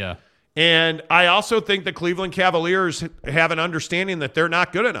Milwaukee. Yeah. And I also think the Cleveland Cavaliers have an understanding that they're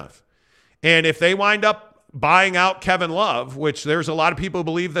not good enough. And if they wind up buying out Kevin Love, which there's a lot of people who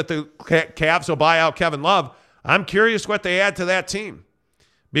believe that the Cavs will buy out Kevin Love, I'm curious what they add to that team.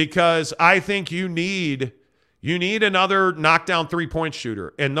 Because I think you need another knockdown three-point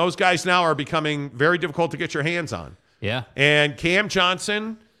shooter. And those guys now are becoming very difficult to get your hands on. Yeah. And Cam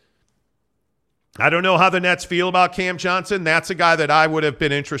Johnson, I don't know how the Nets feel about Cam Johnson. That's a guy that I would have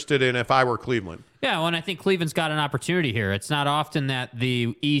been interested in if I were Cleveland. Yeah, well, and I think Cleveland's got an opportunity here. It's not often that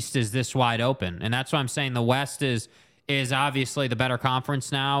the East is this wide open. And that's why I'm saying the West is obviously the better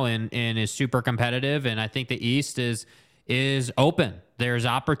conference now and is super competitive. And I think the East is open. There's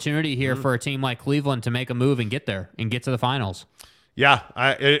opportunity here for a team like Cleveland to make a move and get there and get to the finals. Yeah,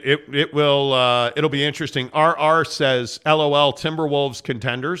 it'll be interesting. RR says, LOL, Timberwolves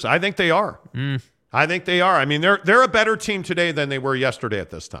contenders. I think they are. I think they are. I mean, they're a better team today than they were yesterday at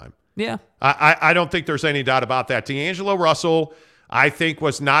this time. Yeah. I don't think there's any doubt about that. D'Angelo Russell, I think,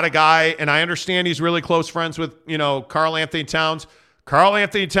 was not a guy, and I understand he's really close friends with, Karl Anthony Towns. Karl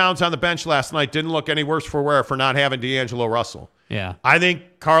Anthony Towns on the bench last night didn't look any worse for wear for not having D'Angelo Russell. Yeah. I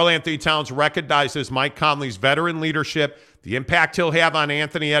think Karl Anthony Towns recognizes Mike Conley's veteran leadership, the impact he'll have on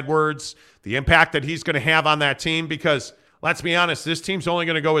Anthony Edwards, the impact that he's going to have on that team, because let's be honest, this team's only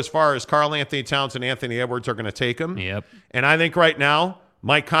going to go as far as Karl Anthony Towns and Anthony Edwards are going to take him. Yep. And I think right now,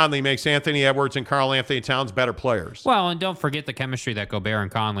 Mike Conley makes Anthony Edwards and Karl Anthony Towns better players. Well, and don't forget the chemistry that Gobert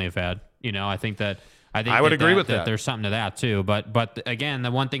and Conley have had. I would agree with that. There's something to that too. But again, the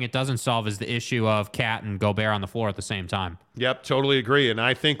one thing it doesn't solve is the issue of Cat and Gobert on the floor at the same time. Yep, totally agree. And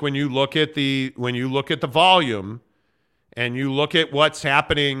I think when you look at the volume and you look at what's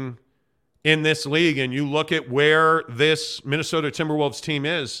happening in this league and you look at where this Minnesota Timberwolves team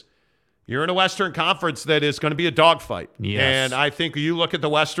is, You're in a Western Conference that is going to be a dogfight. Yes. And I think you look at the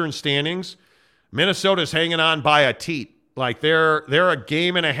Western standings, Minnesota's hanging on by a teat. Like they're a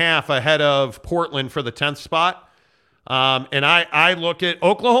game and a half ahead of Portland for the 10th spot. And I look at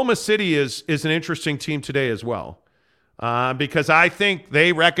Oklahoma City is an interesting team today as well. Because I think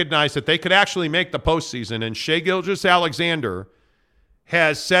they recognize that they could actually make the postseason. And Shai Gilgeous-Alexander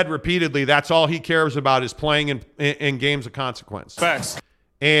has said repeatedly that's all he cares about is playing in games of consequence. Facts.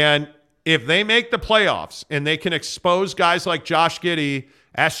 And if they make the playoffs and they can expose guys like Josh Giddey,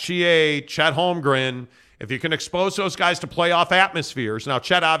 SGA, Chet Holmgren, if you can expose those guys to playoff atmospheres, now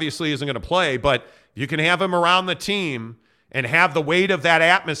Chet obviously isn't going to play, but you can have him around the team and have the weight of that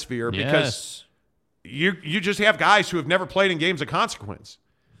atmosphere because you just have guys who have never played in games of consequence.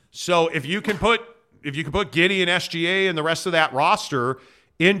 So if you can put Giddey and SGA and the rest of that roster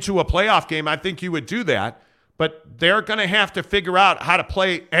into a playoff game, I think you would do that. But they're going to have to figure out how to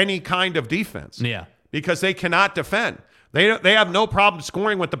play any kind of defense. Yeah. Because they cannot defend. They have no problem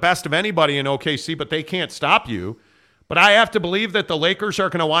scoring with the best of anybody in OKC, but they can't stop you. But I have to believe that the Lakers are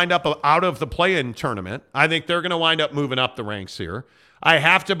going to wind up out of the play-in tournament. I think they're going to wind up moving up the ranks here. I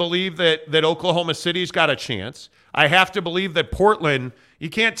have to believe that Oklahoma City's got a chance. I have to believe that Portland, you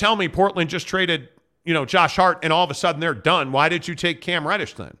can't tell me Portland just traded, Josh Hart and all of a sudden they're done. Why did you take Cam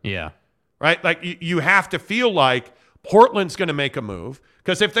Reddish then? Yeah. Right? Like you have to feel like Portland's going to make a move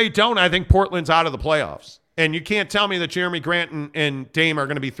because if they don't, I think Portland's out of the playoffs. And you can't tell me that Jeremy Grant and Dame are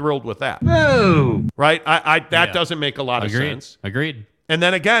going to be thrilled with that. No. Right? That doesn't make a lot of sense. Agreed. And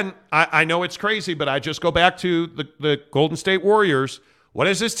then again, I know it's crazy, but I just go back to the Golden State Warriors. What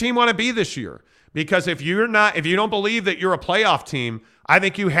does this team want to be this year? Because if you don't believe that you're a playoff team, I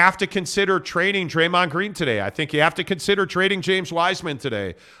think you have to consider trading Draymond Green today. I think you have to consider trading James Wiseman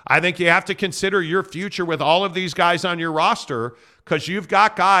today. I think you have to consider your future with all of these guys on your roster because you've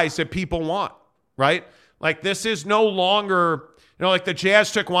got guys that people want, right? Like this is no longer, like the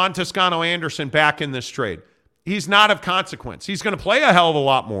Jazz took Juan Toscano-Anderson back in this trade. He's not of consequence. He's going to play a hell of a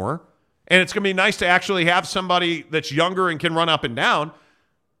lot more, and it's going to be nice to actually have somebody that's younger and can run up and down.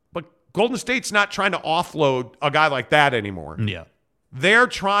 But Golden State's not trying to offload a guy like that anymore. Yeah. They're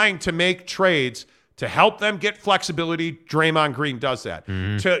trying to make trades to help them get flexibility. Draymond Green does that.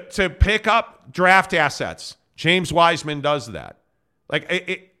 Mm-hmm. To pick up draft assets. James Wiseman does that.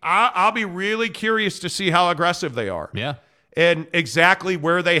 Like I'll be really curious to see how aggressive they are. Yeah. And exactly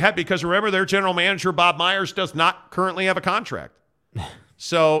where they head. Because remember, their general manager, Bob Myers, does not currently have a contract.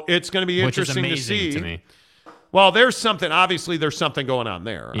 So it's going to be interesting to see. To me. Well, there's something going on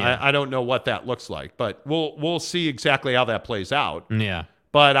there. Yeah. I don't know what that looks like, but we'll see exactly how that plays out. Yeah.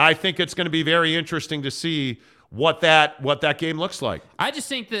 But I think it's going to be very interesting to see what that game looks like. I just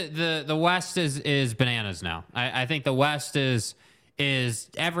think that the West is bananas now. I think the West is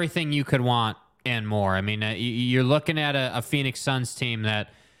everything you could want and more. I mean, you're looking at a Phoenix Suns team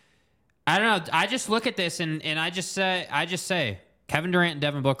that I don't know. I just look at this and I just say Kevin Durant and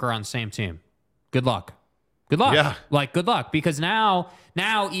Devin Booker are on the same team. Good luck. Good luck. Yeah. Like, good luck. Because now,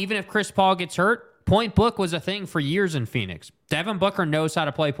 even if Chris Paul gets hurt, point book was a thing for years in Phoenix. Devin Booker knows how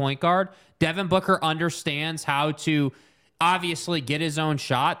to play point guard. Devin Booker understands how to obviously get his own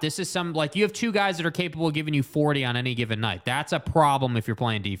shot. This is you have two guys that are capable of giving you 40 on any given night. That's a problem if you're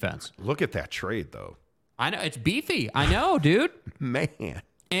playing defense. Look at that trade, though. I know. It's beefy. I know, dude. Man.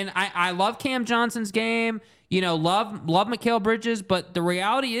 And I love Cam Johnson's game. Love Mikal Bridges. But the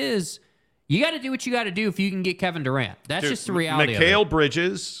reality is, you got to do what you got to do if you can get Kevin Durant. That's just the reality of it. Mikal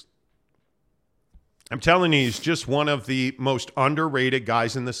Bridges, I'm telling you, he's just one of the most underrated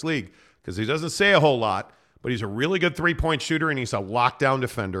guys in this league because he doesn't say a whole lot, but he's a really good three-point shooter and he's a lockdown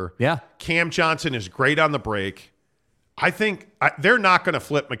defender. Yeah. Cam Johnson is great on the break. I think they're not going to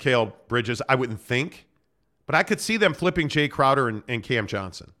flip Mikal Bridges, I wouldn't think, but I could see them flipping Jay Crowder and Cam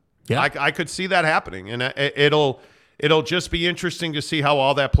Johnson. Yeah. I could see that happening, and it'll just be interesting to see how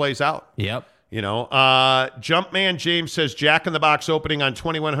all that plays out. Yep. Jumpman James says Jack in the Box opening on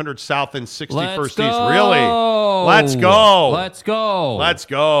 2100 South and 61st East. Go. Really? Let's go. Let's go. Let's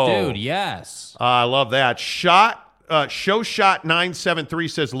go. Dude, yes. I love that. Show Shot 973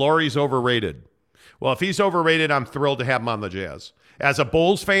 says Laurie's overrated. Well, if he's overrated, I'm thrilled to have him on the Jazz. As a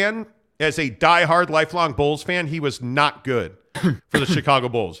Bulls fan, as a diehard lifelong Bulls fan, he was not good for the Chicago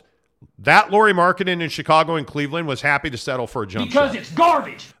Bulls. That Lauri Markkanen in Chicago and Cleveland was happy to settle for a jump shot. Because it's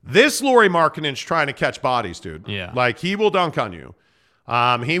garbage. This Lauri Markkanen's trying to catch bodies, dude. Yeah. Like, he will dunk on you.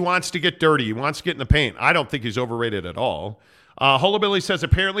 He wants to get dirty. He wants to get in the paint. I don't think he's overrated at all. Hullabilly says,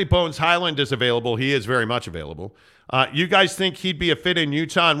 apparently Bones Highland is available. He is very much available. You guys think he'd be a fit in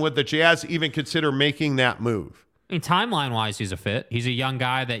Utah, and would the Jazz even consider making that move? I mean, timeline-wise, he's a fit. He's a young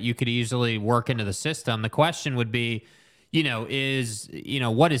guy that you could easily work into the system. The question would be,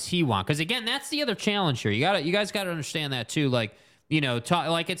 what does he want? Because again, that's the other challenge here. You guys got to understand that too. Like,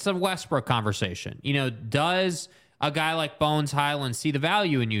 like it's a Westbrook conversation. Does a guy like Bones Highland see the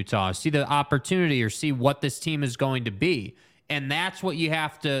value in Utah, see the opportunity, or see what this team is going to be? And that's what you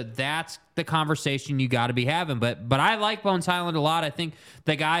have to. That's the conversation you got to be having. But I like Bones Highland a lot. I think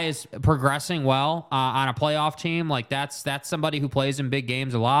the guy is progressing well on a playoff team. Like that's somebody who plays in big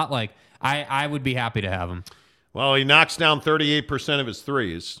games a lot. Like I would be happy to have him. Well, he knocks down 38% of his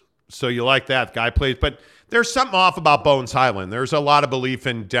threes, so you like that. Guy plays, but there's something off about Bones Highland. There's a lot of belief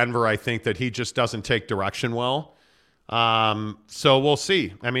in Denver, I think, that he just doesn't take direction well. So we'll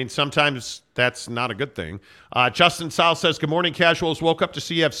see. I mean, sometimes that's not a good thing. Justin Sal says, good morning, casuals. Woke up to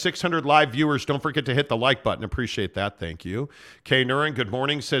see you have 600 live viewers. Don't forget to hit the like button. Appreciate that. Thank you. Kay Nuren, good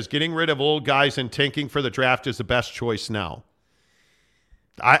morning, says, getting rid of old guys and tanking for the draft is the best choice now.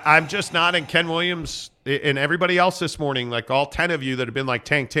 I'm just not, and Ken Williams and everybody else this morning, like all 10 of you that have been like,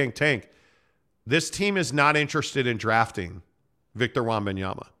 tank. This team is not interested in drafting Victor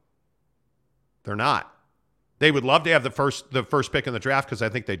Wembanyama. They're not. They would love to have the first pick in the draft because I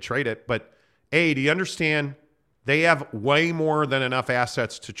think they'd trade it. But A, do you understand? They have way more than enough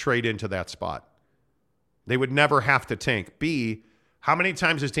assets to trade into that spot. They would never have to tank. B, how many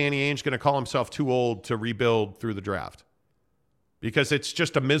times is Danny Ainge going to call himself too old to rebuild through the draft? Because it's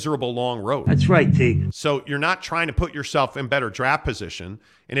just a miserable long road. That's right, T. So you're not trying to put yourself in better draft position.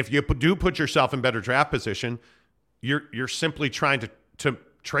 And if you do put yourself in better draft position, you're simply trying to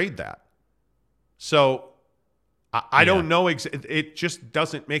trade that. So I don't know. It just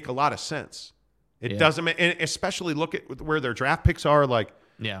doesn't make a lot of sense. It doesn't make, and especially look at where their draft picks are. Like,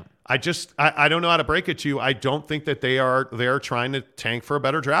 I don't know how to break it to you. I don't think that they're trying to tank for a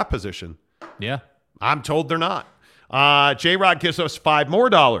better draft position. Yeah. I'm told they're not. J-Rod gives us $5 more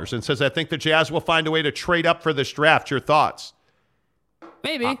and says, I think the Jazz will find a way to trade up for this draft. Your thoughts?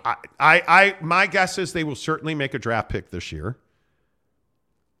 Maybe. My guess is they will certainly make a draft pick this year.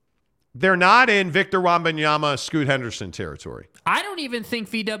 They're not in Victor Wembanyama, Scoot Henderson territory. I don't even think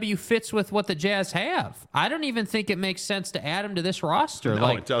VW fits with what the Jazz have. I don't even think it makes sense to add him to this roster. No,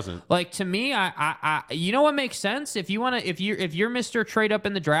 it doesn't. Like, to me, I you know what makes sense? If you're Mr. Trade Up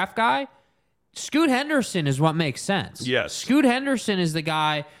in the draft guy, Scoot Henderson is what makes sense. Yes. Scoot Henderson is the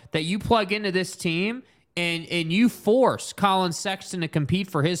guy that you plug into this team and you force Colin Sexton to compete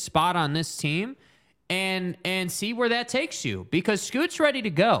for his spot on this team and see where that takes you, because Scoot's ready to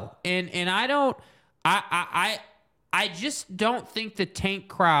go. And I just don't think the tank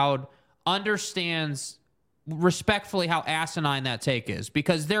crowd understands respectfully how asinine that take is,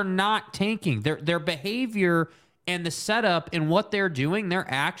 because they're not tanking. Their behavior and the setup and what they're doing, their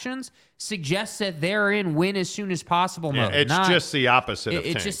actions, suggests that they're in win as soon as possible mode. It's just the opposite of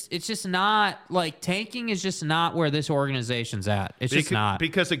tank. It's just not, like, tanking is just not where this organization's at. It's just not.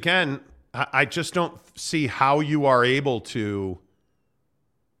 Because, again, I just don't see how you are able to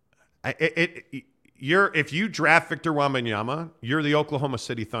if you draft Victor Wembanyama, you're the Oklahoma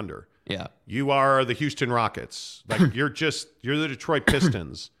City Thunder. Yeah. You are the Houston Rockets. Like, you're the Detroit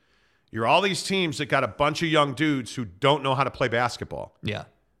Pistons. You're all these teams that got a bunch of young dudes who don't know how to play basketball. Yeah.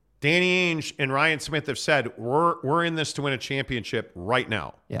 Danny Ainge and Ryan Smith have said, we're in this to win a championship right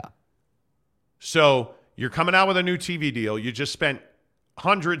now. Yeah. So you're coming out with a new TV deal. You just spent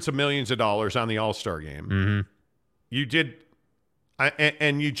hundreds of millions of dollars on the All-Star game. Mm-hmm. You did,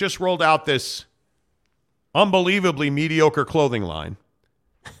 and you just rolled out this unbelievably mediocre clothing line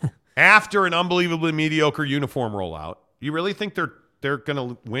after an unbelievably mediocre uniform rollout. You really think they're going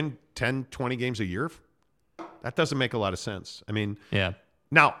to win 10, 20 games a year? That doesn't make a lot of sense. I mean, yeah.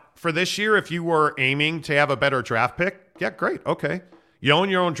 Now, for this year, if you were aiming to have a better draft pick, yeah, great. Okay. You own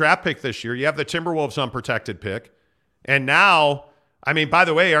your own draft pick this year. You have the Timberwolves unprotected pick. And now, I mean, by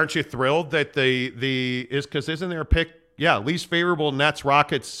the way, aren't you thrilled that isn't there a pick? Yeah, least favorable Nets,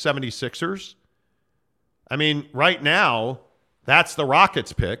 Rockets, 76ers. I mean, right now, that's the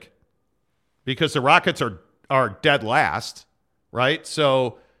Rockets pick because the Rockets are dead last, right?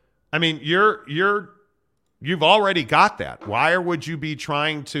 So, I mean, you've already got that. Why would you be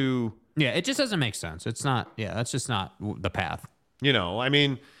trying to? Yeah, it just doesn't make sense. It's not. Yeah, that's just not the path. You know, I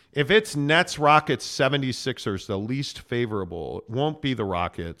mean, if it's Nets, Rockets, 76ers, the least favorable, it won't be the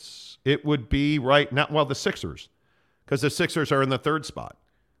Rockets. It would be the Sixers, because the Sixers are in the third spot.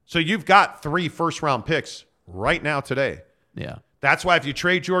 So you've got 3 first-round picks right now today. Yeah. That's why if you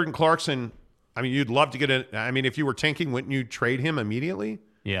trade Jordan Clarkson, I mean, you'd love to get if you were tanking, wouldn't you trade him immediately?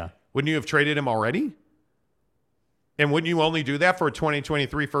 Yeah. Wouldn't you have traded him already? And wouldn't you only do that for a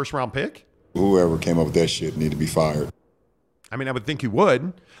 2023 first-round pick? Whoever came up with that shit need to be fired. I mean, I would think you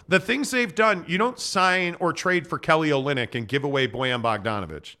would. The things they've done, you don't sign or trade for Kelly Olynyk and give away Bojan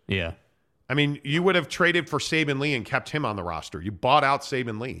Bogdanovic. Yeah. I mean, you would have traded for Saban Lee and kept him on the roster. You bought out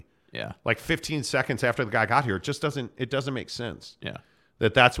Saban Lee. Yeah. Like 15 seconds after the guy got here. It just doesn't make sense. Yeah.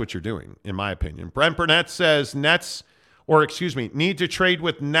 That's what you're doing, in my opinion. Brent Burnett says need to trade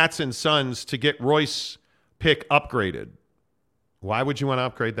with Nets and Suns to get Royce pick upgraded. Why would you want to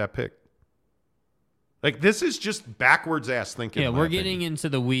upgrade that pick? Like, this is just backwards ass thinking. Yeah, we're getting into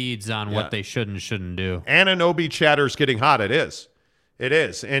the weeds on what they should and shouldn't do. Anunoby chatter's getting hot. It is.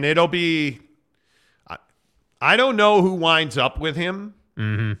 And it'll be, I don't know who winds up with him,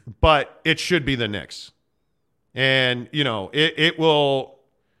 but it should be the Knicks. And, it will.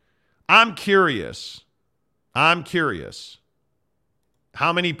 I'm curious how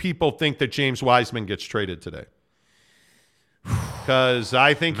many people think that James Wiseman gets traded today? Because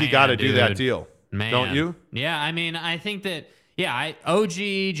I think you got to do that deal. Man. Don't you? Yeah, I mean, I think that, OG,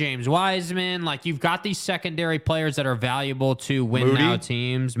 James Wiseman, like, you've got these secondary players that are valuable to win now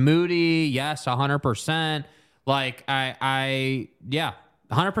teams. Moody, yes, 100%. Like,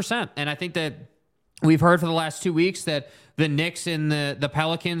 100%. And I think that we've heard for the last 2 weeks that the Knicks and the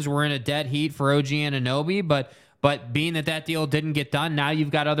Pelicans were in a dead heat for OG Anunoby, but being that deal didn't get done, now you've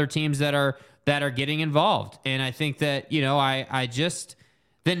got other teams that are getting involved. And I think that,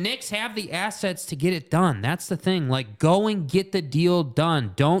 the Knicks have the assets to get it done. That's the thing. Like, go and get the deal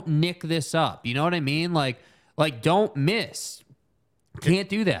done. Don't nick this up. You know what I mean? Like don't miss. Can't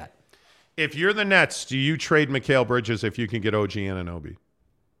do that. If you're the Nets, do you trade Mikal Bridges if you can get OG Anunoby?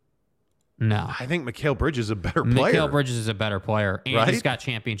 No. I think Mikal Bridges is a better player. Mikal Bridges is a better player, and he's got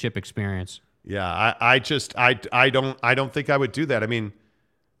championship experience. Yeah, I don't think I would do that. I mean,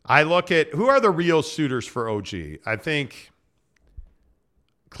 I look at who are the real suitors for OG. I think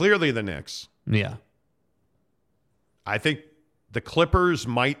clearly the Knicks. Yeah. I think the Clippers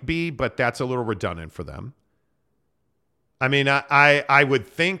might be, but that's a little redundant for them. I mean, I would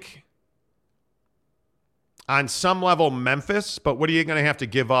think on some level Memphis, but what are you going to have to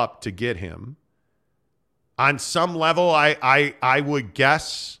give up to get him? On some level, I would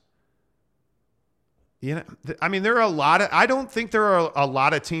guess. I mean, there are a lot of. I don't think there are a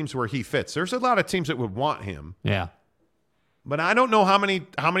lot of teams where he fits. There's a lot of teams that would want him. Yeah. But I don't know how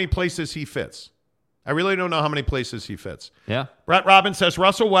many places he fits. I really don't know how many places he fits. Yeah. Brett Robbins says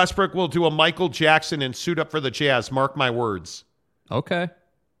Russell Westbrook will do a Michael Jackson and suit up for the Jazz. Mark my words. Okay.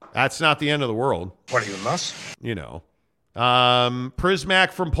 That's not the end of the world. What are you, nuts?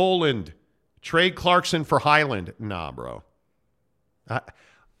 Prismac from Poland. Trade Clarkson for Highland. Nah, bro.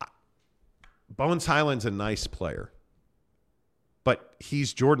 Bones Highland's a nice player. But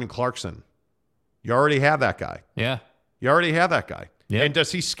he's Jordan Clarkson. You already have that guy. Yeah. You already have that guy. Yep. And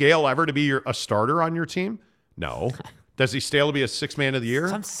does he scale ever to be a starter on your team? No. Does he scale to be a sixth man of the year?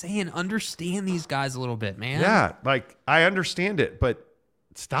 So I'm saying understand these guys a little bit, man. Yeah, like I understand it, but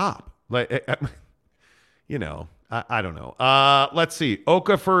stop. Like, I don't know. Let's see.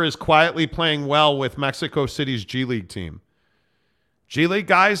 Okafor is quietly playing well with Mexico City's G League team. G League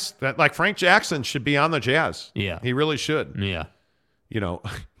guys, like Frank Jackson should be on the Jazz. Yeah. He really should. Yeah.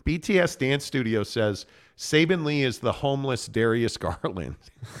 BTS Dance Studio says Saban Lee is the homeless Darius Garland.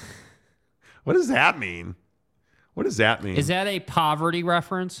 What does that mean? Is that a poverty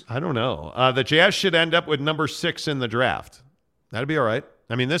reference? I don't know. The Jazz should end up with number 6 in the draft. That'd be all right.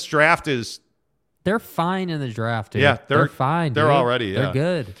 I mean, this draft is... They're fine in the draft, dude. Yeah, they're fine, They're dude. already, yeah.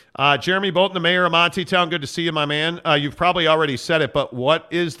 They're good. Jeremy Bolton, the mayor of Monty Town, good to see you, my man. You've probably already said it, but what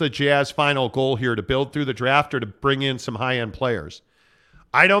is the Jazz final goal here, to build through the draft or to bring in some high-end players?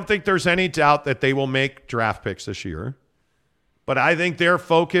 I don't think there's any doubt that they will make draft picks this year, but I think their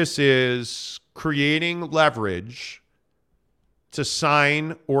focus is creating leverage to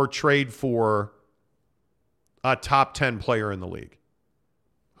sign or trade for a top 10 player in the league.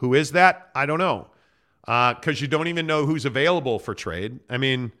 Who is that? I don't know. Because you don't even know who's available for trade. I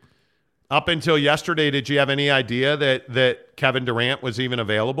mean, up until yesterday, did you have any idea that Kevin Durant was even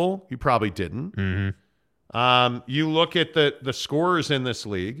available? You probably didn't. Mm-hmm. You look at the scorers in this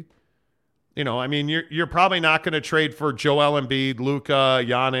league. I mean, you're probably not going to trade for Joel Embiid, Luka,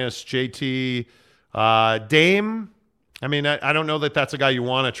 Giannis, JT, Dame. I mean, I don't know that that's a guy you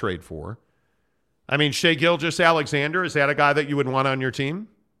want to trade for. I mean, Shai Gilgeous-Alexander, is that a guy that you would want on your team?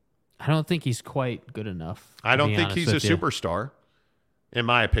 I don't think he's quite good enough. I don't think he's a superstar, in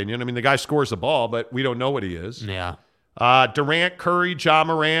my opinion. I mean, the guy scores the ball, but we don't know what he is. Yeah. Durant, Curry, Ja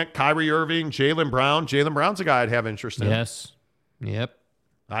Morant, Kyrie Irving, Jaylen Brown. Jaylen Brown's a guy I'd have interest in. Yes. Yep.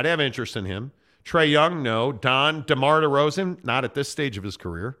 I'd have interest in him. Trae Young, no. DeMar DeRozan, not at this stage of his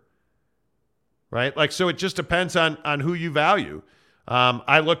career. right? Like, so it just depends on who you value.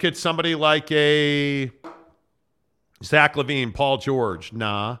 I look at somebody like a Zach LaVine, Paul George.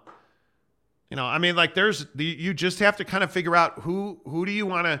 Nah. You know, I mean, like you just have to kind of figure out who do you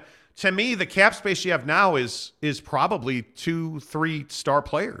want to me, the cap space you have now is probably 2-3 star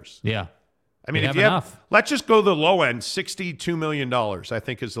players. Yeah. I mean, if you have, let's just go the low end, $62 million, I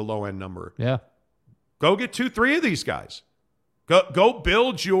think is the low end number. Yeah. Go get 2-3 of these guys. Go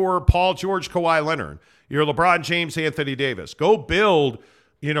build your Paul George, Kawhi Leonard, your LeBron James, Anthony Davis. Go build,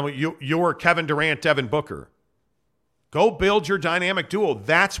 your Kevin Durant, Devin Booker. Go build your dynamic duo.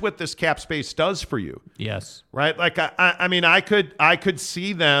 That's what this cap space does for you. Yes. Right? Like I mean, I could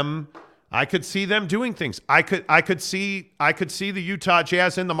see them doing things. I could see the Utah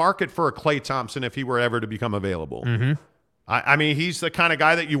Jazz in the market for a Klay Thompson if he were ever to become available. Mm-hmm. I mean, he's the kind of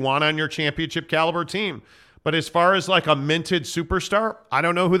guy that you want on your championship caliber team. But as far as like a minted superstar, I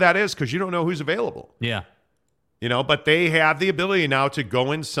don't know who that is because you don't know who's available. Yeah. But they have the ability now to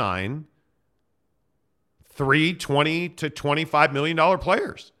go and sign 3 $20 to $25 million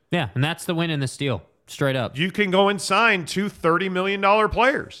players. Yeah, and that's the win in this deal, straight up. You can go and sign 2 $30 million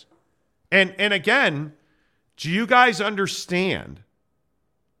players. And again, do you guys understand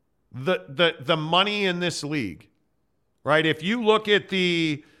the money in this league? Right? If you look at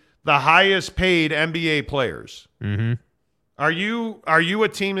the highest paid NBA players, mm-hmm. Are you a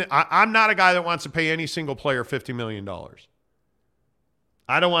team? I'm not a guy that wants to pay any single player $50 million.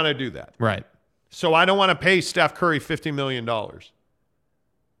 I don't want to do that. Right. So I don't want to pay Steph Curry $50 million.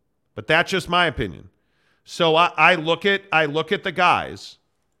 But that's just my opinion. So I look at the guys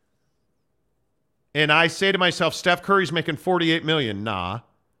and I say to myself, Steph Curry's making $48 million. Nah.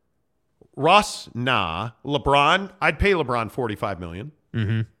 Russ, nah. LeBron, I'd pay LeBron $45 million.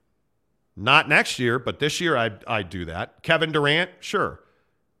 Mm-hmm. Not next year, but this year I'd do that. Kevin Durant, sure.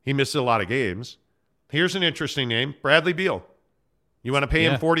 He misses a lot of games. Here's an interesting name, Bradley Beal. You want to pay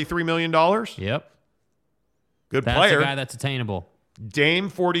him $43 million? Yep. Good that's player. That's a guy that's attainable.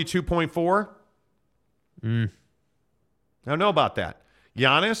 Dame, 42.4. I don't know about that.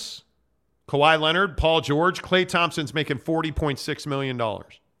 Giannis, Kawhi Leonard, Paul George, Klay Thompson's making $40.6 million.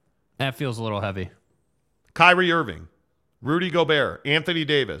 That feels a little heavy. Kyrie Irving, Rudy Gobert, Anthony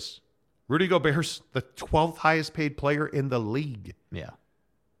Davis. Rudy Gobert's the 12th highest paid player in the league. Yeah.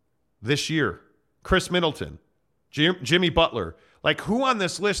 This year. Chris Middleton, Jimmy Butler. Like, who on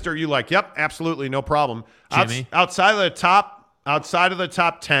this list are you like, yep, absolutely, no problem. Jimmy. Outside of the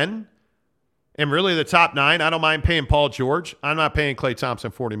top 10 and really the top 9, I don't mind paying Paul George. I'm not paying Klay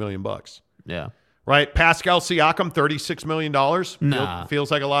Thompson $40 million. Yeah. Right? Pascal Siakam, $36 million. Nah. Feels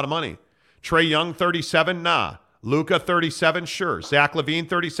like a lot of money. Trae Young, 37, nah. Luka, 37, sure. Zach LaVine,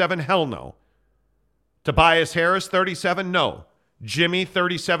 37, hell no. Tobias Harris, 37, no. Jimmy,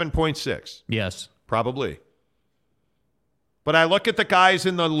 37.6. Yes. Probably. But I look at the guys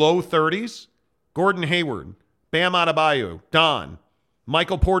in the low 30s, Gordon Hayward, Bam Adebayo, Don,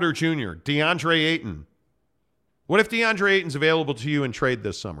 Michael Porter Jr., DeAndre Ayton. What if DeAndre Ayton's available to you in trade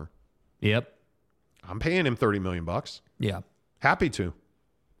this summer? Yep. I'm paying him $30 million. Yeah. Happy to.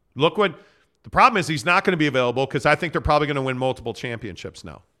 Look what the problem is, he's not going to be available because I think they're probably going to win multiple championships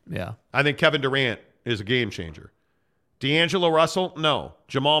now. Yeah. I think Kevin Durant is a game changer. D'Angelo Russell, no.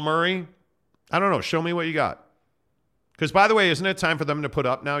 Jamal Murray, I don't know. Show me what you got. Because, by the way, isn't it time for them to put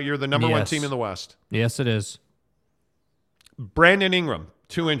up now? You're the number one team in the West. Yes, it is. Brandon Ingram,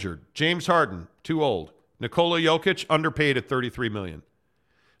 too injured. James Harden, too old. Nikola Jokic, underpaid at $33 million.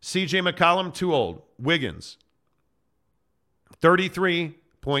 CJ McCollum, too old. Wiggins,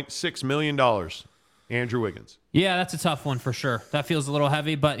 $33.6 million. Andrew Wiggins. Yeah, that's a tough one for sure. That feels a little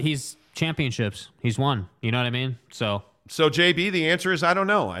heavy, but he's championships. He's won. You know what I mean? So JB, the answer is I don't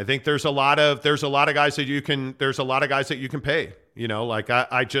know. I think there's a lot of guys that you can pay. Like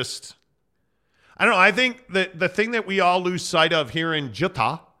I don't know. I think that the thing that we all lose sight of here in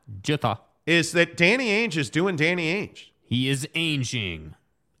Utah is that Danny Ainge is doing Danny Ainge. He is aging.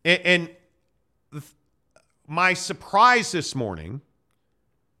 And my surprise this morning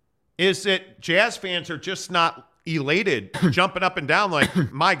is that Jazz fans are just not elated, jumping up and down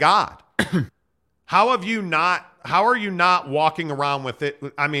like, my God. How are you not walking around with it?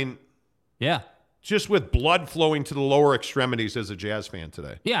 I mean, yeah, just with blood flowing to the lower extremities as a Jazz fan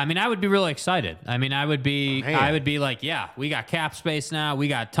today. Yeah, I mean, I would be really excited. I mean, I would be like, yeah, we got cap space now. We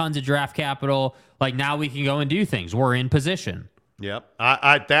got tons of draft capital. Like, now we can go and do things. We're in position. Yep.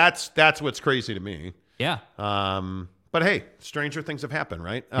 That's what's crazy to me. Yeah. But hey, stranger things have happened,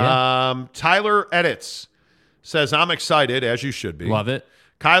 right? Yeah. Tyler Edits says, I'm excited, as you should be. Love it.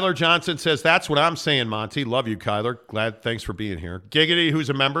 Kyler Johnson says, that's what I'm saying, Monty. Love you, Kyler. Thanks for being here. Giggity, who's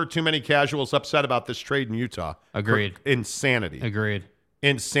a member, too many casuals upset about this trade in Utah. Agreed. Insanity. Agreed.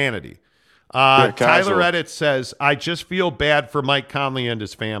 Insanity. Casual. Tyler Edit says, I just feel bad for Mike Conley and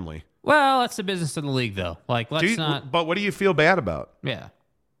his family. Well, that's the business of the league, though. Like, let's not. But what do you feel bad about? Yeah.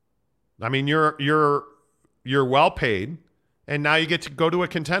 I mean, you're well paid, and now you get to go to a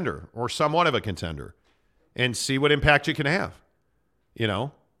contender or somewhat of a contender and see what impact you can have. You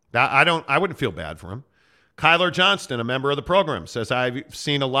know, I wouldn't feel bad for him. Kyler Johnston, a member of the program, says, I've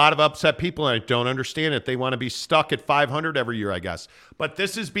seen a lot of upset people, and I don't understand it. They want to be stuck at 500 every year, I guess. But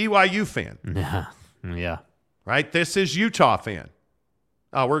this is BYU fan. Yeah. Right? This is Utah fan.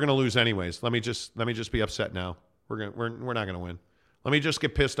 Oh, we're going to lose anyways. Let me just be upset now. We're not going to win. Let me just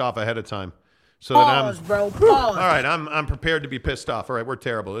get pissed off ahead of time. So Pause, bro. Pause. All right, I'm prepared to be pissed off. All right, we're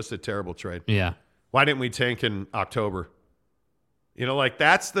terrible. This is a terrible trade. Yeah. Why didn't we tank in October? You know, like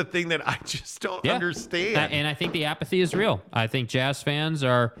that's the thing that I just don't understand. And I think the apathy is real. I think Jazz fans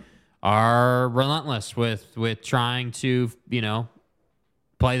are relentless with trying to,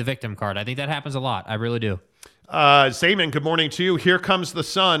 play the victim card. I think that happens a lot. I really do. Zayman, good morning to you. Here comes the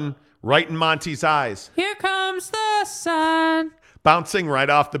sun right in Monty's eyes. Here comes the sun. Bouncing right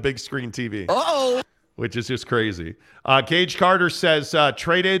off the big screen TV. Uh-oh. Which is just crazy. Gage Carter says,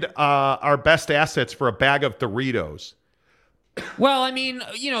 traded our best assets for a bag of Doritos. Well, I mean,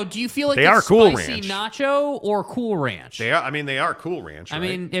 do you feel like they it's are Cool spicy Ranch nacho or Cool Ranch? They are. I mean, they are Cool Ranch. Right? I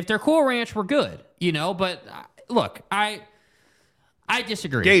mean, if they're Cool Ranch, we're good. But look, I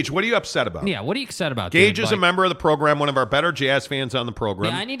disagree. Gage, what are you upset about? Yeah, what are you upset about? Gage is a member of the program, one of our better Jazz fans on the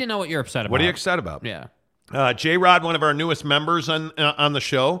program. Yeah, I need to know what you're upset about. What are you upset about? Yeah. J-Rod, one of our newest members on the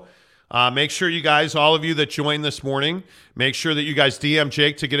show. Make sure you guys, all of you that joined this morning, make sure that you guys DM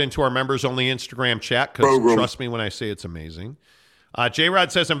Jake to get into our members-only Instagram chat, because trust me when I say it's amazing.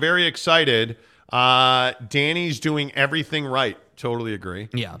 J-Rod says, I'm very excited. Danny's doing everything right. Totally agree.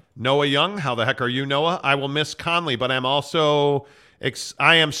 Yeah. Noah Young, how the heck are you, Noah? I will miss Conley, but I'm also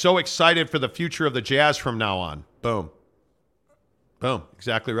I am so excited for the future of the Jazz from now on. Boom. Boom.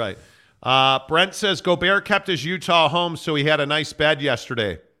 Exactly right. Brent says, Gobert kept his Utah home, so he had a nice bed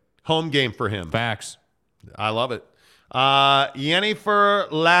yesterday. Home game for him. Facts. I love it. Yennefer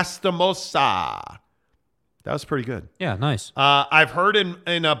Lastimosa. That was pretty good. Yeah, nice. I've heard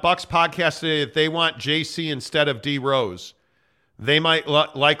in a Bucks podcast today that they want JC instead of D Rose. They might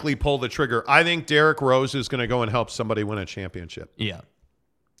likely pull the trigger. I think Derrick Rose is going to go and help somebody win a championship. Yeah.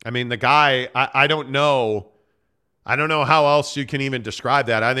 I mean, the guy, I don't know. I don't know how else you can even describe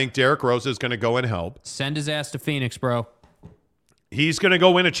that. I think Derrick Rose is going to go and help. Send his ass to Phoenix, bro. He's going to go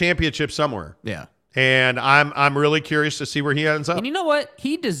win a championship somewhere. Yeah. And I'm really curious to see where he ends up. And you know what?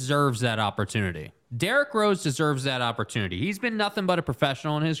 He deserves that opportunity. Derrick Rose deserves that opportunity. He's been nothing but a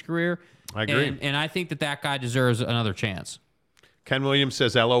professional in his career. I agree. And I think that guy deserves another chance. Ken Williams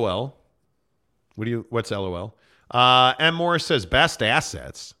says LOL. What's LOL? M. Morris says best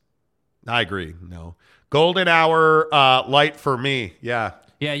assets. I agree. No. Golden hour light for me. Yeah.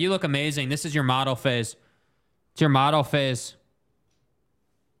 Yeah, you look amazing. This is your model phase. It's your model phase.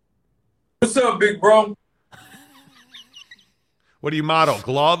 What's up, big bro? What do you model?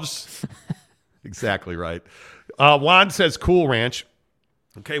 Gloves? Exactly right. Juan says Cool Ranch.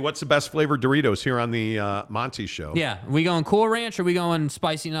 Okay, what's the best flavored Doritos here on the Monty show? Yeah, we going Cool Ranch or we going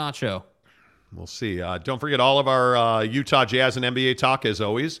spicy nacho? We'll see. Don't forget, all of our Utah Jazz and NBA talk, as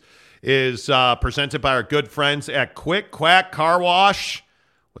always, is presented by our good friends at Quick Quack Car Wash.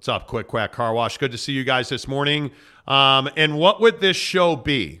 What's up, Quick Quack Car Wash? Good to see you guys this morning. And what would this show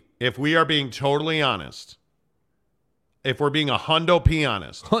be if we are being totally honest? If we're being a hundo P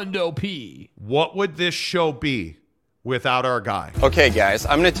honest. Hundo P. What would this show be without our guy? Okay, guys,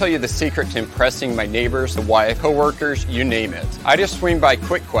 I'm going to tell you the secret to impressing my neighbors, the wife, coworkers, you name it. I just swing by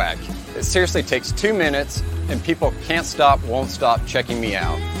Quick Quack. It seriously takes 2 minutes, and people can't stop, won't stop checking me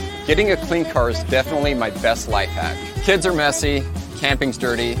out. Getting a clean car is definitely my best life hack. Kids are messy, camping's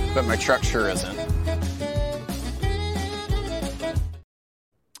dirty, but my truck sure isn't.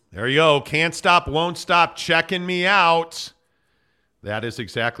 There you go. Can't stop, won't stop checking me out. That is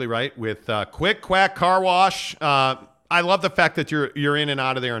exactly right. With Quick Quack Car Wash. I love the fact that you're in and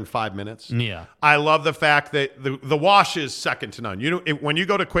out of there in 5 minutes. Yeah. I love the fact that the wash is second to none. When you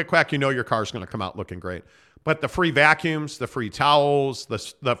go to Quick Quack, you know your car's going to come out looking great. But the free vacuums, the free towels,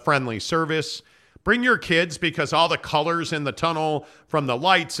 the friendly service. Bring your kids, because all the colors in the tunnel from the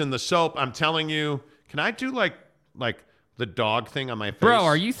lights and the soap, I'm telling you. Can I do like the dog thing on my face? Bro,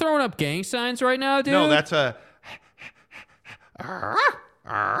 are you throwing up gang signs right now, dude? No, that's a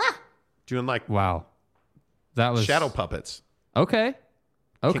doing like wow. That was shadow puppets. Okay.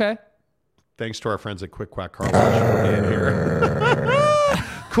 Okay. Thanks to our friends at Quick Quack Car Wash for being here.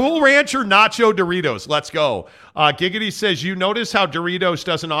 Cool Ranch or Nacho Doritos? Let's go. Giggity says, you notice how Doritos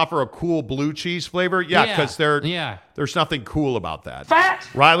doesn't offer a cool blue cheese flavor? Yeah, because there's nothing cool about that.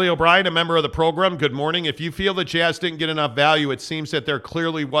 Fact. Riley O'Brien, a member of the program, good morning. If you feel the Jazz didn't get enough value, it seems that there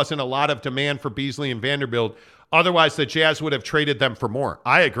clearly wasn't a lot of demand for Beasley and Vanderbilt. Otherwise, the Jazz would have traded them for more.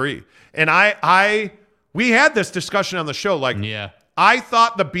 I agree. And we had this discussion on the show. I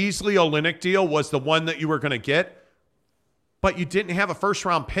thought the Beasley-Olynyk deal was the one that you were going to get, but you didn't have a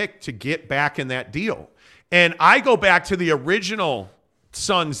first-round pick to get back in that deal. And I go back to the original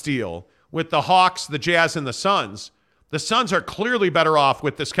Suns deal with the Hawks, the Jazz, and the Suns. The Suns are clearly better off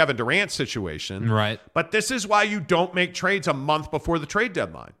with this Kevin Durant situation. Right. But this is why you don't make trades a month before the trade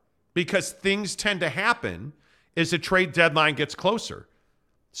deadline, because things tend to happen as the trade deadline gets closer.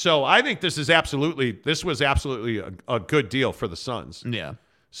 So I think this was absolutely a good deal for the Suns. Yeah.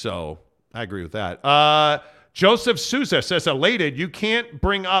 So I agree with that. Joseph Souza says, elated, you can't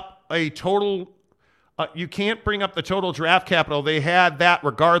bring up the total draft capital. They had that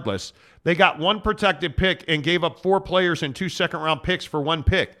regardless. They got one protected pick and gave up 4 players and 2 second-round picks for 1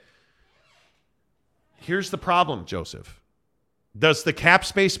 pick. Here's the problem, Joseph. Does the cap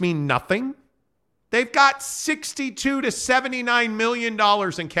space mean nothing? They've got $62 to $79 million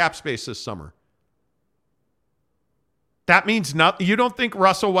in cap space this summer. That means nothing. You don't think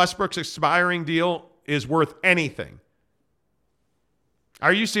Russell Westbrook's expiring deal is worth anything?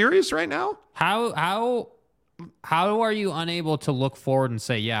 Are you serious right now? How are you unable to look forward and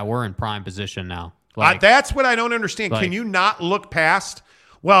say, yeah, we're in prime position now? That's what I don't understand. Can you not look past,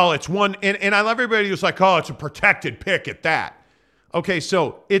 well, it's one, and I love everybody who's like, oh, it's a protected pick at that. Okay,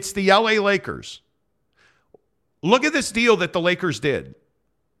 so it's the LA Lakers. Look at this deal that the Lakers did.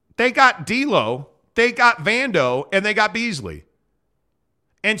 They got D'Lo, they got Vando, and they got Beasley.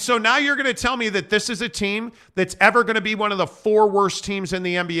 And so now you're going to tell me that this is a team that's ever going to be one of the 4 worst teams in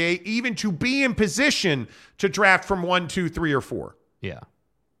the NBA, even to be in position to draft from 1, 2, 3, or 4. Yeah.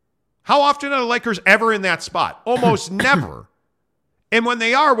 How often are the Lakers ever in that spot? Almost never. And when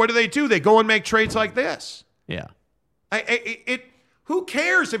they are, what do? They go and make trades like this. Yeah. Who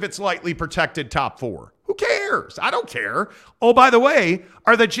cares if it's lightly protected top 4? Who cares? I don't care. Oh, by the way,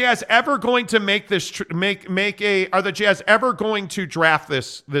 are the Jazz ever going to make this are the Jazz ever going to draft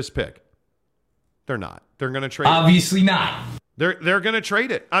this pick? They're not. They're going to trade Obviously not. They're going to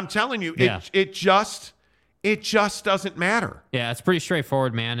trade it. I'm telling you, it just doesn't matter. Yeah, it's pretty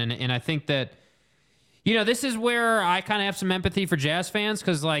straightforward, man. And I think that, you know, this is where I kind of have some empathy for Jazz fans,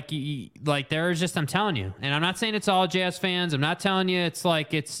 because like there's just, I'm telling you, and I'm not saying it's all Jazz fans. I'm not telling you it's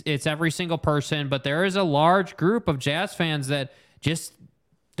like it's every single person, but there is a large group of Jazz fans that just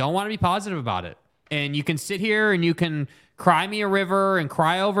don't want to be positive about it. And you can sit here and you can cry me a river and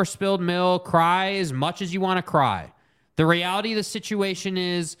cry over spilled milk, cry as much as you want to cry. The reality of the situation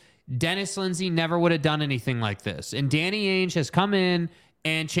is Dennis Lindsey never would have done anything like this. And Danny Ainge has come in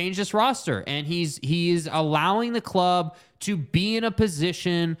and change this roster. And he is allowing the club to be in a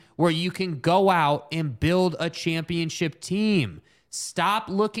position where you can go out and build a championship team. Stop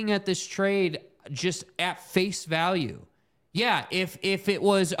looking at this trade just at face value. Yeah, if it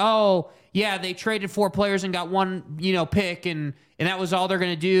was, they traded 4 players and got 1, pick and that was all they're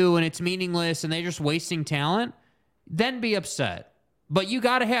going to do and it's meaningless and they're just wasting talent, then be upset. But you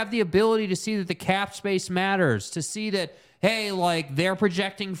got to have the ability to see that the cap space matters, to see that, hey, like they're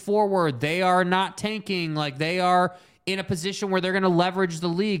projecting forward. They are not tanking. Like they are in a position where they're going to leverage the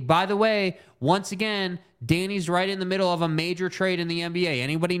league. By the way, once again, Danny's right in the middle of a major trade in the NBA.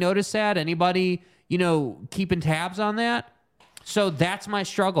 Anybody notice that? Anybody, keeping tabs on that? So that's my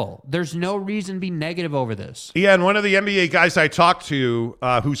struggle. There's no reason to be negative over this. Yeah, and one of the NBA guys I talked to,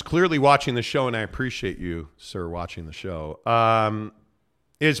 who's clearly watching the show, and I appreciate you, sir, watching the show,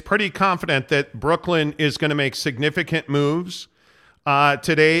 is pretty confident that Brooklyn is going to make significant moves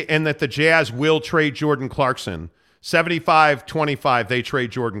today and that the Jazz will trade Jordan Clarkson. 75-25, they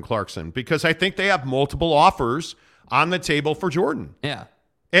trade Jordan Clarkson because I think they have multiple offers on the table for Jordan. Yeah.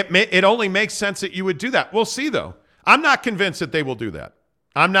 It only makes sense that you would do that. We'll see, though. I'm not convinced that they will do that.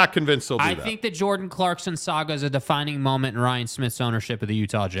 I'm not convinced they'll do that. I think the Jordan Clarkson saga is a defining moment in Ryan Smith's ownership of the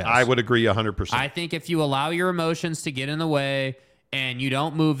Utah Jazz. I would agree 100%. I think if you allow your emotions to get in the way and you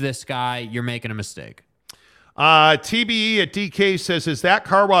don't move this guy, you're making a mistake. TBE at DK says, is that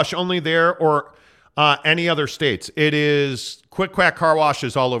car wash only there or any other states? It is. Quick Quack Car Wash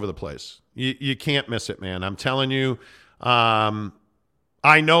is all over the place. You can't miss it, man. I'm telling you.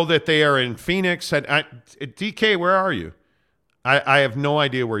 I know that they are in Phoenix. DK, where are you? I have no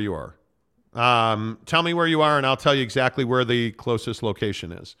idea where you are. Tell me where you are, and I'll tell you exactly where the closest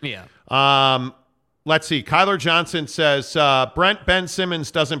location is. Yeah. Let's see. Kyler Johnson says, Brent Ben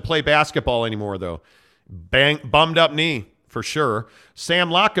Simmons doesn't play basketball anymore, though. Bummed up knee, for sure. Sam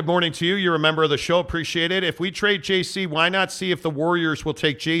Locke, good morning to you. You're a member of the show. Appreciate it. If we trade JC, why not see if the Warriors will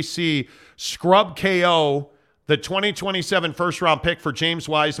take JC, scrub KO, the 2027 first-round pick for James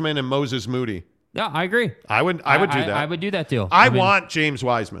Wiseman and Moses Moody? Yeah, I agree. I would do that. I would do that deal. I want James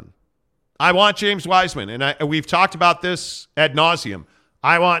Wiseman. I want James Wiseman, and we've talked about this ad nauseum.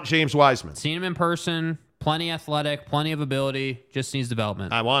 I want James Wiseman. Seen him in person, plenty athletic, plenty of ability, just needs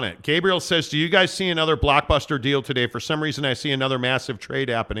development. I want it. Gabriel says, do you guys see another blockbuster deal today? For some reason, I see another massive trade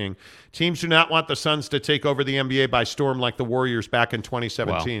happening. Teams do not want the Suns to take over the NBA by storm like the Warriors back in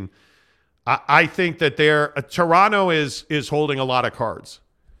 2017. Wow. I think that Toronto is holding a lot of cards.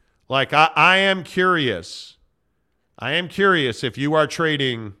 Like, I am curious. I am curious if you are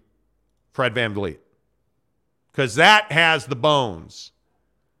trading Fred VanVleet, because that has the bones.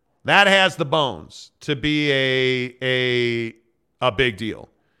 That has the bones to be a big deal.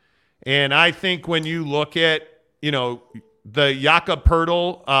 And I think when you look at, the Jakob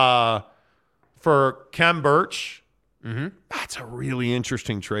Poeltl for Khem Birch, that's a really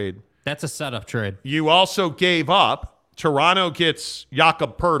interesting trade. That's a setup trade. You also gave up. Toronto gets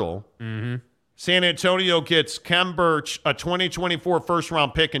Jakob Poeltl. San Antonio gets Khem Birch, a 2024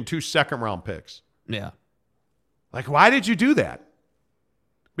 first-round pick, and 2 second-round picks. Yeah. Like, why did you do that?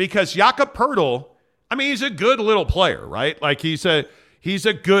 Because Jakob Poeltl, he's a good little player, right? Like, he's a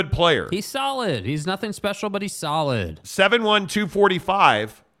good player. He's solid. He's nothing special, but he's solid. 7'1",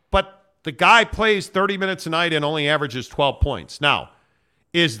 245, but the guy plays 30 minutes a night and only averages 12 points. Now,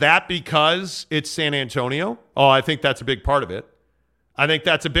 is that because it's San Antonio? Oh, I think that's a big part of it.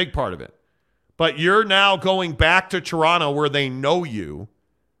 But you're now going back to Toronto where they know you,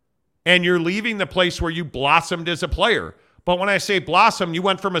 and you're leaving the place where you blossomed as a player. But when I say blossom, you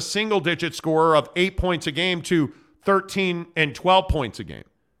went from a single-digit scorer of 8 points a game to 13 and 12 points a game.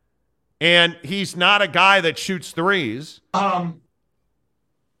 And he's not a guy that shoots threes.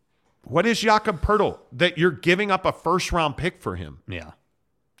 What is Jakob Poeltl that you're giving up a first-round pick for him? Yeah.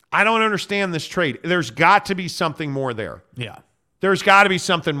 I don't understand this trade. There's got to be something more there. Yeah. There's got to be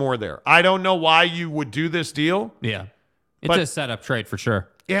something more there. I don't know why you would do this deal. Yeah. It's a setup trade for sure.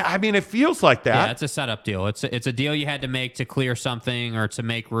 Yeah, it feels like that. Yeah, it's a setup deal. It's a deal you had to make to clear something or to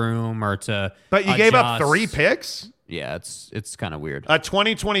make room or to But you gave up 3 picks? Yeah, it's kind of weird. A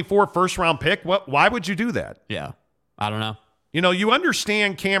 2024 first-round pick? Why would you do that? Yeah, I don't know. You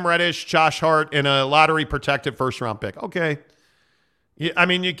understand Cam Reddish, Josh Hart, and a lottery-protected first-round pick. Okay.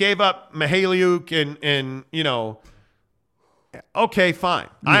 You gave up Mihaliuk and okay, fine.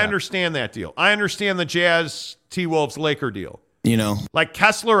 Yeah. I understand that deal. I understand the Jazz, T-Wolves, Laker deal. Like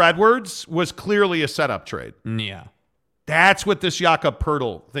Kessler Edwards was clearly a setup trade. Yeah. That's what this Jakob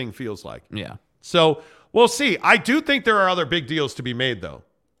Poeltl thing feels like. Yeah. So we'll see. I do think there are other big deals to be made, though.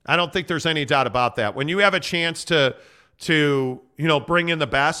 I don't think there's any doubt about that. When you have a chance to bring in the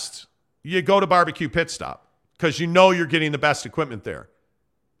best, you go to Barbecue Pit Stop because you're getting the best equipment there.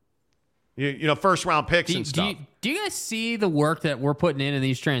 First round picks and stuff. Do you guys see the work that we're putting in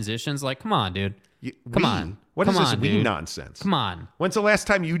these transitions? Like, come on, dude. Come on. What is this we nonsense? Come on. When's the last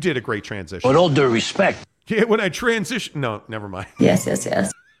time you did a great transition? With all due respect. Yeah, when I transition. No, never mind. Yes. And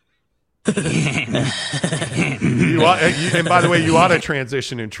by the way, you ought to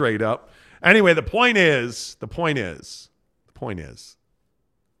transition and trade up. Anyway, the point is,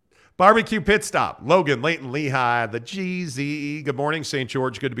 Barbecue Pit Stop, Logan, Layton, Lehigh, the GZ. Good morning, St.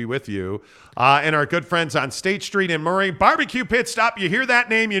 George. Good to be with you. And our good friends on State Street in Murray. Barbecue Pit Stop, you hear that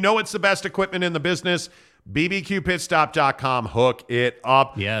name, you know it's the best equipment in the business. bbqpitstop.com. Hook it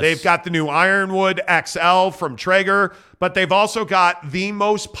up. Yes. They've got the new Ironwood XL from Traeger, but they've also got the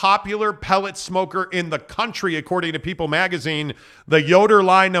most popular pellet smoker in the country, according to People Magazine. The Yoder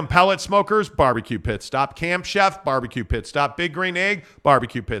line of pellet smokers, Barbecue Pit Stop. Camp Chef, Barbecue Pit Stop. Big Green Egg,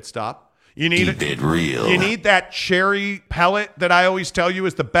 Barbecue Pit Stop. You need it real. You need that cherry pellet that I always tell you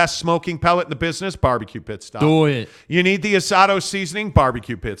is the best smoking pellet in the business. Barbecue Pit Stop. Do it. You need the asado seasoning.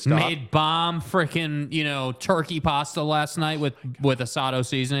 Barbecue Pit Stop. Made bomb freaking turkey pasta last night with asado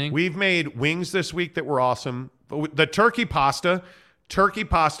seasoning. We've made wings this week that were awesome. The turkey pasta,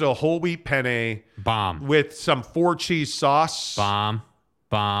 whole wheat penne, bomb with some 4-cheese sauce. Bomb.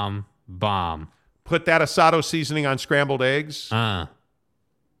 Put that asado seasoning on scrambled eggs.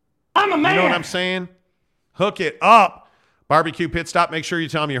 I'm a man. You know what I'm saying? Hook it up. Barbecue Pit Stop. Make sure you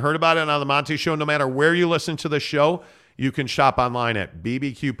tell them you heard about it on the Monty Show. No matter where you listen to the show, you can shop online at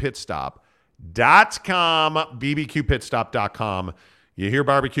bbqpitstop.com, bbqpitstop.com. You hear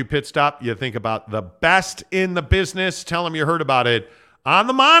barbecue pit stop, you think about the best in the business. Tell them you heard about it on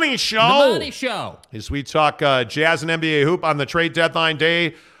the Monty Show. The Monty Show. As we talk Jazz and NBA hoop on the trade deadline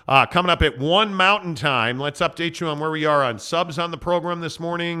day, coming up at 1 Mountain Time. Let's update you on where we are on subs on the program this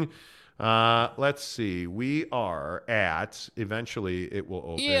morning. Let's see. We are at, eventually it will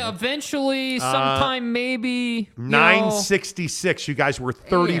open. Yeah, eventually, sometime maybe. 966. You guys were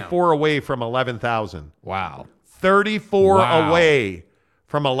 34 away from 11,000. Wow. 34 away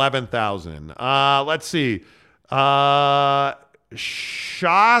from 11,000. Let's see.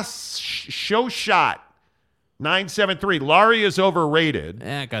 Show shot 973. Laurie is overrated.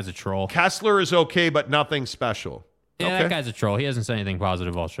 That guy's a troll. Kessler is okay, but nothing special. Yeah, that guy's a troll. He hasn't said anything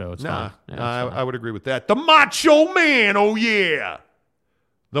positive all show. It's fine. Yeah, I would agree with that. The Macho Man, oh yeah.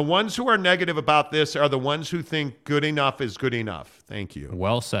 The ones who are negative about this are the ones who think good enough is good enough. Thank you.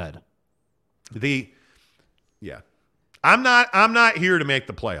 Well said. I'm not here to make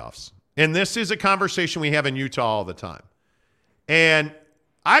the playoffs. And this is a conversation we have in Utah all the time. And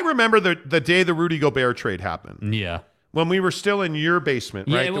I remember the day the Rudy Gobert trade happened. Yeah. When we were still in your basement,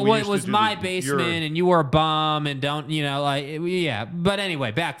 right? Yeah, well, it was my basement, and you were a bum, and yeah. But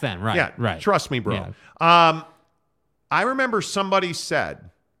anyway, back then, right? Yeah, right. Trust me, bro. Yeah. I remember somebody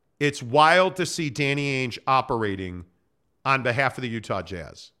said it's wild to see Danny Ainge operating on behalf of the Utah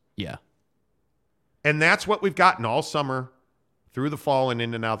Jazz. Yeah. And that's what we've gotten all summer, through the fall, and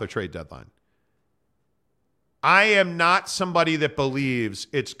in and out of the trade deadline. I am not somebody that believes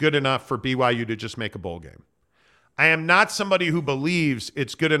it's good enough for BYU to just make a bowl game. I am not somebody who believes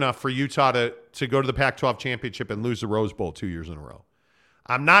it's good enough for Utah to go to the Pac-12 championship and lose the Rose Bowl 2 years in a row.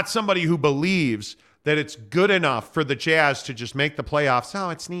 I'm not somebody who believes that it's good enough for the Jazz to just make the playoffs.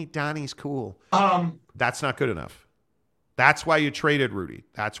 Oh, it's neat. Donnie's cool. That's not good enough. That's why you traded Rudy.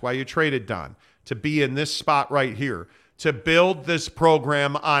 That's why you traded Don, to be in this spot right here, to build this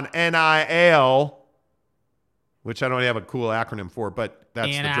program on NIL, which I don't have a cool acronym for, but that's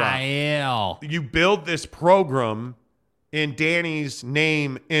NIL. the job. You build this program in Danny's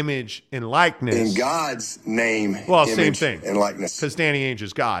name, image, and likeness. In God's name, image, same thing, and likeness. Because Danny Ainge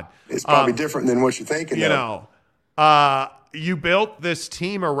is God. It's probably different than what you're thinking. You built this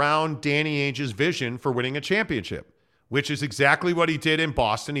team around Danny Ainge's vision for winning a championship, which is exactly what he did in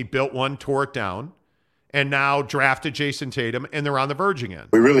Boston. He built one, tore it down, and now drafted Jason Tatum, and they're on the verge again.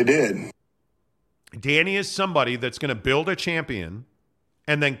 We really did. Danny is somebody that's going to build a champion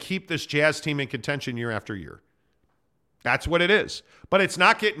and then keep this Jazz team in contention year after year. That's what it is. But it's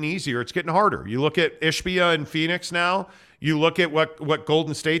not getting easier. It's getting harder. You look at Ishbia and Phoenix now. You look at what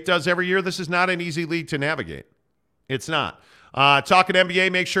Golden State does every year. This is not an easy league to navigate. It's not. Talking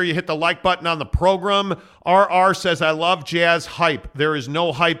NBA, make sure you hit the like button on the program. RR says, I love Jazz hype. There is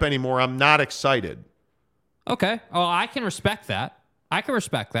no hype anymore. I'm not excited. Okay. Well, I can respect that.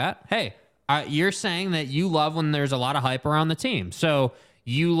 Hey, you're saying that you love when there's a lot of hype around the team. So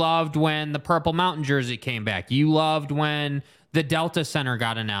you loved when the Purple Mountain jersey came back. You loved when the Delta Center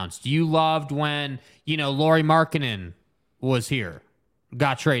got announced. You loved when, Lauri Markkanen was here,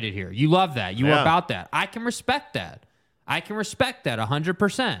 got traded here. You love that. You were about that. I can respect that.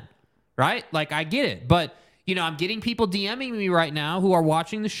 100%. Right? Like, I get it. But, I'm getting people DMing me right now who are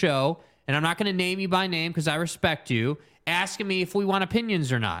watching the show, and I'm not going to name you by name because I respect you, asking me if we want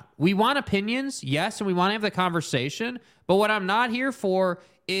opinions or not. We want opinions, yes, and we want to have the conversation, but what I'm not here for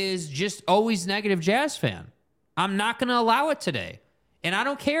is just always negative Jazz fan. I'm not going to allow it today. And I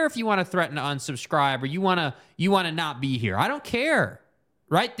don't care if you want to threaten to unsubscribe or you want to not be here. I don't care.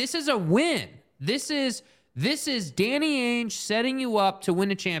 Right? This is a win. This is Danny Ainge setting you up to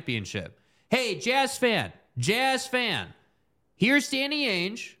win a championship. Hey, Jazz fan, here's Danny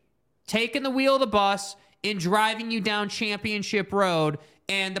Ainge taking the wheel of the bus and driving you down Championship Road.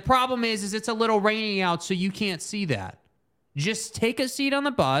 And the problem is it's a little rainy out, so you can't see that. Just take a seat on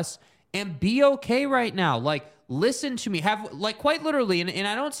the bus and be okay right now. Like, listen to me. Quite literally, and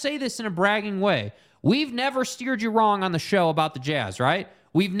I don't say this in a bragging way, we've never steered you wrong on the show about the Jazz, right?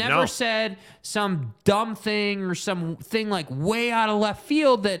 We've never said some dumb thing or something like way out of left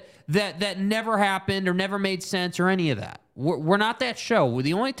field that never happened or never made sense or any of that. We're not that show.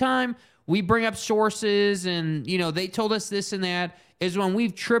 The only time we bring up sources and, they told us this and that is when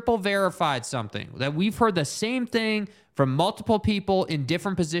we've triple verified something, that we've heard the same thing from multiple people in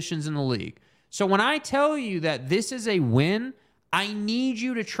different positions in the league. So when I tell you that this is a win, I need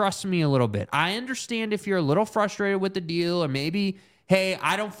you to trust me a little bit. I understand if you're a little frustrated with the deal or maybe, hey,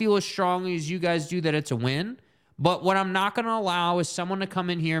 I don't feel as strongly as you guys do that it's a win. But what I'm not going to allow is someone to come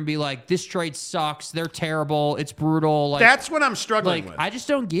in here and be like, this trade sucks. They're terrible. It's brutal. That's what I'm struggling with. I just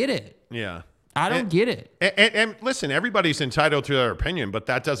don't get it. Yeah. I don't get it. And listen, everybody's entitled to their opinion, but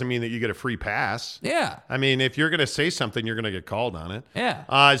that doesn't mean that you get a free pass. Yeah. I mean, if you're going to say something, you're going to get called on it. Yeah.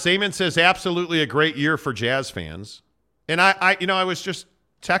 Zayman says, absolutely a great year for Jazz fans. And I was just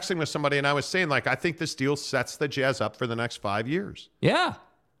texting with somebody, and I was saying, like, I think this deal sets the Jazz up for the next 5 years. Yeah.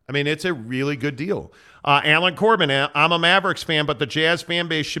 I mean, it's a really good deal. Alan Corbin, I'm a Mavericks fan, but the Jazz fan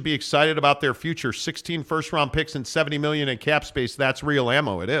base should be excited about their future. 16 first-round picks and $70 million in cap space. That's real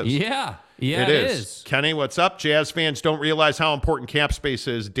ammo. It is. Yeah. Yeah, it is. Kenny, what's up? Jazz fans don't realize how important cap space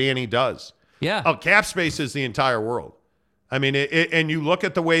is. Danny does. Yeah. Oh, cap space is the entire world. I mean, and you look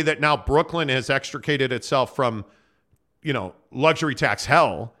at the way that now Brooklyn has extricated itself from, luxury tax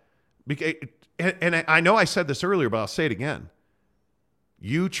hell. And I know I said this earlier, but I'll say it again.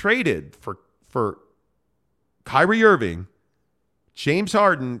 You traded for Kyrie Irving, James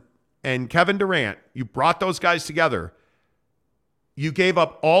Harden, and Kevin Durant. You brought those guys together. You gave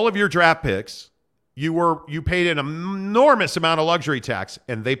up all of your draft picks. You paid an enormous amount of luxury tax,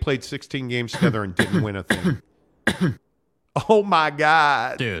 and they played 16 games together and didn't win a thing. Oh my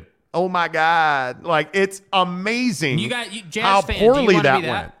God, dude! Oh my God! Like, it's amazing. Jazz how fan, poorly do you that be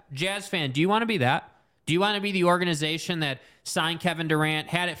went. Jazz fan, do you want to be that? Do you want to be the organization that signed Kevin Durant,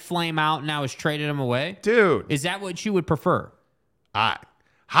 had it flame out, and now has traded him away? Dude. Is that what you would prefer?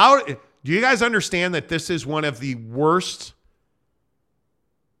 How do you guys understand that this is one of the worst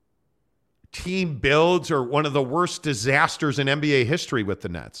team builds or one of the worst disasters in NBA history with the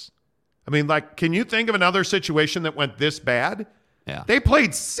Nets? I mean, like, can you think of another situation that went this bad? Yeah. They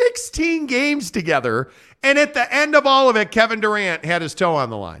played 16 games together, and at the end of all of it, Kevin Durant had his toe on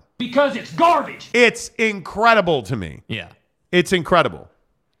the line. Because it's garbage. It's incredible to me. Yeah. It's incredible.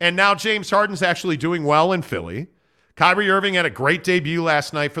 And now James Harden's actually doing well in Philly. Kyrie Irving had a great debut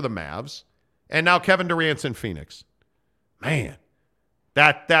last night for the Mavs. And now Kevin Durant's in Phoenix. Man,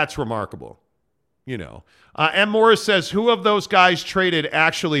 that's remarkable. M. Morris says, who of those guys traded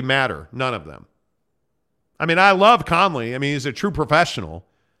actually matter? None of them. I mean, I love Conley. I mean, he's a true professional.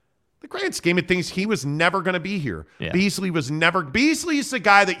 The grand scheme of things, he was never going to be here. Yeah. Beasley's the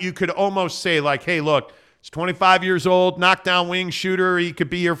guy that you could almost say, like, hey, look, he's 25 years old, knockdown wing shooter. He could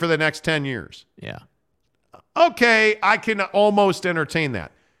be here for the next 10 years. Yeah. Okay, I can almost entertain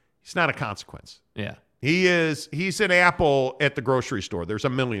that. He's not a consequence. Yeah. He's an apple at the grocery store. There's a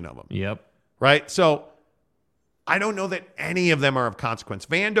million of them. Yep. Right? So I don't know that any of them are of consequence.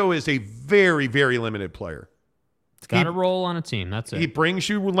 Vando is a very, very limited player. It's got to roll on a team. That's it. He brings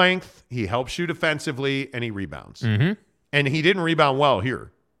you length. He helps you defensively, and he rebounds. Mm-hmm. And he didn't rebound well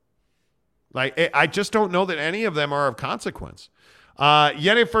here. Like, I just don't know that any of them are of consequence.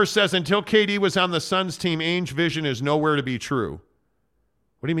 Yeti first says, until KD was on the Suns team, Ainge vision is nowhere to be true.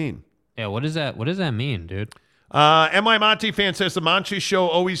 What do you mean? Yeah, what does that mean, dude? MY Monty fan says, the Monty show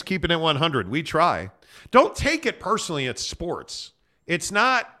always keeping it 100. We try. Don't take it personally. It's sports. It's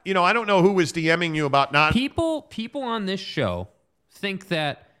not, I don't know who was DMing you about not. People on this show think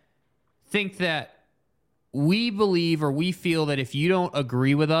that we believe or we feel that if you don't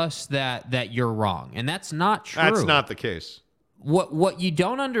agree with us that you're wrong. And that's not true. That's not the case. What you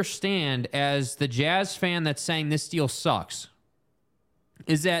don't understand as the Jazz fan that's saying this deal sucks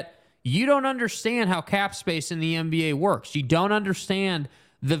is that you don't understand how cap space in the NBA works. You don't understand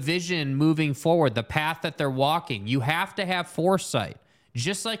the vision moving forward, the path that they're walking. You have to have foresight.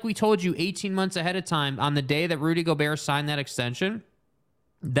 Just like we told you 18 months ahead of time on the day that Rudy Gobert signed that extension,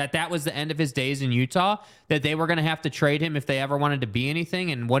 that was the end of his days in Utah, that they were going to have to trade him if they ever wanted to be anything.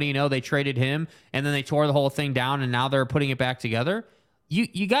 And what do you know? They traded him, and then they tore the whole thing down, and now they're putting it back together.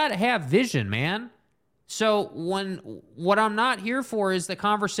 You got to have vision, man. So what I'm not here for is the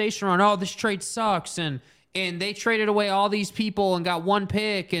conversation around, oh, this trade sucks, and they traded away all these people and got one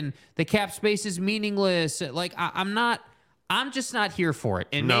pick, and the cap space is meaningless. Like, I'm just not here for it.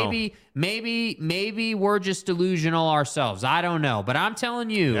 And no. maybe we're just delusional ourselves. I don't know. But I'm telling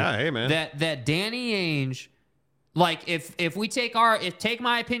you hey, man. that Danny Ainge, like, if we take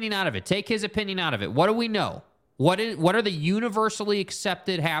my opinion out of it, take his opinion out of it, what do we know? What are the universally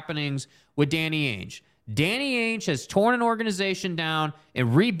accepted happenings with Danny Ainge? Danny Ainge has torn an organization down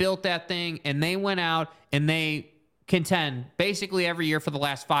and rebuilt that thing, and they went out and they contend basically every year for the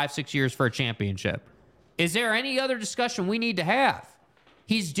last 5-6 years for a championship. Is there any other discussion we need to have?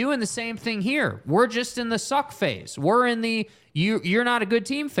 He's doing the same thing here. We're just in the suck phase. We're in the you're not a good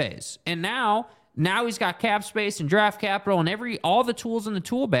team phase. And now he's got cap space and draft capital and all the tools in the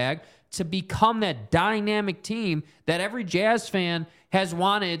tool bag to become that dynamic team that every Jazz fan has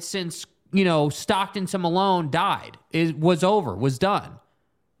wanted since, Stockton to Malone died. It was over, was done.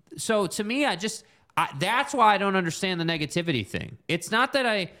 So to me, That's why I don't understand the negativity thing. It's not that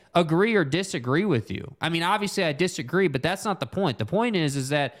I agree or disagree with you. I mean, obviously I disagree, but that's not the point. The point is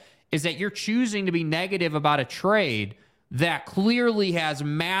that you're choosing to be negative about a trade that clearly has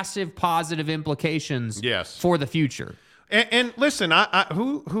massive positive implications for the future. And listen,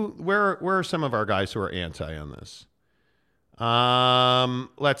 where are some of our guys who are anti on this?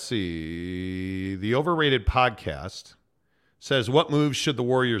 Let's see. The Overrated Podcast says, what moves should the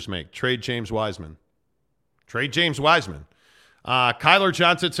Warriors make? Trade James Wiseman. Trade James Wiseman. Kyler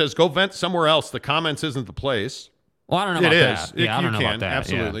Johnson says, go vent somewhere else. The comments isn't the place. Well, I don't know about that. Yeah, I don't know about that.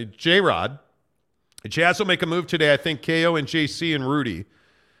 Absolutely. J-Rod. The Jazz will make a move today. I think KO and JC and Rudy,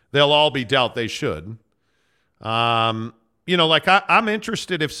 they'll all be dealt. They should. I'm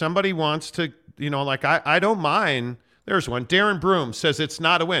interested if somebody wants to, I don't mind. There's one. Darren Broom says it's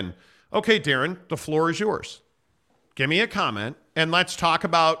not a win. Okay, Darren, the floor is yours. Give me a comment, and let's talk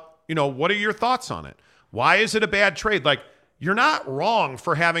about, what are your thoughts on it? Why is it a bad trade? You're not wrong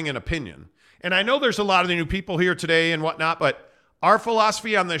for having an opinion. And I know there's a lot of the new people here today and whatnot, but our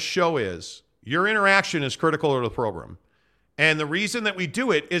philosophy on this show is your interaction is critical of the program. And the reason that we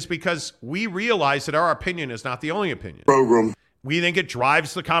do it is because we realize that our opinion is not the only opinion. Program. We think it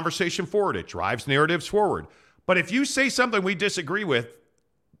drives the conversation forward. It drives narratives forward. But if you say something we disagree with,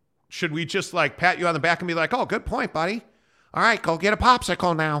 should we just pat you on the back and be like, oh, good point, buddy. All right, go get a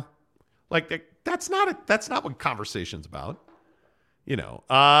popsicle now. That's not what conversation's about.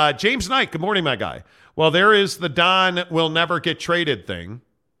 James Knight, good morning, my guy. Well, there is the Don will never get traded thing.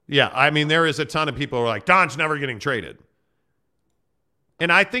 Yeah, I mean, there is a ton of people who are like, Don's never getting traded.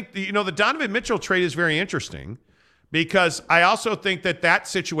 And I think, the Donovan Mitchell trade is very interesting because I also think that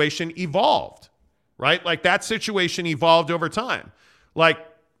situation evolved, right? That situation evolved over time.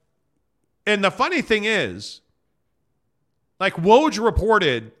 And the funny thing is, Woj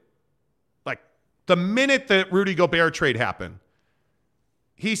reported, the minute the Rudy Gobert trade happened,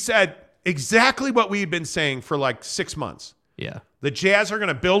 he said exactly what we had been saying for 6 months. Yeah. The Jazz are going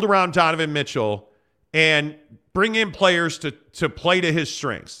to build around Donovan Mitchell and bring in players to play to his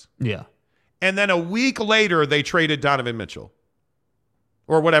strengths. Yeah. And then a week later, they traded Donovan Mitchell.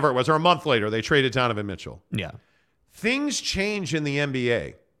 Or whatever it was. Or a month later, they traded Donovan Mitchell. Yeah. Things change in the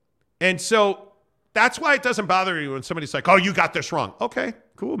NBA. And so that's why it doesn't bother you when somebody's like, oh, you got this wrong. Okay,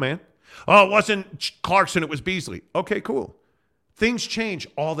 cool, man. Oh, it wasn't Clarkson, it was Beasley. Okay, cool. Things change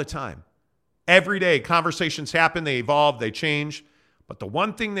all the time. Every day, conversations happen, they evolve, they change. But the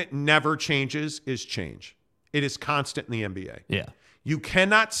one thing that never changes is change. It is constant in the NBA. Yeah. You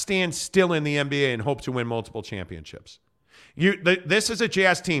cannot stand still in the NBA and hope to win multiple championships. This is a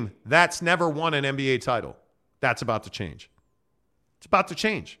Jazz team that's never won an NBA title. That's about to change. It's about to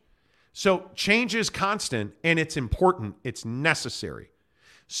change. So change is constant, and it's important. It's necessary.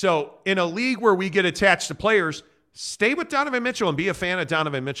 So in a league where we get attached to players, stay with Donovan Mitchell and be a fan of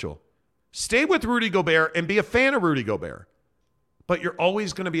Donovan Mitchell. Stay with Rudy Gobert and be a fan of Rudy Gobert. But you're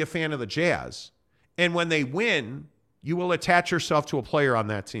always going to be a fan of the Jazz. And when they win, you will attach yourself to a player on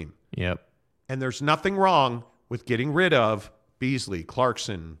that team. Yep. And there's nothing wrong with getting rid of Beasley,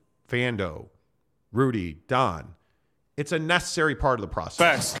 Clarkson, Vando, Rudy, Don. It's a necessary part of the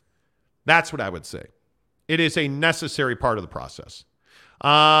process. Facts. That's what I would say. It is a necessary part of the process.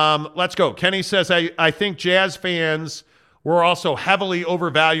 Let's go. Kenny says, I think Jazz fans were also heavily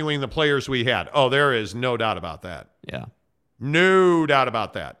overvaluing the players we had. Oh, there is no doubt about that. Yeah. No doubt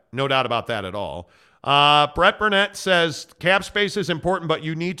about that. No doubt about that at all. Brett Burnett says, cap space is important, but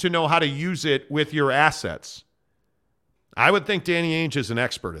you need to know how to use it with your assets. I would think Danny Ainge is an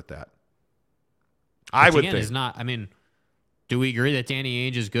expert at that. Do we agree that Danny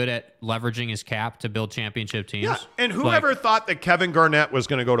Ainge is good at leveraging his cap to build championship teams? Yeah, and whoever thought that Kevin Garnett was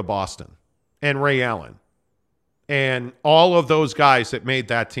going to go to Boston and Ray Allen and all of those guys that made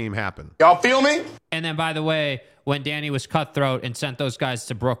that team happen? Y'all feel me? And then, by the way, when Danny was cutthroat and sent those guys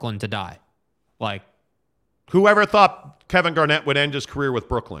to Brooklyn to die. Whoever thought Kevin Garnett would end his career with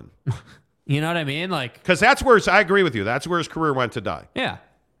Brooklyn? You know what I mean? Because that's where I agree with you. That's where his career went to die. Yeah.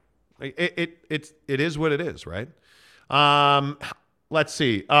 It is what it is, right? Let's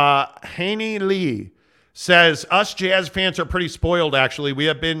see. Haney Lee says, us Jazz fans are pretty spoiled, actually. We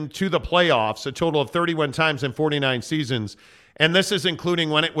have been to the playoffs a total of 31 times in 49 seasons, and this is including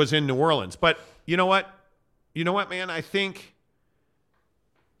when it was in New Orleans. But you know what? You know what, man? I think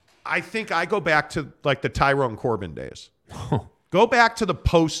I go back to the Tyrone Corbin days. Go back to the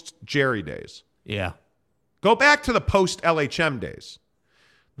post-Jerry days. Yeah. Go back to the post-LHM days.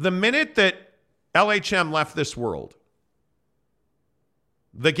 The minute that LHM left this world,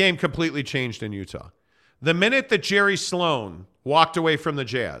 the game completely changed in Utah. The minute that Jerry Sloan walked away from the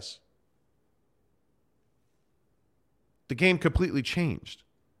Jazz, the game completely changed.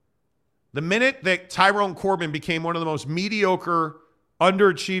 The minute that Tyrone Corbin became one of the most mediocre,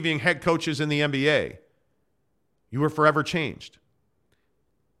 underachieving head coaches in the NBA, you were forever changed.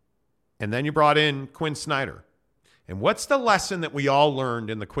 And then you brought in Quinn Snyder. And what's the lesson that we all learned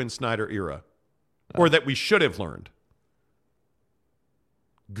in the Quinn Snyder era? Or that we should have learned?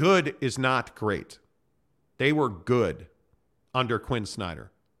 Good is not great. They were good under Quinn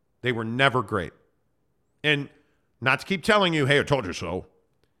Snyder. They were never great. And not to keep telling you, hey, I told you so.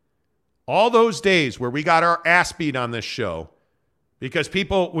 All those days where we got our ass beat on this show because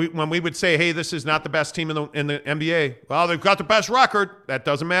people, when we would say, hey, this is not the best team in the NBA, well, they've got the best record. That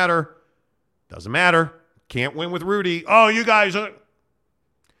doesn't matter. Doesn't matter. Can't win with Rudy. Oh, you guys are.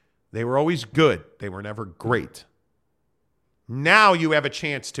 They were always good. They were never great. Now you have a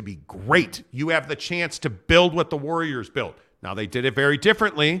chance to be great. You have the chance to build what the Warriors built. Now, they did it very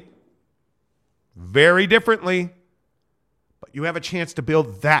differently. Very differently. But you have a chance to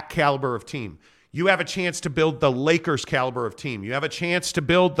build that caliber of team. You have a chance to build the Lakers caliber of team. You have a chance to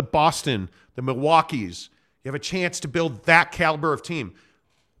build the Boston, the Milwaukees. You have a chance to build that caliber of team.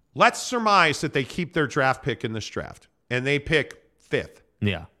 Let's surmise that they keep their draft pick in this draft, and they pick 5th.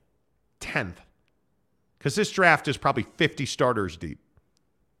 Yeah. 10th. Because this draft is probably 50 starters deep.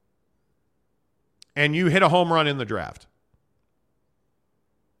 And you hit a home run in the draft.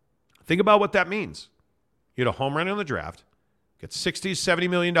 Think about what that means. You hit a home run in the draft, get $60, $70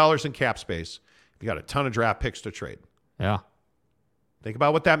 million in cap space. You got a ton of draft picks to trade. Yeah. Think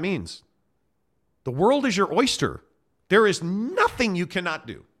about what that means. The world is your oyster. There is nothing you cannot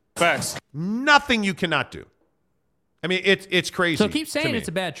do. Facts. Nothing you cannot do. I mean, it's crazy. So keep saying it's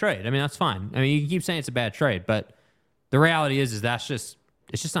a bad trade. I mean, that's fine. I mean, you can keep saying it's a bad trade, but the reality is it's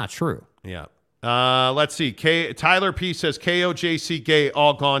just not true. Yeah. Let's see. Tyler P says KOJC Gay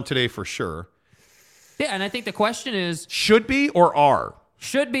all gone today for sure. Yeah, and I think the question is, should be or are?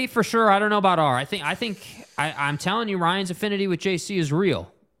 Should be for sure. I don't know about are. I'm telling you, Ryan's affinity with JC is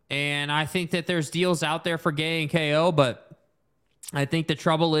real, and I think that there's deals out there for Gay and KO, but I think the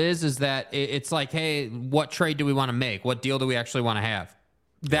trouble is that it's like, hey, what trade do we want to make? What deal do we actually want to have?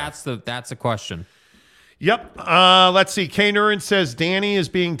 That's the question. Yep. Let's see. K. Nurin says Danny is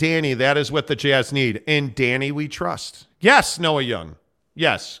being Danny. That is what the Jazz need. In Danny we trust. Yes, Noah Young.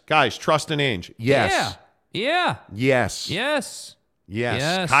 Yes. Guys, trust in Ainge. Yes. Yeah. Yes. Yes.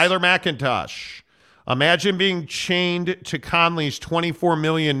 Yes. Kyler McIntosh. Imagine being chained to Conley's $24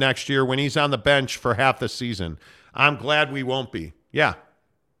 million next year when he's on the bench for half the season. I'm glad we won't be. Yeah.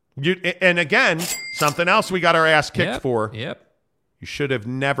 And again, something else we got our ass kicked for. Yep. You should have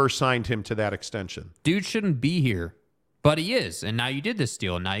never signed him to that extension. Dude shouldn't be here, but he is. And now you did this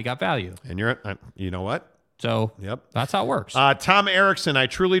deal, and now you got value. And you know what? So yep, that's how it works. Tom Erickson, I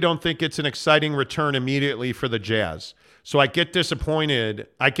truly don't think it's an exciting return immediately for the Jazz. So I get disappointed.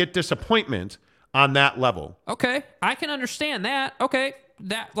 I get disappointment on that level. Okay. I can understand that. Okay.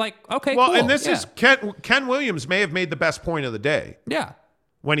 Okay, well, cool. And this is Ken Williams may have made the best point of the day. Yeah.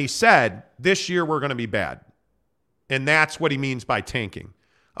 When he said, this year we're going to be bad. And that's what he means by tanking.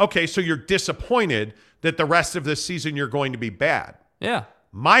 Okay, so you're disappointed that the rest of this season you're going to be bad. Yeah.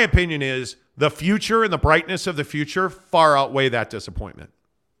 My opinion is the future and the brightness of the future far outweigh that disappointment.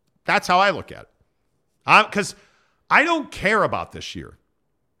 That's how I look at it. Because I don't care about this year.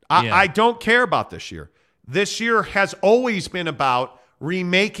 I don't care about this year. This year has always been about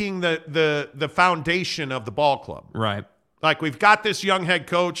remaking the foundation of the ball club. Right. Like, we've got this young head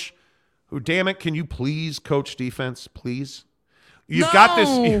coach who, damn it, can you please coach defense, please? You've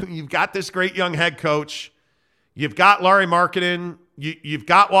got this great young head coach. You've got Larry Markkinen. You've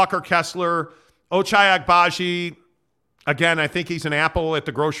got Walker Kessler. Ochai Agbaji. Again, I think he's an apple at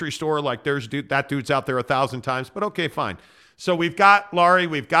the grocery store. Like, that dude's out there 1,000 times. But okay, fine. So we've got Larry.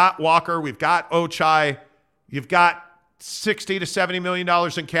 We've got Walker. We've got Ochai. You've got $60 to $70 million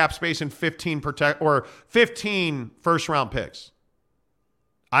in cap space and 15 first-round picks.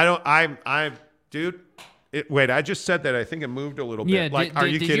 Dude, wait, I just said that. I think it moved a little bit. Are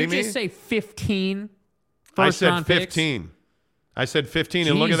you kidding me? Did you just say 15 I said first-round 15. picks? I said 15,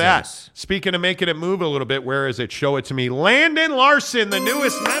 Jesus. and look at that. Speaking of making it move a little bit, where is it? Show it to me. Landon Larson, the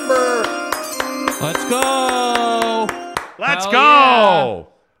newest member. Let's go. Let's Hell go.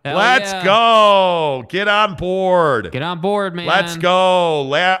 Yeah. Let's go. Get on board. Get on board, man. Let's go.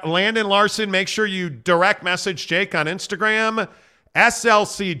 Landon Larson, make sure you direct message Jake on Instagram.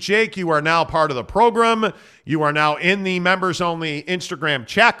 SLC Jake, you are now part of the program. You are now in the members-only Instagram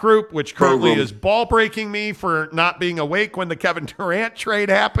chat group, which currently is ball-breaking me for not being awake when the Kevin Durant trade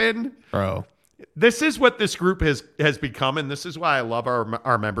happened. Bro. This is what this group has become, and this is why I love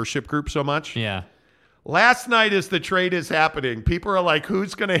our membership group so much. Yeah. Last night as the trade is happening, people are like,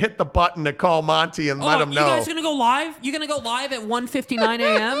 who's going to hit the button to call Monty and let him know? You guys going to go live? You going to go live at 1:59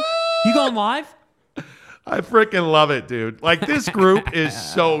 a.m.? You going live? I freaking love it, dude. Like, this group is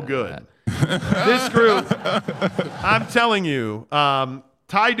so good. This group, I'm telling you,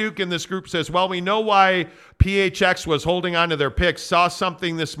 Ty Duke in this group says, well, we know why PHX was holding on to their picks. Saw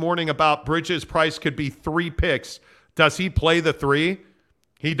something this morning about Bridges' price could be 3 picks. Does he play the 3?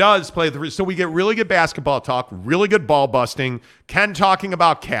 He does play the 3. So we get really good basketball talk, really good ball busting, Ken talking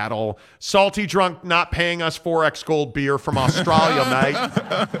about cattle, Salty Drunk not paying us 4X gold beer from Australia, mate.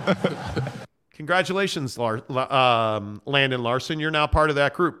 Congratulations, Landon Larson. You're now part of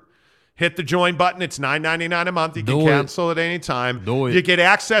that group. Hit the join button. It's $9.99 a month. You can cancel at any time. You get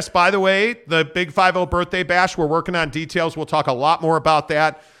access, by the way, the Big 5-0 birthday bash. We're working on details. We'll talk a lot more about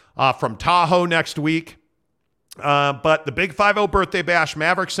that from Tahoe next week. But the Big 5-0 birthday bash,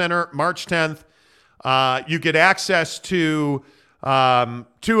 Maverick Center, March 10th. You get access to 2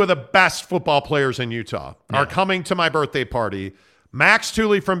 of the best football players in Utah are coming to my birthday party. Max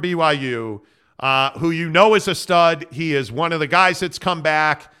Tooley from BYU, who you know is a stud. He is one of the guys that's come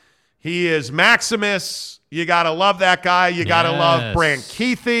back. He is Maximus. You got to love that guy. You got to love Brant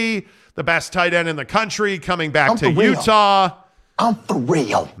Keithy, the best tight end in the country, coming back to Utah. I'm for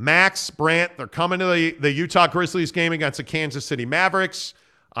real. Max, Brant, they're coming to the Utah Grizzlies game against the Kansas City Mavericks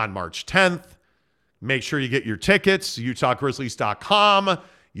on March 10th. Make sure you get your tickets, utahgrizzlies.com.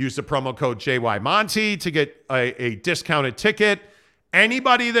 Use the promo code JYMonty to get a discounted ticket.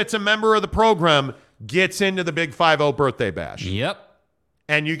 Anybody that's a member of the program gets into the Big 5-0 birthday bash. Yep.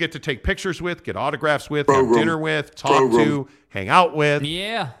 And you get to take pictures with, get autographs with, have dinner with, talk to, hang out with.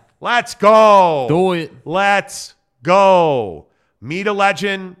 Yeah. Let's go. Do it. Let's go. Meet a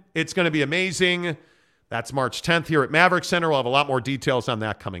legend. It's going to be amazing. That's March 10th here at Maverick Center. We'll have a lot more details on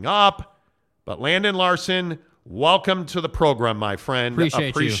that coming up. But Landon Larson, welcome to the program, my friend.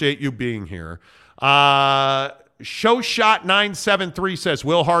 Appreciate you being here. Showshot973 says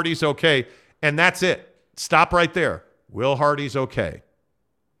Will Hardy's okay. And that's it. Stop right there. Will Hardy's okay.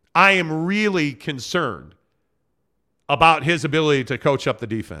 I am really concerned about his ability to coach up the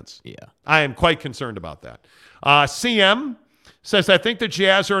defense. Yeah. I am quite concerned about that. CM says, I think the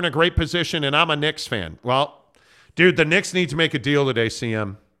Jazz are in a great position, and I'm a Knicks fan. Well, dude, the Knicks need to make a deal today,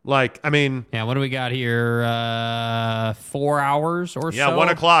 CM. Like, I mean. Yeah, what do we got here? 4 hours or so? Yeah, 1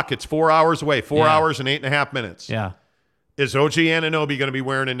 o'clock. It's 4 hours away. 4 hours and 8.5 minutes. Yeah. Is OG Anunoby going to be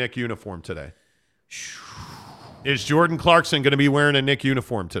wearing a Knick uniform today? Is Jordan Clarkson going to be wearing a Knick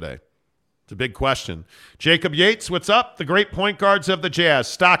uniform today? It's a big question. Jacob Yates, what's up? The great point guards of the Jazz,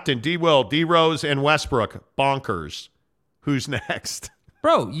 Stockton, D. Will, D. Rose, and Westbrook. Bonkers. Who's next?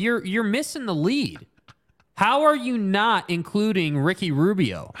 Bro, you're missing the lead. How are you not including Ricky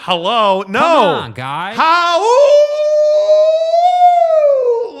Rubio? Hello? No. Come on, guy. How?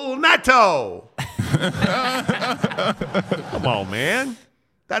 Neto. Come on, man.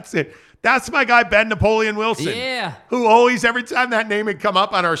 That's it. That's my guy, Ben Napoleon Wilson. Yeah. Who always, every time that name would come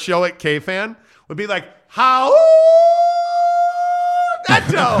up on our show at K-Fan, would be like, how?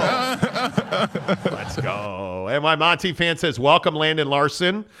 Neto. Let's go. And my Monty fan says, welcome, Landon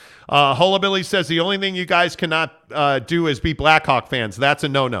Larson. Hullabilly says, the only thing you guys cannot do is be Blackhawk fans. That's a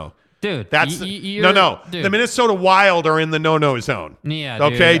no-no. Dude, that's no. Dude. The Minnesota Wild are in the no-no zone. Yeah,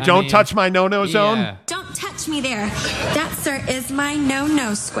 okay, dude. don't touch my no-no zone. Don't touch me there. That, sir, is my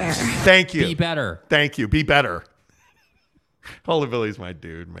no-no square. Thank you. Be better. Thank you. Be better. Hullabilly's my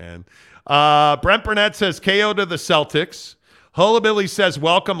dude, man. Brent Burnett says KO to the Celtics. Hullabilly says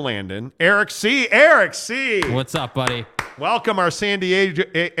welcome, Landon. Eric C. What's up, buddy? Welcome our San Diego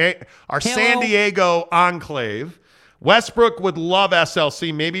enclave. Westbrook would love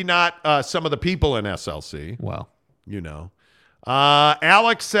SLC, maybe not some of the people in SLC. Well, you know.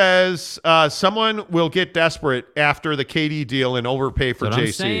 Alex says someone will get desperate after the KD deal and overpay for That's what JC.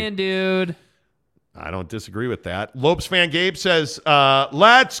 I'm saying, dude. I don't disagree with that. Lopes fan Gabe says,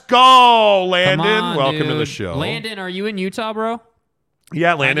 let's go, Landon. Come on, welcome dude. to the show. Landon, are you in Utah, bro?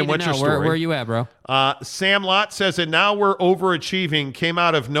 Yeah, Landon, what's your story? Where are you at, bro? Sam Lott says, and now we're overachieving, came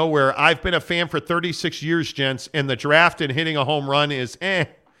out of nowhere. I've been a fan for 36 years, gents, and the draft and hitting a home run is I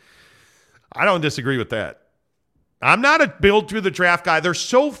don't disagree with that. I'm not a build through the draft guy. There's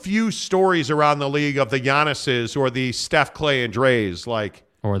so few stories around the league of the Giannis's or the Steph Clay and Dre's,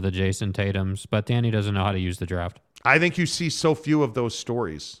 or the Jason Tatums, but Danny doesn't know how to use the draft. I think you see so few of those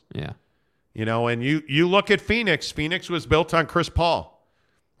stories. Yeah. You know, and you look at Phoenix. Phoenix was built on Chris Paul.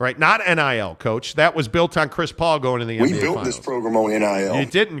 Right, not NIL, Coach. That was built on Chris Paul going to the NBA We built Finals. this program on NIL. You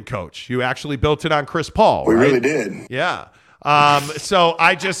didn't, Coach. You actually built it on Chris Paul. We right? really did. Yeah. So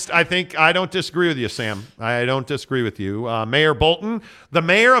I think I don't disagree with you, Sam. I don't disagree with you. Mayor Bolton, the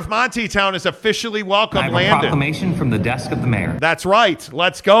mayor of Monty Town, is officially welcome. I have Landon. a proclamation from the desk of the mayor. That's right.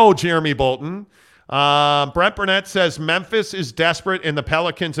 Let's go, Jeremy Bolton. Brent Burnett says Memphis is desperate and the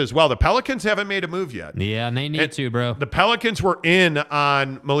Pelicans as well. The Pelicans haven't made a move yet. Yeah, and they need to, bro. The Pelicans were in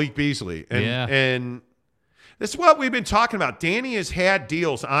on Malik Beasley. And this is what we've been talking about. Danny has had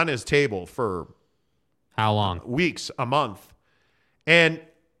deals on his table for how long? Weeks, a month. And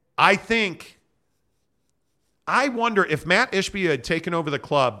I wonder if Matt Ishbia had taken over the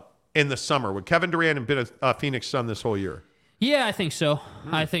club in the summer, would Kevin Durant have been a Phoenix Sun this whole year? Yeah, I think so.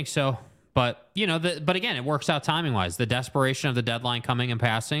 I think so. But, but again, it works out timing-wise. The desperation of the deadline coming and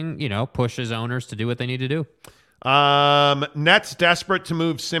passing, pushes owners to do what they need to do. Nets desperate to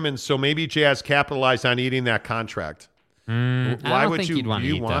move Simmons, so maybe Jazz capitalize on eating that contract. Why would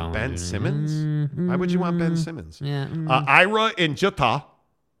you want Ben Simmons? Why would you want Ben Simmons? Yeah. Ira in Utah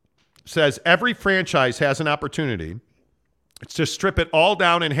says every franchise has an opportunity to strip it all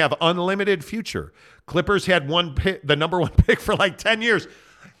down and have unlimited future. Clippers had the number one pick for like 10 years.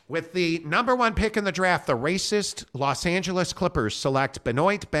 With the number one pick in the draft, the racist Los Angeles Clippers select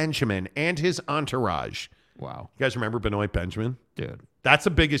Benoit Benjamin and his entourage. Wow. You guys remember Benoit Benjamin? Dude. That's the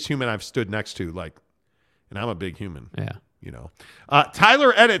biggest human I've stood next to. And I'm a big human. Yeah.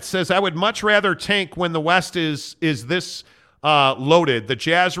 Tyler Edit says, I would much rather tank when the West is this loaded. The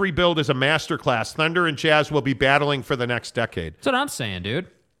Jazz rebuild is a masterclass. Thunder and Jazz will be battling for the next decade. That's what I'm saying, dude.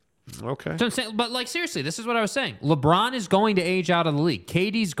 Okay. So I'm saying, but seriously, this is what I was saying. LeBron is going to age out of the league.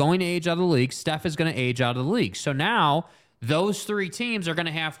 KD's going to age out of the league. Steph is going to age out of the league. So now those three teams are going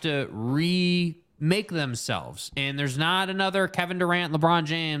to have to remake themselves. And there's not another Kevin Durant, LeBron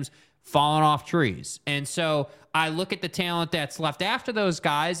James falling off trees. And so I look at the talent that's left after those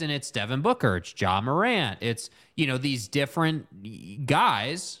guys, and it's Devin Booker, it's Ja Morant, it's, these different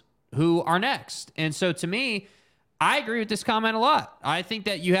guys who are next. And so to me, I agree with this comment a lot. I think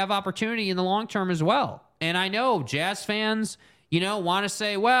that you have opportunity in the long term as well. And I know Jazz fans, want to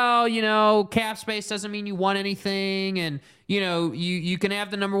say, well, cap space doesn't mean you won anything. And, you can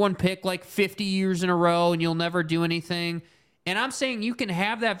have the number one pick like 50 years in a row and you'll never do anything. And I'm saying you can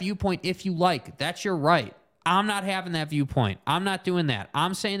have that viewpoint if you like. That's your right. I'm not having that viewpoint. I'm not doing that.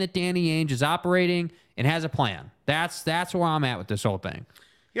 I'm saying that Danny Ainge is operating and has a plan. That's where I'm at with this whole thing.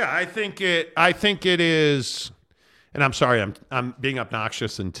 Yeah, I think it is. And I'm sorry, I'm being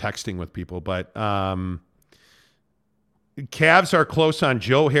obnoxious and texting with people, but Cavs are close on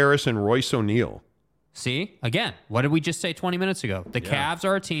Joe Harris and Royce O'Neal. See, again, what did we just say 20 minutes ago? The Cavs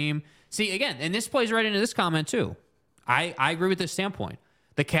are a team. See, again, and this plays right into this comment too. I agree with this standpoint.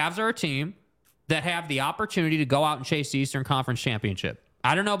 The Cavs are a team that have the opportunity to go out and chase the Eastern Conference Championship.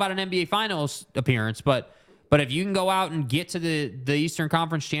 I don't know about an NBA Finals appearance, but if you can go out and get to the Eastern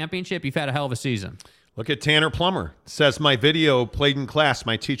Conference Championship, you've had a hell of a season. Look at Tanner Plummer. Says, my video played in class.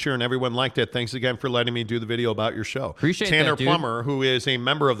 My teacher and everyone liked it. Thanks again for letting me do the video about your show. Appreciate Tanner that, dude. Plummer, who is a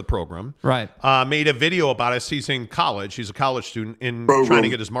member of the program, right, made a video about us. He's in college. He's a college student trying to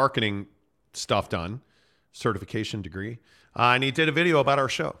get his marketing stuff done, certification degree. And he did a video about our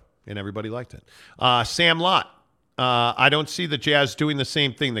show, and everybody liked it. Sam Lott. I don't see the Jazz doing the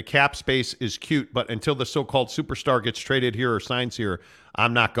same thing. The cap space is cute, but until the so-called superstar gets traded here or signs here,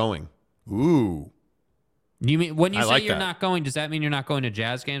 I'm not going. Ooh. You mean when you say like you're that. not going? Does that mean you're not going to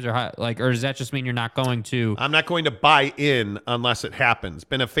Jazz games, or does that just mean you're not going to? I'm not going to buy in unless it happens.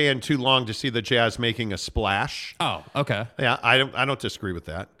 Been a fan too long to see the Jazz making a splash. Oh, okay. Yeah, I don't disagree with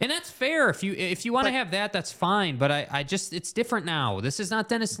that. And that's fair. If you want to have that, that's fine. But I just it's different now. This is not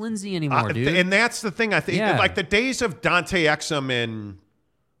Dennis Lindsay anymore, dude. And that's the thing. I think like the days of Dante Exum and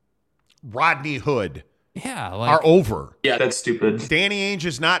Rodney Hood. Yeah, are over. Yeah, that's stupid. Danny Ainge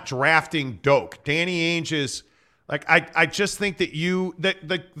is not drafting Doak. Danny Ainge is I just think that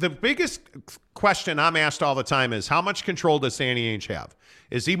the biggest question I'm asked all the time is how much control does Danny Ainge have?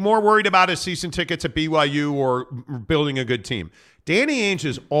 Is he more worried about his season tickets at BYU or building a good team? Danny Ainge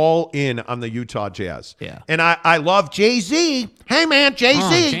is all in on the Utah Jazz. Yeah. And I love Jay-Z. Hey man,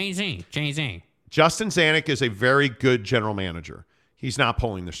 Jay-Z. Jay-Z. Justin Zanuck is a very good general manager. He's not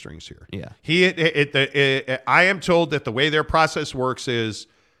pulling the strings here. Yeah. I am told that the way their process works is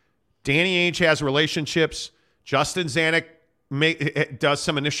Danny Ainge has relationships. Justin Zanuck does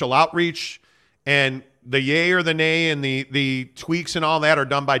some initial outreach, and the yay or the nay and the tweaks and all that are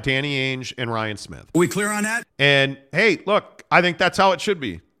done by Danny Ainge and Ryan Smith. Are we clear on that? And hey, look, I think that's how it should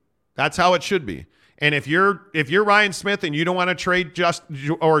be. That's how it should be. And if you're Ryan Smith and you don't want to trade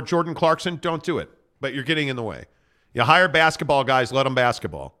or Jordan Clarkson, don't do it. But you're getting in the way. You hire basketball guys, let them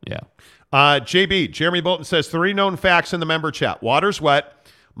basketball. Yeah. JB, Jeremy Bolton says 3 known facts in the member chat. Water's wet.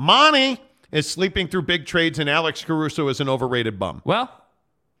 Monty is sleeping through big trades, and Alex Caruso is an overrated bum. Well,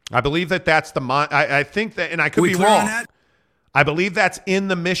 I believe that's the I think that, and I could be wrong. I believe that's in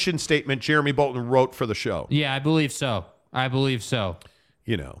the mission statement Jeremy Bolton wrote for the show. Yeah, I believe so.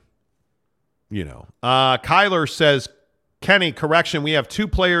 You know. Kyler says, Kenny, correction, we have 2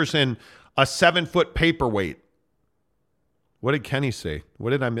 players in a 7-foot paperweight. What did Kenny say?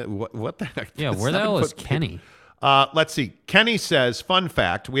 What did I miss? What the heck? Yeah, where the hell is Kenny? Let's see. Kenny says, fun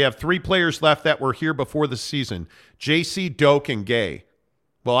fact, we have 3 players left that were here before the season. JC, Doak, and Gay.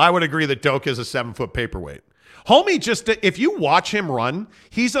 Well, I would agree that Doak is a 7-foot paperweight. Homie, if you watch him run,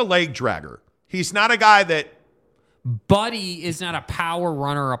 he's a leg dragger. He's not a guy that... Buddy is not a power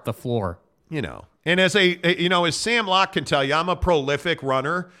runner up the floor. And as as Sam Locke can tell you, I'm a prolific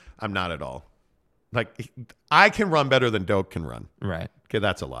runner. I'm not at all. Like, I can run better than Doak can run. Right. Okay,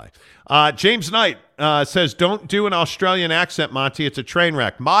 that's a lie. James Knight says, don't do an Australian accent, Monty. It's a train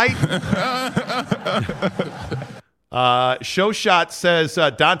wreck. Mike. Show Shot says,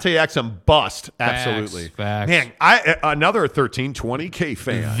 Dante Exum bust. Absolutely. Facts. Man, another 1320K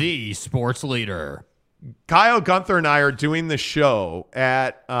fan. The sports leader. Kyle Gunther and I are doing the show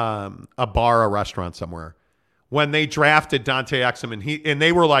at a bar, a restaurant somewhere, when they drafted Dante Exum, and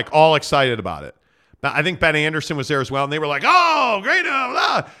they were like all excited about it. I think Ben Anderson was there as well, and they were like, "Oh, great!"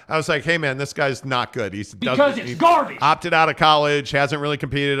 I was like, "Hey, man, this guy's not good. He's garbage. Opted out of college, hasn't really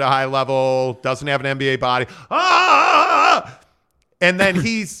competed at a high level, doesn't have an NBA body." And then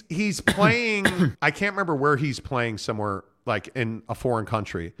he's playing. I can't remember where he's playing, somewhere like in a foreign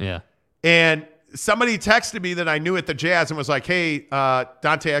country. Yeah. And somebody texted me that I knew at the Jazz and was like, "Hey,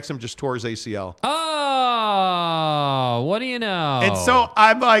 Dante Exum just tore his ACL." Oh, what do you know? And so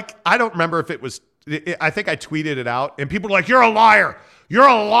I'm like, I don't remember if it was. I think I tweeted it out, and people were like, "You're a liar! You're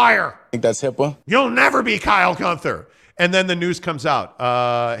a liar! I think that's HIPAA. You'll never be Kyle Gunther." And then the news comes out.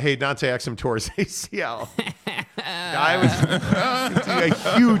 Hey, Dante Exum tore his ACL. Guy was a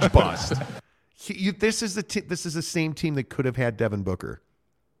huge bust. This is the same team that could have had Devin Booker.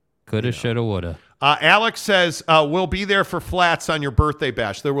 Coulda, shoulda, woulda. Alex says, we'll be there for flats on your birthday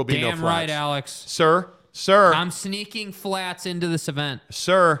bash. There will be no flats. Damn right, Alex. Sir. I'm sneaking flats into this event.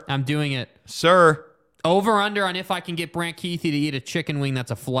 Sir. I'm doing it. Sir. Over under on if I can get Brant Keithy to eat a chicken wing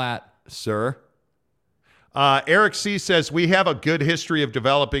that's a flat. Sir. Eric C. says, we have a good history of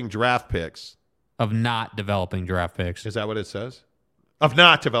developing draft picks. Of not developing draft picks. Is that what it says? Of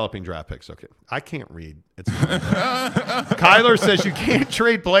not developing draft picks. Okay. I can't read. Kyler says you can't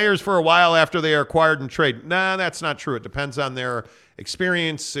trade players for a while after they are acquired and trade. Nah, that's not true. It depends on their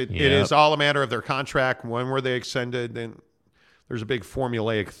experience. It is all a matter of their contract. When were they extended? And there's a big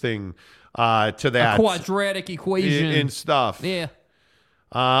formulaic thing to that. A quadratic equation. And stuff. Yeah.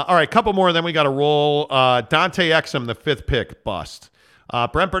 All right, couple more, then we got to roll. Dante Exum, the 5th pick, bust.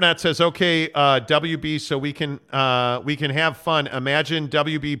 Brent Burnett says, okay, WB, so we can have fun. Imagine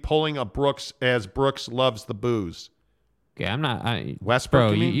WB pulling a Brooks as Brooks loves the booze. Okay, I'm not.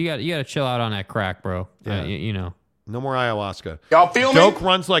 Westbrook, bro, you got to chill out on that crack, bro. Yeah. You know. No more ayahuasca. Y'all feel me? Doak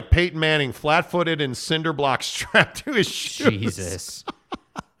runs like Peyton Manning, flat-footed and cinder block strapped to his shoes. Jesus.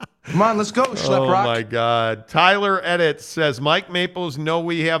 Come on, let's go, Schlep Rock. Oh, my God. Tyler Edit says, Mike Maples, no,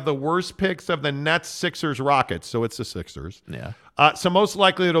 we have the worst picks of the Nets, Sixers, Rockets. So it's the Sixers. Yeah. So most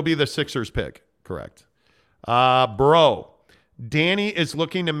likely it'll be the Sixers pick. Correct. Bro, Danny is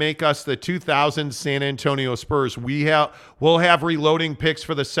looking to make us the 2000 San Antonio Spurs. We'll have reloading picks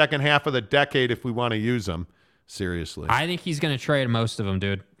for the second half of the decade if we want to use them. Seriously. I think he's going to trade most of them,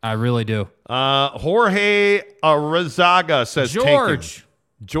 dude. I really do. Jorge Arizaga says tanking.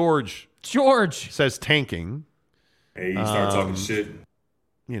 George says tanking. Hey, you start talking shit.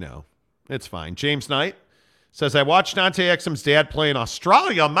 You know, it's fine. James Knight says, I watched Dante Exum's dad play in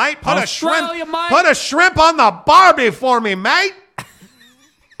Australia, mate. Put a shrimp on the barbie for me, mate.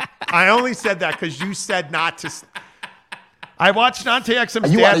 I only said that because you said not to. I watched Dante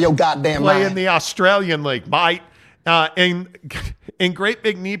Exum's dad play in the Australian League, mate. In great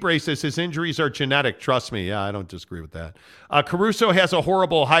big knee braces, his injuries are genetic. Trust me. Yeah, I don't disagree with that. Caruso has a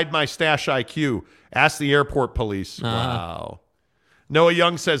horrible hide my stash IQ. Ask the airport police. Wow. Noah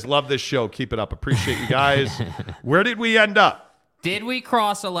Young says, love this show. Keep it up. Appreciate you guys. Where did we end up? Did we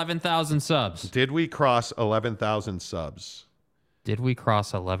cross 11,000 subs? Did we cross 11,000 subs? Did we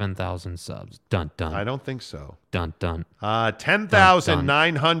cross 11,000 subs? Dun, dun. I don't think so. Dun, dun.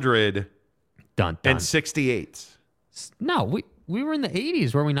 10,968. No, we were in the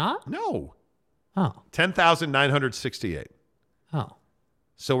 80s, were we not? No. Oh. 10,968. Oh.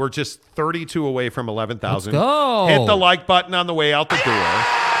 So we're just 32 away from 11,000. Let's go. Hit the like button on the way out the door.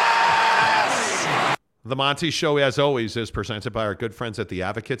 The Monty Show, as always, is presented by our good friends at The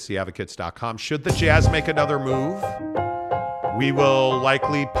Advocates, theadvocates.com. Should the Jazz make another move, we will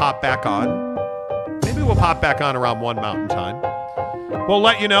likely pop back on. Maybe we'll pop back on around 1 Mountain Time. We'll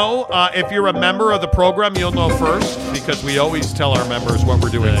let you know. If you're a member of the program, you'll know first, because we always tell our members what we're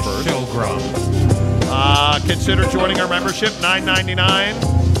doing first. Show growth. Consider joining our membership, $9.99.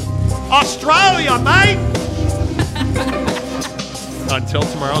 Australia, mate! Until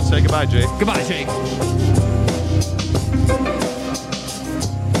tomorrow, say goodbye, Jake. Goodbye, Jake.